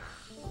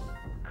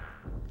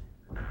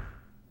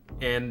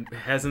 And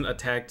hasn't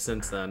attacked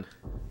since then.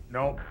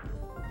 Nope.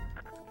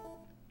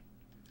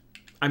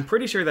 I'm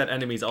pretty sure that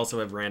enemies also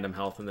have random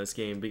health in this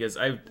game, because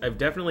I've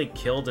definitely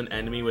killed an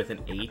enemy with an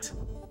 8.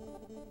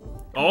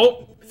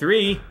 Oh!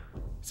 3!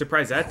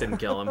 Surprised that didn't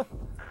kill him.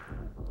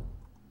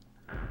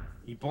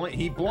 He blunked.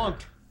 He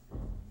blunked.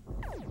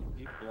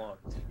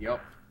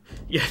 Yep.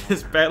 Yeah,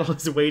 this battle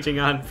is waging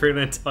on for an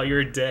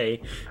entire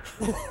day.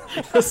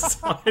 The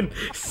sun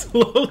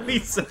slowly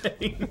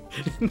setting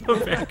in the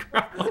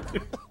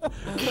background.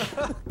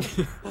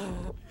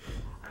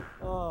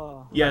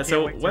 Oh. Yeah,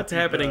 so wait to what's beat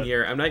happening the-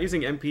 here? I'm not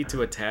using MP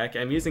to attack.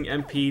 I'm using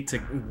MP to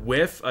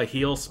whiff a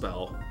heal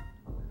spell.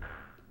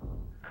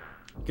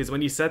 Because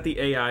when you set the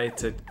AI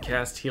to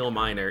cast Heal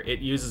Minor, it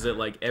uses it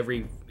like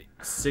every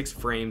 6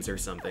 frames or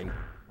something.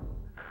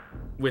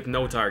 With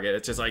no target.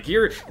 It's just like,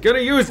 you're gonna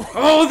use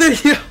all the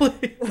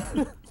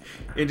healing!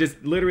 It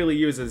just literally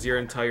uses your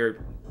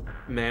entire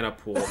mana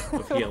pool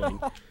of healing.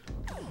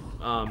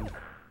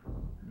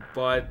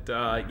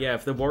 Yeah,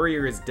 if the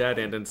warrior is dead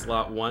and in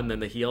slot 1, then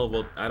the heal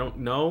will, I don't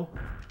know,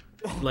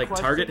 like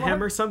Question target him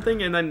mark? or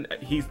something, and then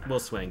he will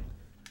swing.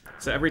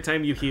 So every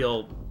time you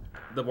heal,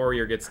 the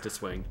warrior gets to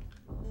swing.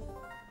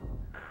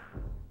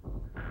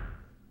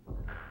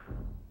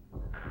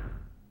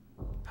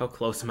 How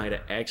close am I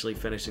to actually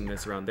finishing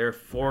this round? There are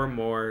 4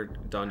 more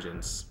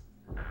dungeons.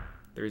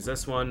 There's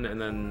this one, and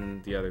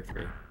then the other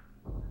 3.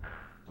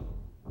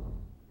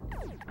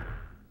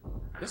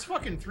 This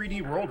fucking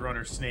 3D World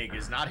Runner Snake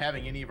is not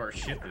having any of our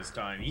shit this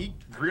time. He's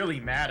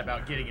really mad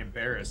about getting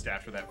embarrassed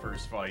after that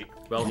first fight.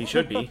 Well, he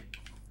should be.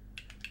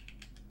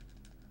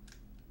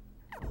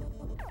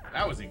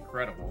 That was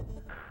incredible.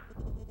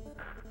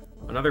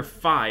 Another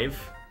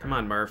 5. Come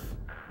on, Murph.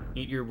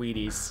 Eat your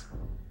Wheaties.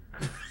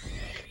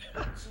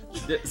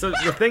 So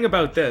the thing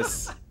about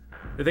this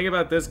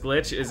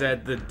glitch is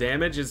that the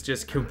damage is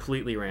just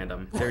completely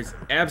random. There's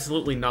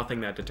absolutely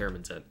nothing that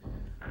determines it.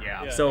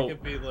 Yeah. Yeah, So- it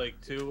could be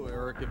like 2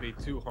 or it could be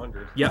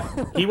 200.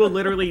 Yep. He will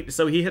literally,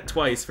 so he hit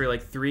twice for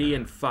like 3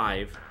 and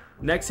 5.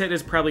 Next hit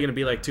is probably going to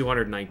be like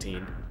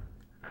 219.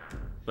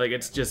 Like,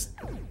 it's just...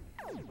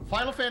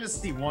 Final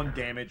Fantasy 1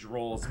 damage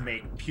rolls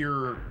make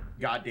pure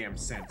goddamn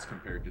sense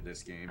compared to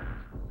this game.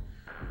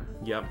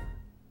 Yep.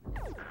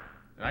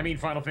 And I mean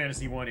Final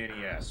Fantasy 1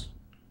 NES.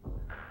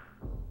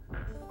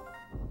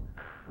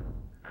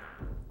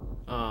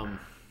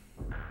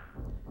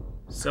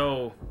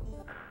 So...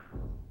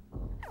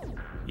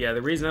 Yeah,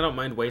 the reason I don't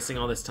mind wasting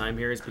all this time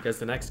here is because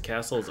the next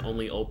castle is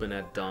only open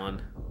at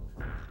dawn.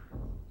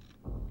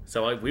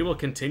 So we will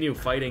continue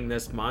fighting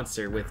this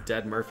monster with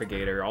Dead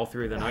Murphigator all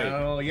through the night.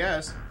 Oh,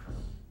 yes.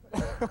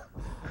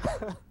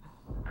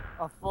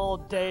 A full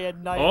day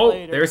and night Oh,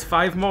 later. there's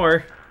 5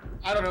 more.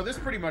 I don't know, this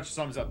pretty much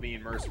sums up me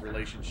and Murph's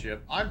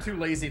relationship. I'm too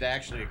lazy to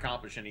actually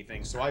accomplish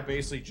anything, so I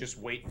basically just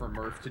wait for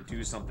Murph to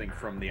do something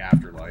from the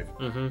afterlife.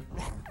 Mm-hmm.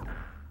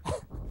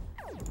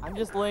 I'm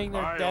just laying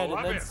there I dead, and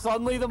love then it.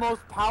 suddenly the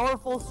most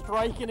powerful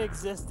strike in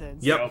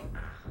existence. Yep.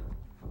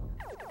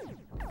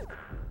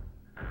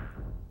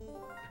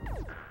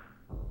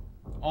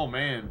 Oh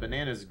man,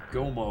 Bananas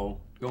Gomu.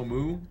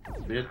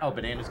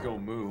 Bananas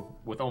Gomu.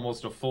 With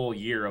almost a full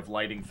year of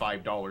lighting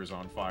 $5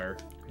 on fire.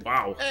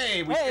 Wow.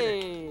 Hey, we did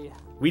it. Hey!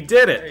 We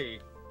did it. Hey,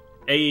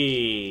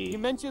 Hey. You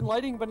mentioned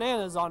lighting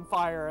bananas on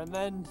fire, and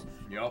then...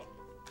 Yup.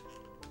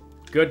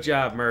 Good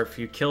job, Murph.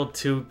 You killed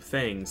 2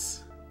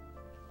 things.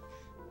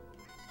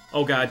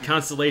 Oh god,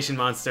 Constellation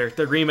Monster.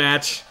 The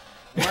rematch.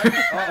 What?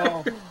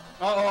 Uh-oh.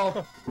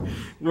 Uh-oh.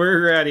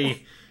 We're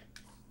ready.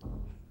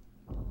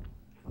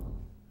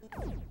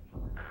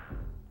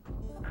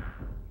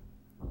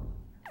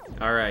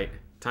 Alright,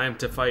 time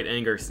to fight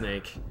Anger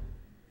Snake.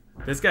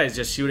 This guy's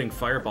just shooting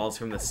fireballs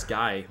from the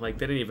sky. Like,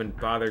 they didn't even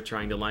bother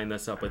trying to line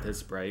this up with his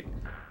sprite.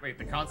 Wait,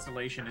 the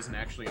Constellation isn't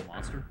actually a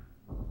monster?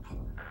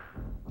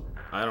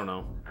 I don't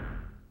know.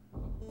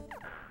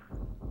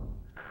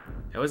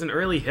 It was an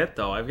early hit,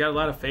 though. I've got a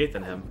lot of faith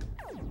in him.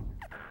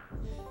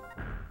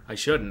 I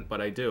shouldn't,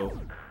 but I do.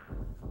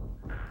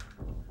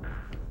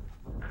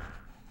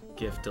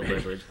 Gift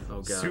delivered.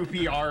 Oh, God.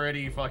 Soupy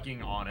already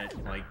fucking on it.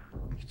 Like,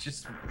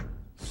 just...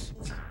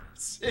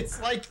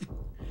 It's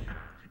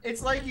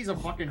like he's a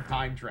fucking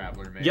time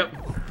traveler, man. Yep.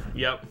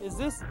 Yep. Is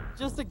this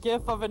just a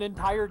gif of an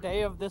entire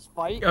day of this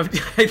fight? I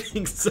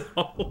think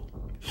so.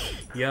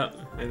 Yep,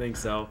 I think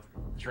so.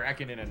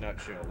 Draken in a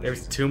nutshell.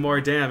 There's ladies. 2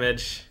 more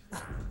damage.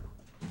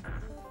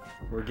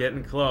 We're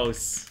getting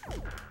close.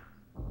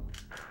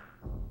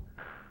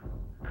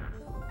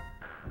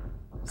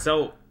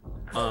 So,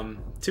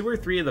 2 or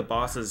 3 of the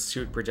bosses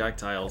shoot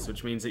projectiles,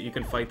 which means that you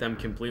can fight them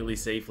completely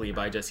safely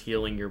by just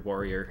healing your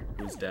warrior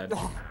who's dead.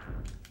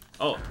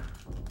 Oh,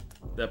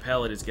 the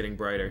palette is getting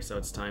brighter, so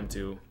it's time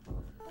to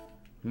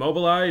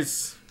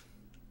mobilize.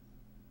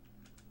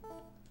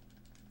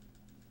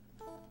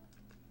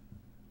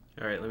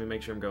 Alright, let me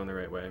make sure I'm going the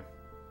right way.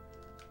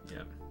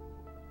 Yep.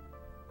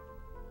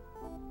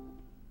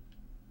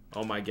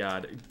 Oh my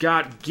god.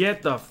 God,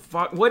 get the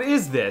fuck. What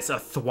is this? A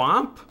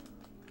thwomp?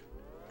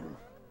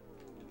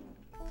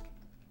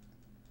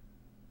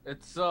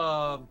 It's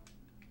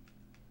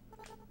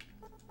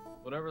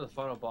whatever the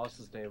final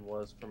boss's name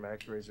was from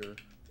ActRaiser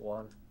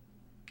 1.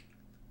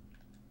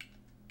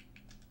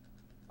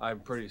 I'm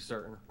pretty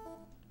certain.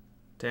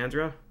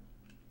 Tanzra?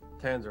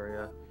 Tanzra,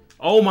 yeah.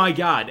 Oh my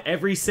god,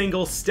 every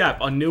single step,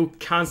 a new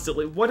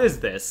constantly. What is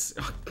this?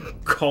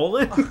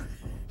 Colon?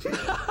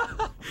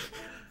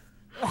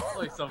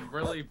 Like some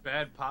really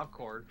bad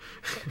popcorn.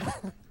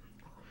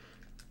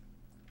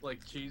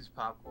 Like cheese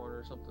popcorn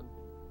or something.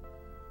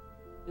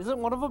 Isn't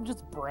one of them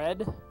just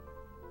bread?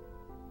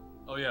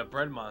 Oh yeah,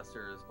 bread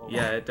monster is. Oh,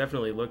 Yeah, it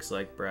definitely looks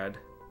like bread.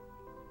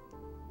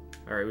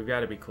 Alright, we've got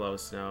to be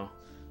close now.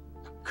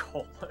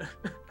 Colon.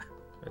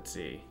 Let's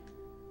see.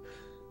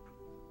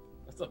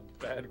 That's a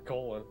bad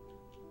colon.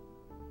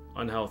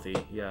 Unhealthy,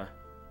 yeah.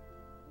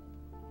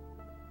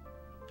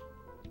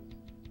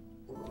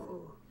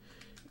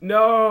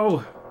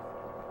 No!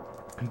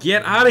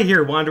 Get out of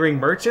here, wandering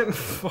merchant!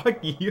 Fuck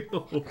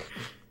you!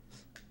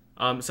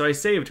 So I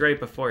saved right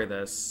before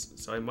this,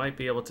 so I might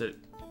be able to...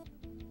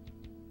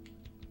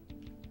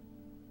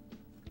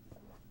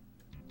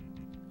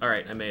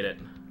 Alright, I made it.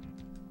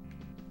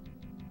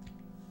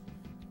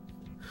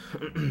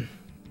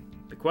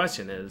 The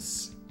question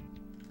is,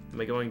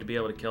 am I going to be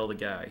able to kill the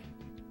guy?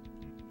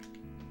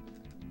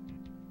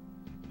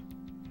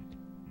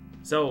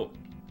 So,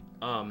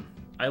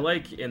 I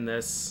like in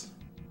this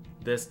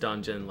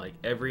dungeon, like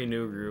every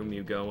new room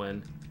you go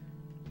in,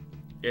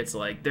 it's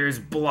like there's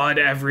blood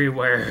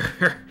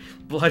everywhere.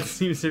 Blood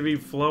seems to be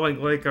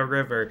flowing like a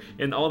river,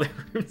 and all the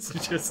rooms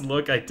just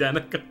look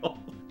identical.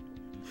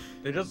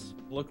 They just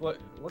looks like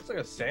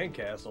a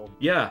sandcastle.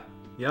 Yeah,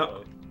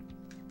 yep.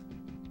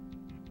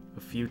 A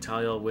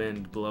futile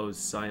wind blows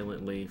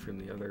silently from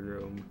the other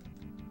room.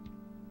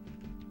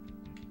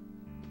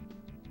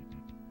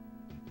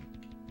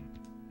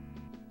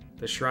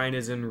 The shrine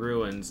is in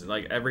ruins.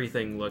 Like,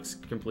 everything looks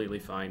completely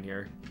fine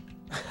here.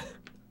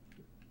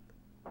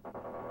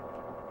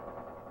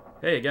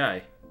 Hey, a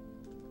guy.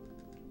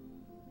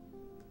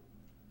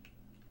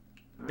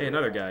 Hey,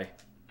 another guy.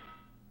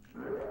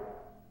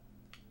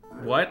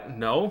 What?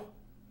 No?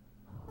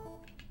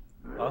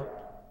 Huh?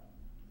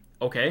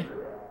 Okay.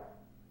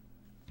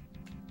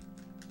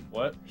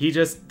 What? He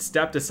just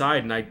stepped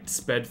aside and I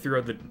sped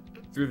through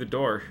the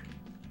door.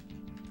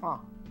 Huh.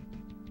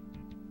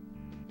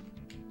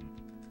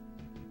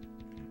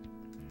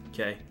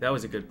 Okay, that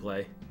was a good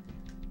play.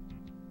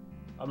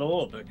 I'm a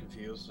little bit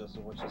confused as to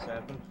what just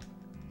happened.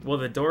 Well,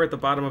 the door at the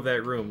bottom of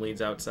that room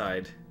leads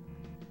outside.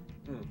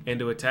 And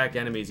to attack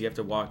enemies, you have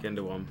to walk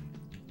into them.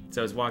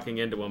 So I was walking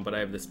into them, but I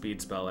have the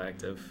speed spell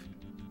active.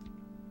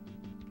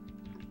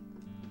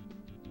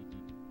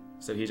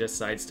 So he just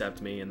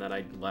sidestepped me, and then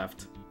I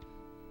left.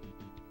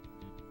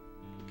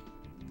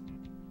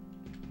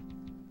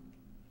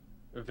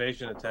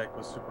 Evasion attack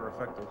was super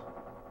effective.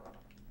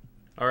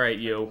 Alright,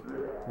 you.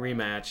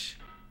 Rematch.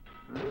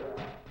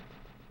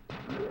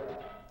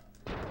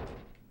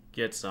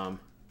 Get some.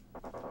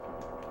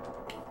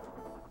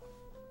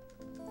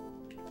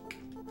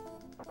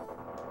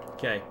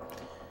 Okay.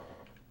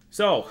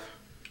 So,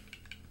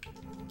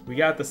 we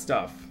got the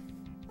stuff.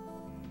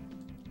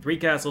 3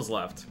 castles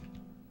left.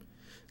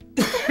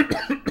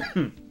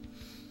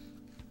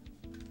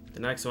 The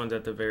next one's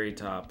at the very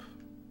top.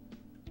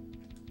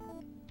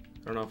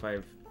 I don't know if I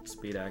have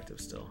speed active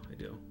still. I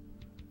do.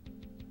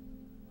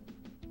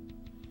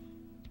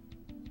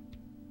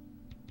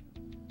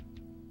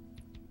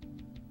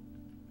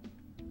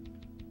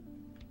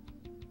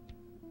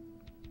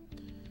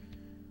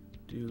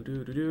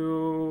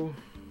 Do.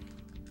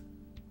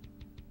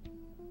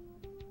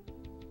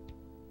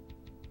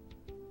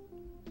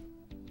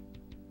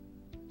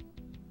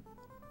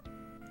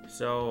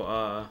 So,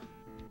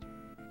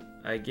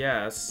 I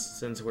guess,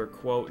 since we're,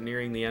 quote,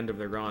 nearing the end of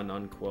the run,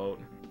 unquote,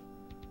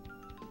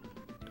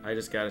 I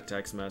just got a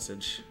text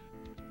message.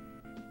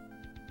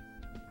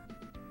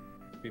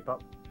 Beep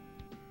up.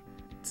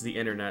 It's the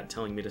internet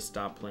telling me to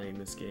stop playing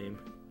this game.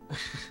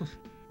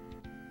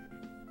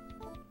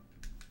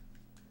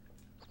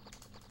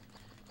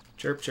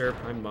 Chirp chirp,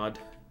 I'm Mud.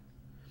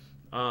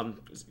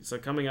 So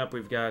coming up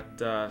we've got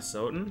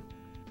Soten.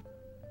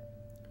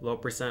 Low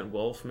percent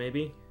wolf,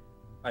 maybe?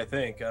 I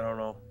think. I don't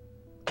know.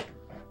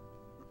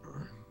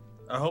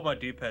 I hope my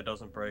D-pad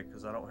doesn't break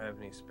because I don't have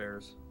any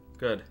spares.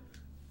 Good.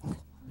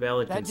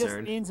 Valid That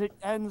concern. just means it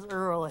ends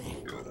early.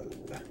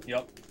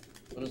 Yep.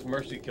 Let us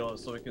mercy kill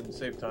us so we can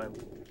save time.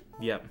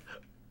 Yep.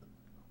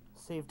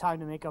 Save time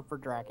to make up for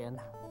Draken.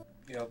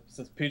 Yep.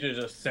 Since PJ's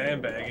just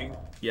sandbagging.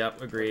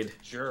 Yep, agreed.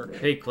 Jerk.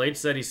 Hey, Clate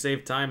said he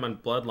saved time on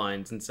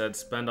Bloodlines and said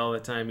spend all the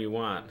time you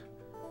want.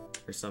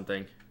 Or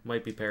something.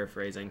 Might be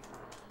paraphrasing.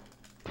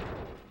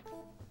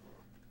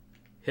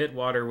 Hit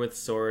water with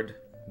sword.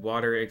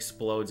 Water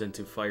explodes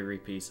into fiery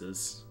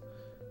pieces.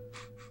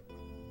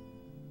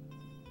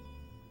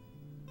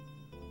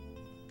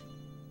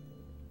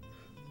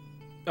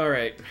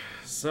 Alright,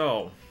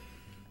 so...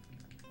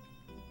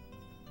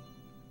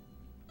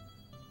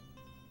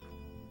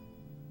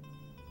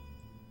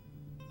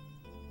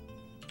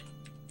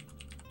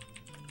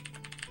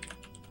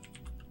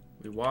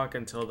 we walk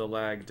until the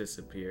lag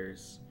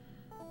disappears.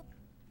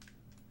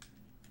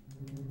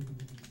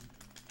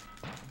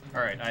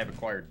 Alright, I have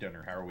acquired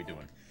dinner. How are we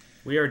doing?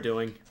 We are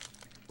doing.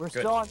 We're Good.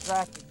 still on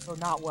track, so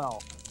not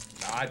well.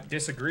 I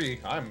disagree.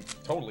 I'm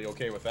totally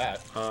okay with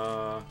that.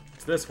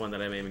 It's this one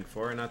that I'm aiming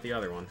for, and not the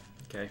other one.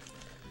 Okay.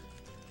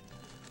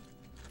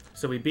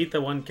 So we beat the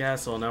one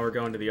castle, now we're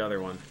going to the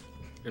other one.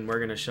 And we're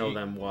gonna show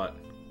them what.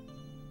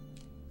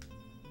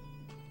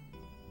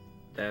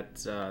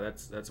 That's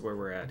where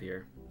we're at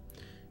here.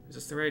 Is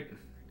this the right...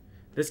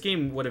 This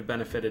game would have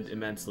benefited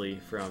immensely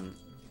from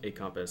a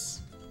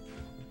compass.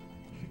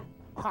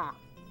 Ha!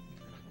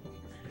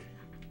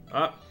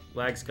 Oh,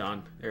 lag's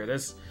gone. There it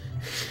is.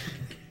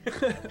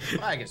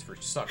 Lag is for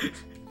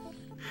suckers.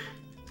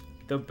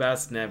 The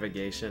best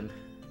navigation.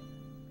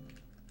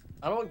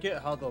 I don't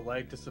get how the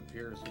lag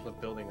disappears with the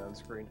building on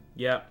screen.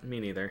 Yeah, me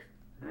neither.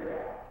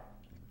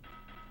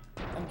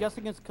 I'm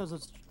guessing it's because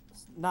it's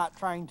not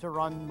trying to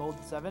run mode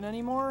 7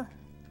 anymore?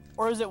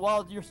 Or is it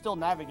while you're still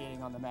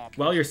navigating on the map?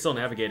 Well, you're still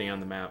navigating on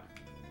the map.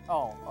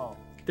 Oh.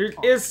 There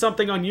is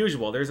something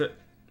unusual. There's a...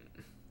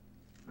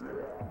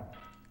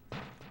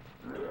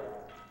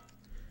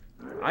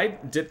 I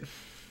did...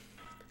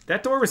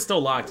 That door was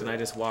still locked, and I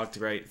just walked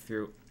right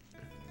through.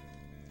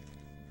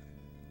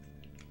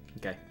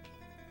 Okay.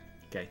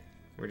 Okay.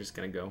 We're just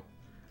gonna go.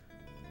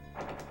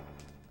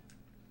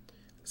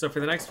 So for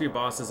the next few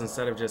bosses,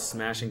 instead of just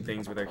smashing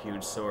things with our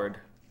huge sword,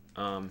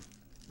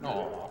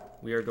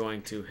 we are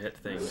going to hit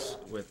things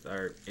with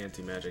our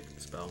anti-magic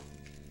spell.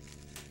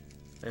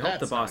 I hope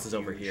the boss is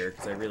over here,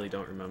 because I really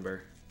don't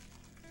remember.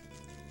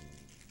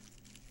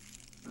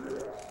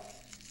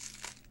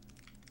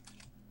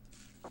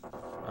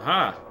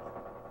 Aha!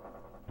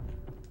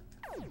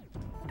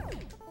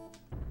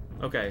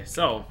 Okay,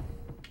 so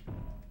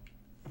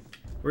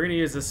we're gonna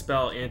use the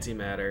spell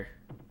Antimatter.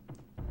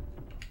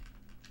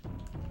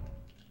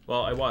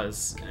 Well, I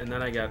was, and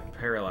then I got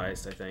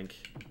paralyzed, I think.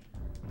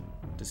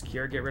 Does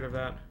Cure get rid of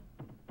that?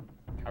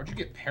 How'd you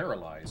get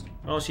paralyzed?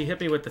 Well, she hit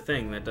me with the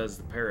thing that does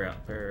the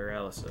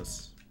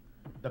paralysis.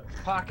 The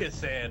pocket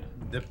sand.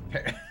 The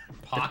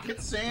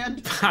pocket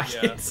sand?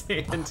 Pocket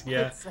sand,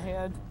 yeah. Pocket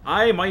sand.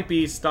 I might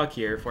be stuck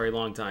here for a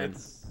long time.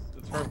 It's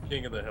from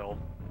King of the Hill.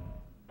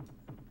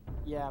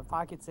 Yeah,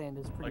 pocket sand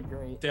is pretty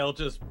great. Dale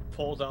just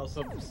pulls out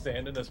some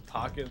sand in his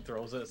pocket and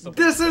throws it at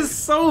somebody's This is face.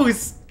 so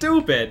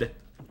stupid!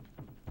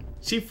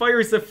 She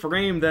fires the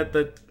frame that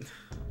the...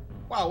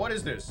 Wow, what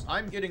is this?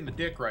 I'm getting the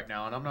dick right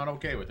now, and I'm not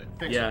okay with it.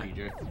 Fix Yeah. it,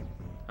 PJ.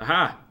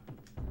 Aha!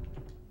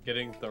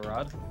 Getting the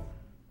rod?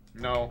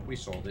 No, we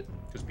sold it,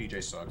 because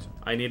PJ sucks.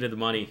 I needed the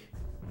money.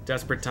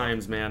 Desperate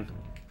times, man.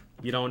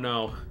 You don't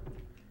know.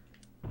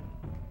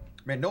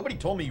 Man, nobody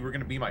told me you were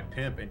going to be my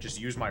pimp and just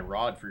use my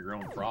rod for your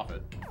own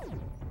profit.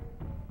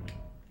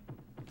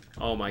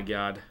 Oh my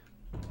god.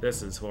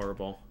 This is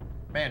horrible.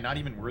 Man, not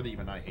even worthy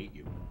even I hate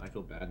you. I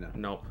feel bad now.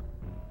 Nope.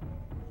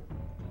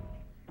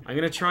 I'm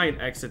gonna try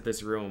and exit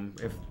this room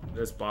if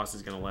this boss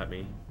is gonna let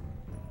me.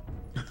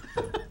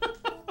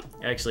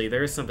 Actually,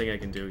 there is something I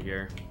can do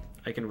here.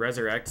 I can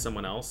resurrect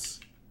someone else.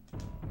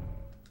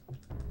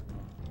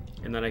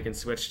 And then I can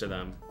switch to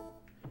them.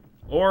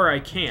 Or I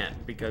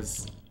can't,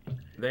 because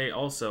they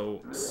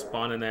also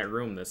spawn in that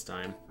room this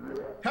time.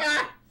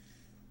 Ha!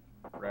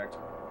 Correct.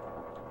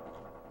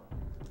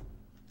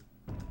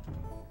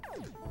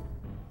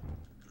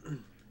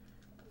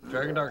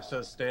 Dragon Dark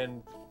says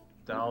stand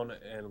down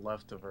and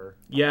left of her.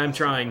 Yeah, I'm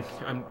trying.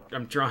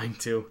 I'm trying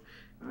to.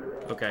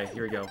 Okay,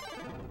 here we go.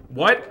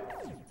 What?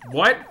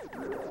 What?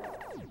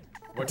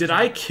 Did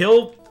I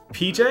kill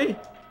PJ?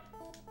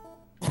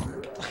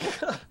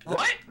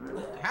 What?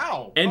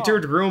 How?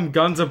 Entered room,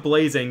 guns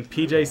a-blazing.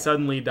 PJ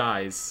suddenly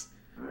dies.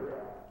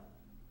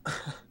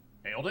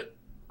 Nailed it?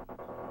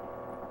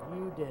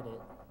 You did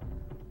it.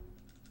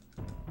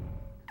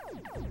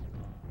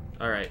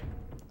 Alright.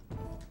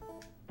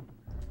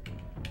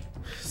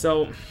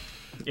 So,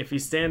 if you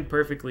stand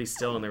perfectly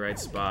still in the right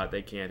spot,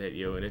 they can't hit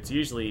you, and it's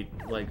usually,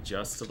 like,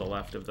 just to the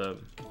left of the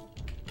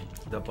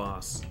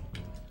boss.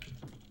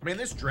 Man,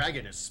 this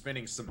dragon is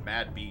spinning some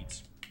mad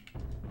beats.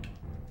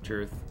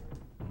 Truth.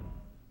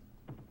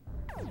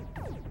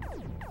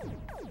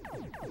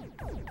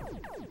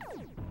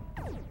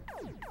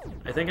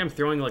 I think I'm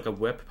throwing, like, a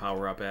whip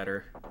power-up at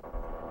her.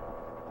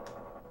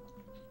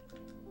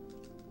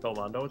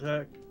 Belmondo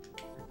attack?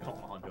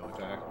 Belmondo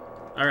attack.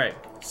 Alright,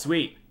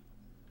 sweet.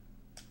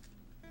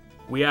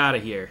 We out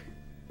of here.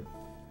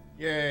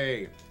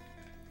 Yay.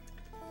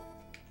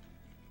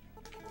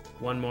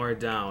 One more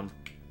down.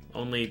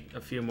 Only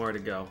a few more to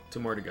go. 2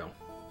 more to go.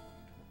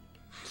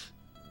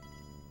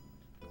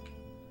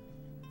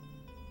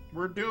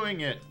 We're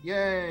doing it.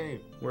 Yay.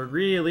 We're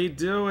really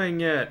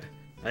doing it.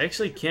 I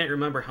actually can't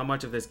remember how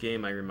much of this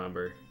game I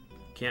remember.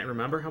 Can't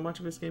remember how much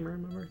of this game I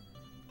remember?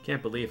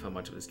 Can't believe how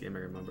much of this game I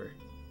remember.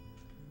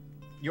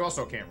 You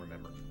also can't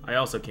remember. I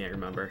also can't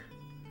remember.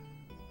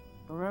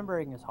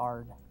 Remembering is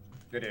hard.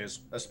 It is,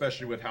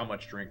 especially with how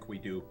much drink we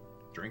do.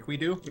 Drink we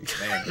do?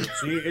 Man,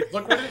 see,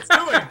 look what it's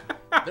doing.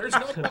 There's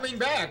no coming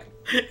back.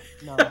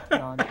 No,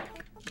 none.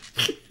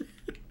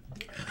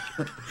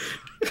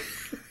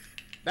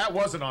 That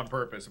wasn't on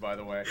purpose, by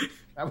the way.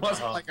 That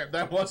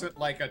wasn't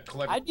like a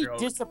clever I'd be joke.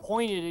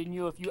 disappointed in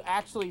you if you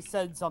actually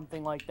said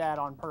something like that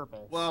on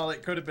purpose. Well,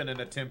 it could have been an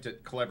attempt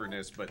at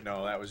cleverness, but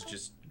no, that was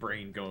just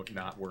brain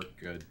not work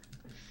good.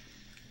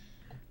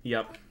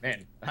 Yep.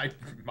 Man,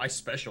 my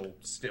special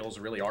stills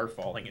really are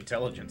falling.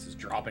 Intelligence is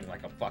dropping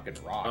like a fucking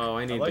rock. Oh,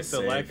 I need I like to the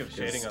save, lack of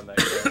shading on that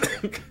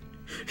guy.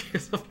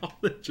 because of all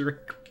the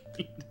drink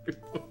we do.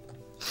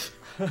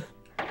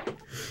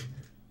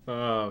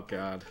 Oh,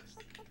 God.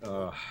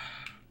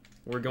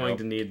 We're going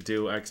to need to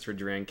do extra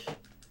drink.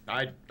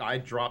 I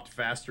dropped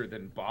faster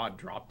than Bod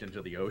dropped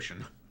into the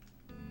ocean.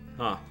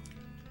 Huh.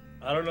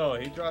 I don't know.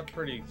 He dropped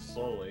pretty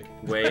slowly.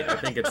 Wait, I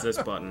think it's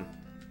this button.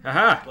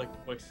 Haha! Like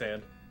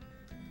quicksand.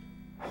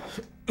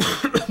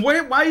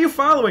 Wait, why are you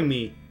following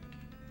me?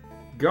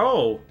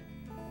 Go.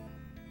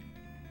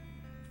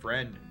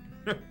 Friend.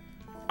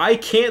 I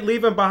can't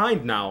leave him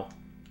behind now.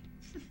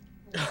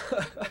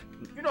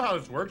 You know how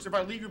this works. If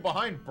I leave you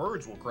behind,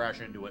 birds will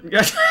crash into it.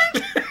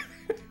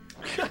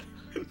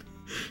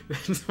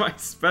 That's my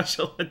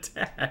special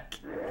attack.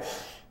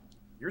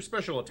 Your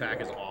special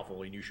attack is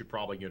awful, and you should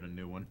probably get a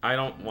new one. I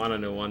don't want a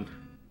new one.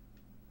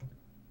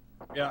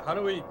 Yeah, how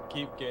do we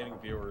keep gaining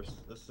viewers?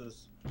 This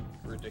is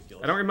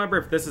ridiculous. I don't remember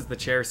if this is the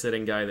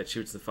chair-sitting guy that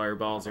shoots the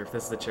fireballs, or if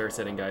this is the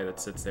chair-sitting guy that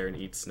sits there and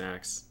eats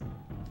snacks.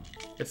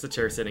 It's the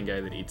chair-sitting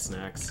guy that eats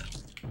snacks.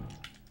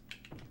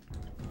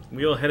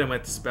 We'll hit him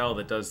with the spell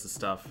that does the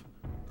stuff.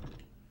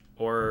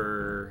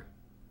 Or...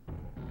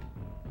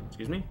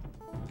 Excuse me?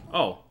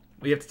 Oh,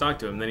 we have to talk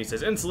to him. Then he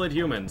says, "Insolent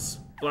humans."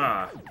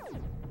 Blah.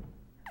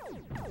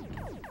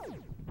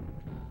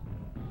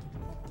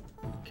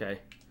 Okay.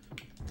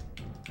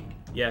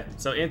 Yeah,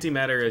 so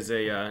antimatter is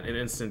a an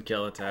instant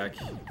kill attack.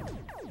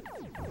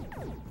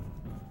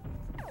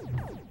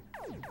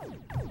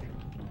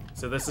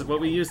 So this is what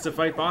we use to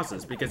fight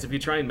bosses, because if you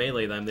try and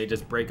melee them, they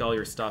just break all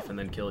your stuff and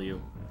then kill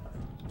you.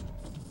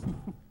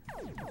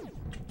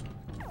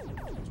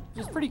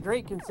 Which is pretty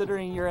great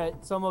considering you're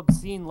at some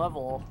obscene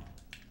level.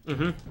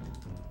 Mm-hmm.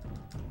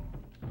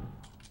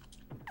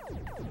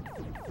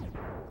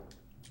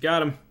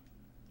 Got him.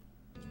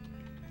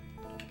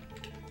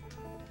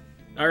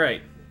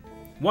 Alright.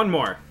 One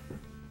more.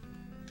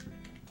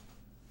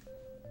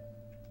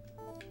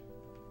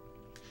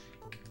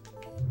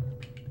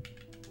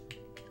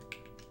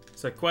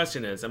 So the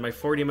question is, am I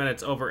 40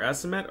 minutes over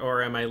estimate,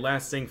 or am I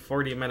lasting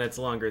 40 minutes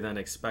longer than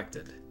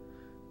expected?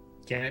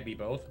 Can it be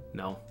both?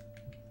 No.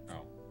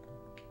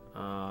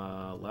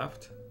 Oh.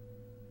 Left?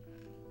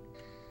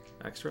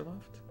 Extra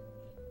left?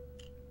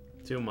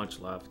 Too much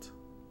left.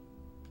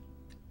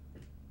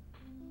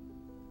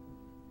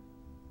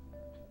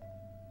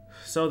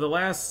 So the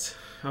last...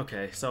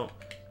 Okay, so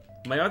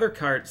my other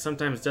cart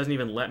sometimes doesn't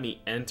even let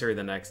me enter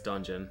the next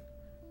dungeon.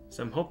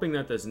 So I'm hoping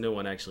that this new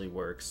one actually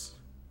works.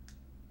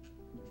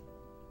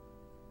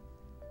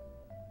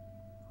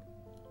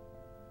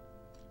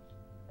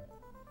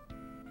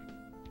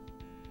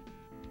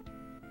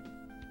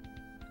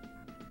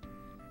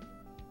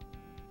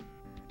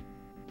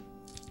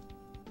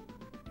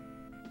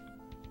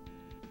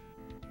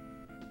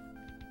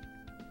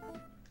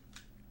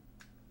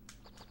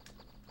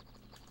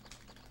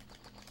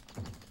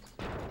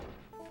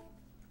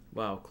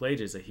 Wow, Clage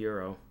is a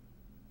hero.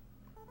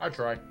 I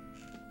try.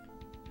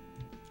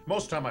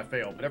 Most of the time I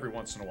fail, but every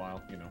once in a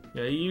while, you know.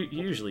 Yeah, you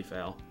usually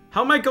fail.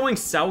 How am I going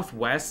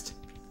southwest?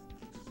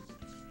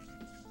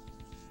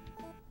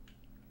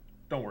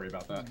 Don't worry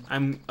about that.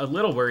 I'm a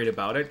little worried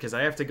about it, because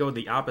I have to go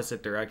the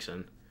opposite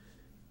direction.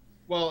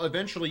 Well,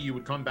 eventually you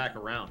would come back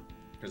around,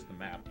 because of the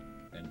map,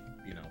 and,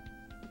 you know.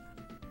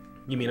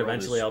 You mean World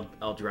eventually is-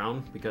 I'll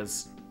drown,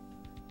 because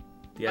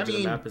the edge of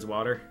the map is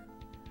water?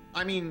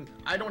 I mean,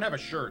 I don't have a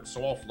shirt,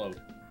 so I'll float.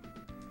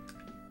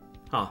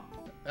 Huh.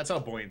 That's how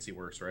buoyancy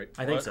works, right?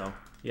 I think What? so.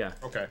 Yeah.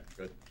 Okay,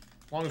 good.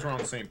 As long as we're on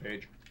the same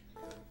page.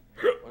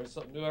 Learn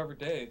something new every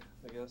day,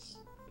 I guess.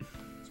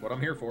 That's what I'm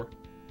here for.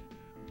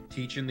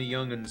 Teaching the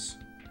young'uns.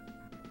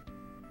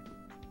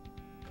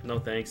 No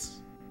thanks.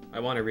 I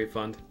want a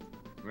refund.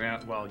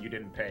 Yeah, well, you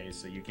didn't pay,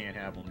 so you can't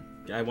have one.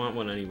 I want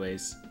one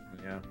anyways.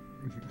 Yeah.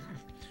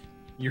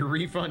 Your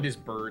refund is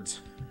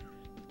birds.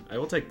 I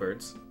will take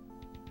birds.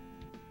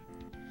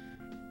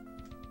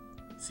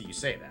 See, you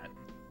say that.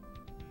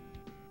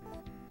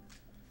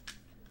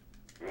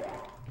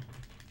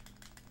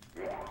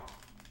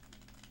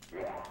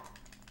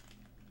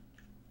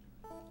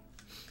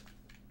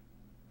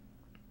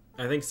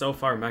 I think so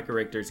far Mecha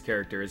Richter's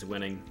character is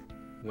winning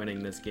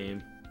this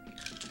game.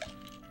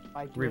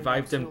 By doing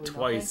Revived him absolutely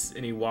twice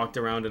and he walked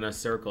around in a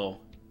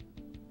circle.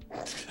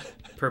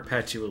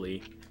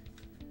 Perpetually.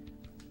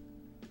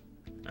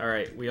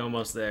 Alright, we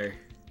almost there.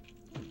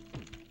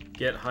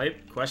 Get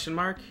hype? Question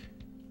mark?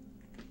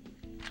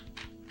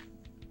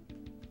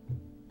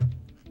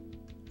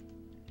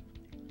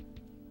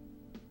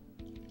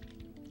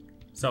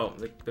 So,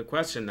 the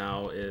question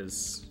now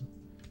is,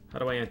 how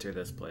do I enter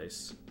this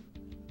place?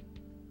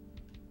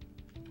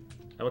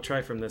 I will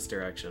try from this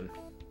direction.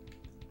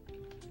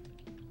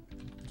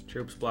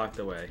 Troops block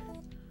the way.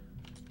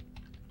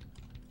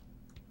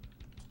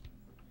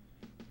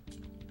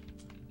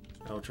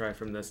 I will try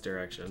from this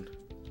direction.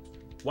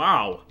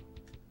 Wow!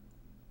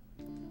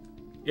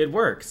 It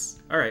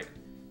works! Alright,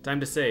 time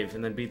to save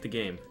and then beat the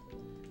game.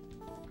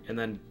 And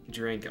then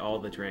drink all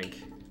the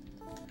drink.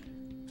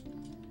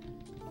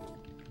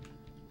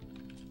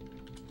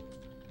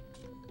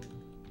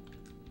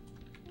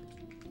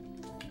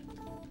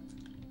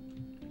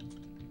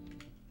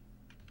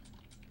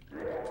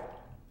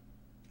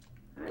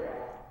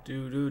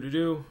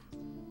 Do.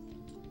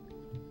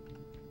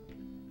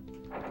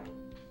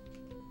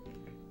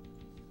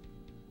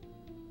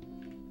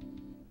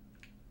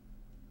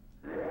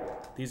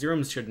 These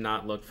rooms should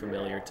not look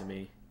familiar to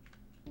me.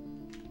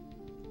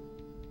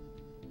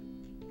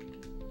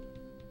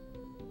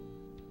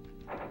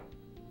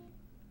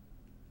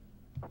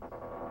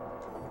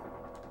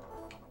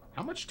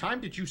 How much time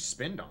did you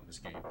spend on this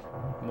game?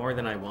 More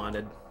than I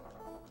wanted.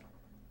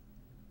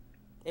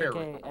 Fair.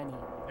 AKA any.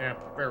 Yeah,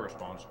 fair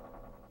response.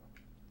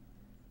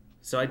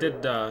 So I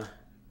did, I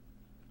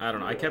don't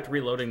know, I kept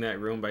reloading that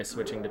room by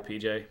switching to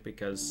PJ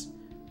because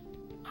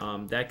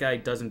that guy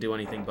doesn't do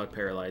anything but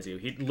paralyze you.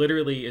 He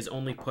literally is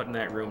only put in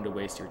that room to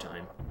waste your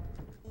time.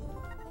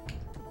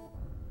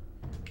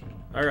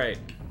 Alright.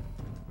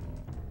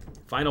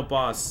 Final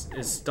boss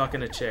is stuck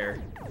in a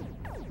chair.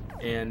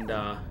 And,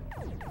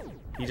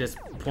 he just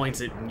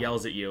points it and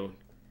yells at you.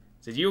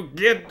 Says, "You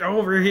get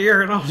over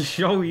here and I'll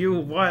show you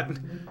what."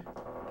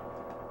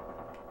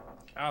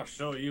 I'll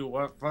show you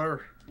what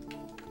for.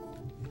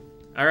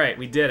 Alright,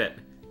 we did it.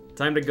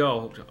 Time to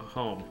go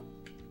home.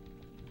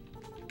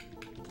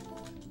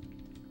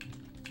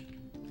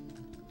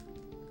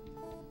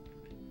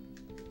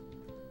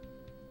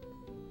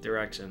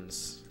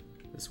 Directions.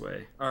 This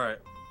way. Alright.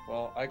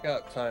 Well, I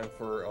got time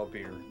for a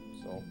beer,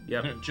 so.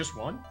 Yep. Just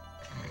one?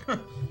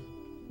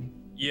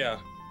 Yeah.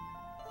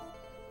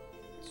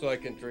 So I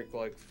can drink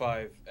like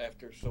 5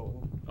 after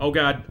so. Oh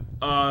god.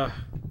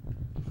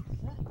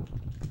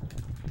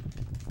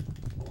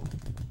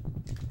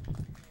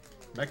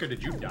 Mecca,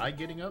 did you die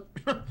getting up?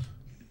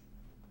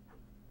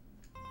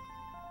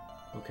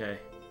 Okay.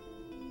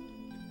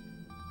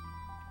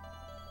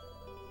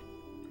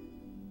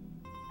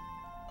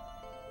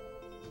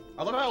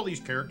 I love how all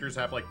these characters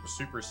have like the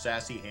super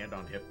sassy hand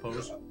on hip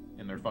pose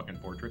in their fucking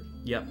portrait.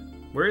 Yep.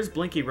 Where is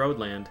Blinky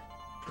Roadland?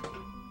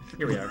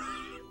 Here we are.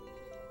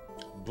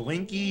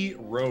 Blinky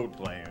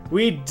Roadland.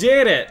 We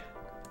did it!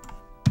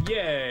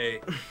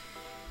 Yay!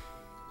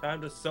 Time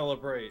to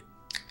celebrate.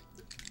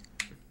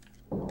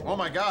 Oh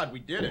my god, we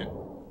did it.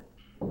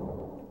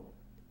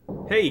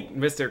 Hey,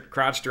 Mr.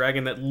 Crotch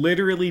Dragon that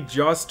literally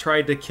just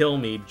tried to kill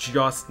me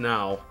just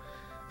now.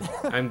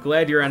 I'm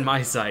glad you're on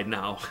my side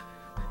now.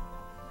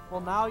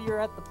 Well, now you're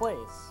at the place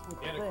with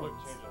And the a quick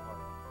things. change of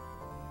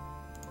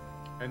heart.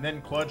 And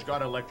then Kludge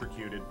got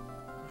electrocuted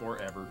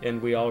forever.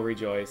 And we all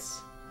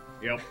rejoice.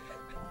 Yep.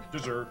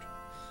 Deserved.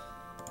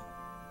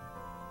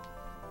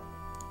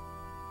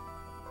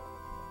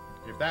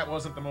 If that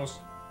wasn't the most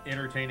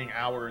entertaining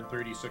hour and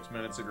 36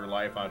 minutes of your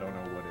life, I don't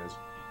know what is.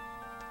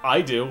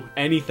 I do.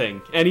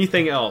 Anything.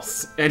 Anything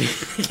else.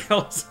 Anything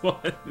else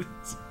was.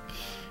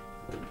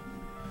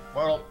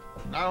 Well,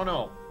 I don't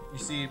know. You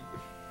see,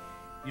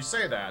 you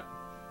say that,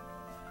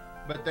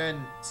 but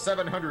then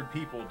 700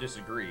 people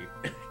disagree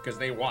because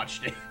they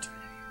watched it.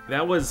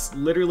 That was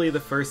literally the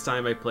first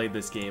time I played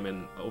this game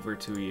in over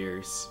 2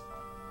 years.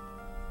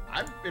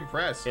 I'm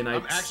impressed. And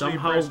I'm actually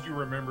somehow- impressed you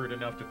remembered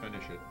enough to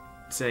finish it.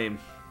 Same.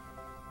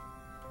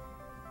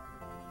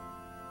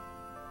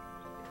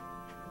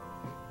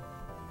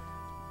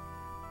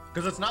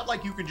 Because it's not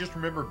like you can just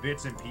remember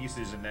bits and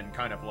pieces and then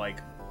kind of like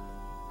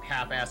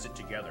half-ass it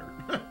together.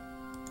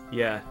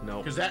 Yeah,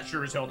 nope. Because that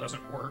sure as hell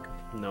doesn't work.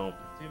 Nope.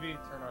 TV,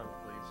 turn on,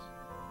 please.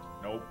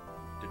 Nope.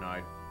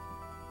 Denied.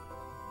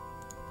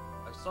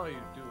 I saw you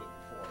do it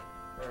before.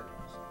 There it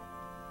is.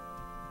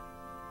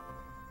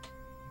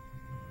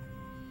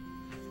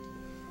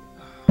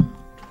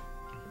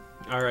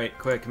 Alright,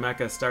 quick,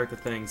 Mecha, start the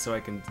thing so I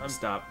can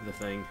stop the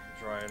thing.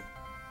 I'm trying.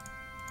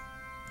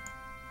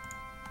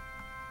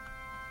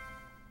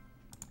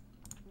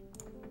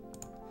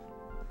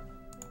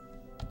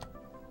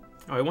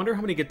 Oh, I wonder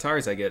how many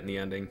guitars I get in the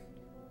ending.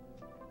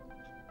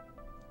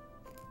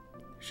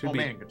 Should Oh be,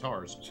 man,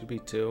 guitars. Should be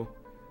 2.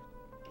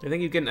 I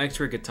think you get an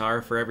extra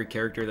guitar for every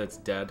character that's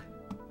dead.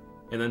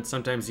 And then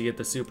sometimes you get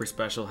the super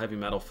special heavy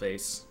metal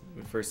face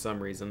for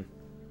some reason.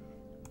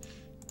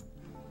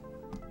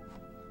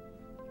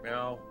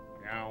 Meow.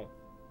 Now.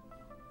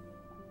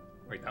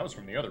 Wait, that was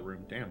from the other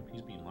room. Damn,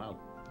 he's being loud.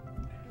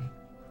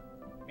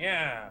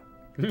 Yeah.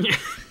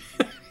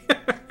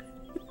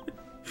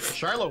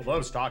 Shiloh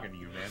loves talking to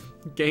you, man.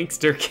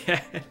 Gangster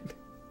cat.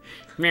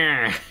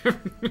 Meh.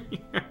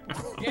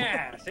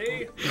 Yeah,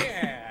 see?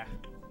 Yeah.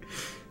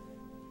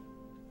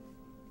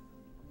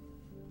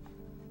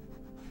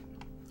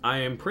 I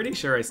am pretty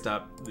sure I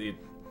stopped the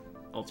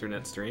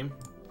alternate stream.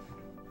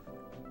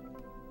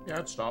 Yeah,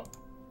 it stopped.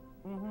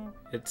 Mm-hmm.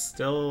 It's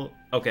still...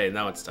 Okay,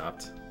 now it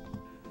stopped.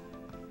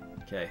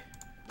 Okay.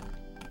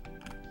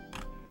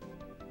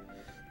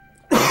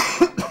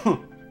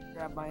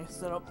 Grab my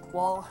setup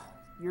while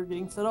you're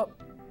getting set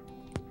up.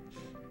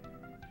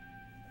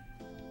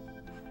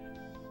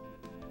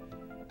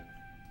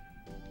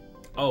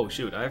 Oh,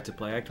 shoot, I have to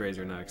play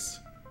ActRaiser next.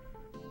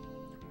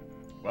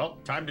 Well,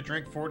 time to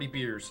drink 40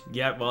 beers.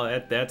 Yeah,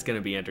 well, that's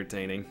gonna be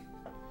entertaining.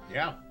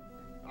 Yeah.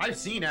 I've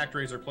seen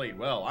ActRaiser played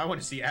well. I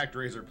want to see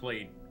ActRaiser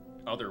played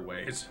other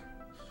ways.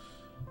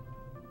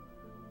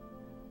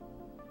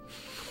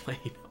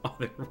 Played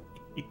other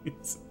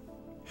ways.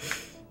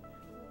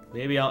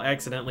 Maybe I'll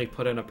accidentally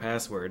put in a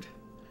password.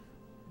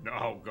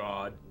 Oh,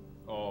 God.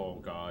 Oh,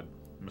 God.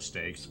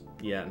 Mistakes.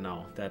 Yeah,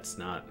 no, that's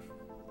not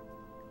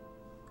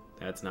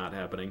That's not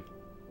happening.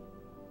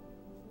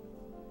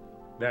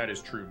 That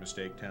is true,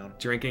 Mistake Town.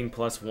 Drinking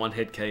plus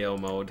one-hit KO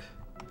mode.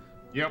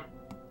 Yep.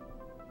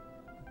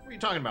 What are you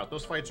talking about?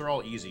 Those fights are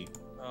all easy.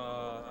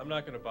 I'm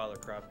not gonna bother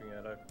cropping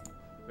it. I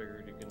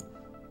figured you can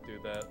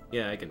do that.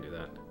 Yeah, I can do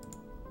that.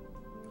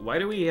 Why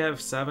do we have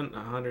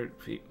 700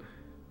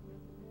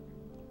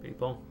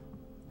 people?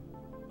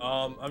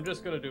 I'm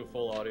just gonna do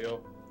full audio.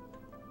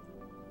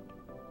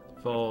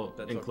 Full,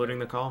 That's including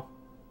the call?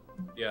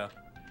 Yeah.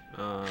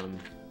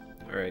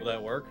 Alright. Will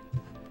that work?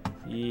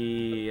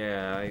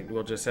 Yeah,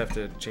 we'll just have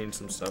to change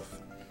some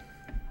stuff.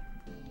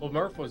 Well,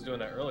 Murph was doing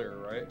that earlier,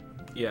 right?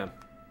 Yeah.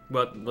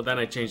 Well, then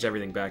I changed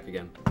everything back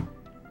again.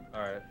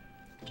 Alright.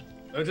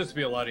 It would just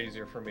be a lot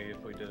easier for me if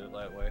we did it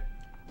that way.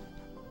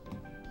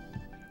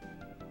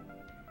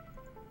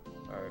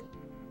 Alright.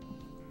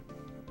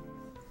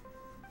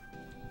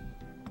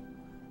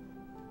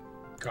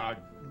 God,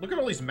 look at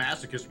all these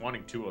masochists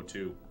wanting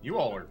 202. You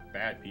all are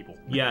bad people.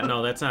 Yeah,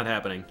 no, that's not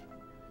happening.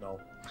 No.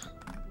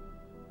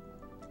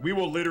 We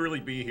will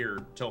literally be here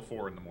till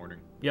 4 in the morning.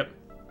 Yep.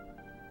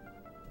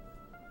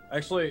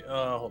 Actually,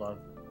 hold on.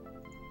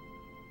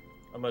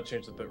 I'm gonna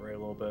change the bitrate a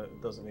little bit.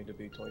 It doesn't need to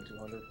be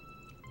 2200.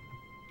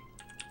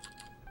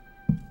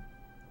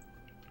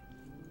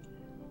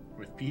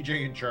 With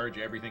PJ in charge,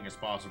 everything is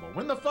possible.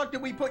 When the fuck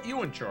did we put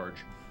you in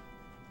charge?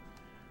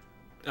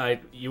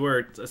 You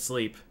were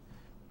asleep.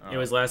 It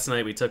was last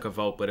night we took a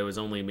vote, but it was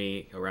only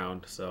me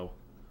around, so...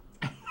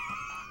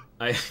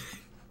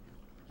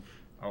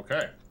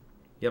 Okay.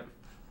 Yep.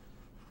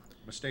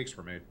 Mistakes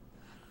were made.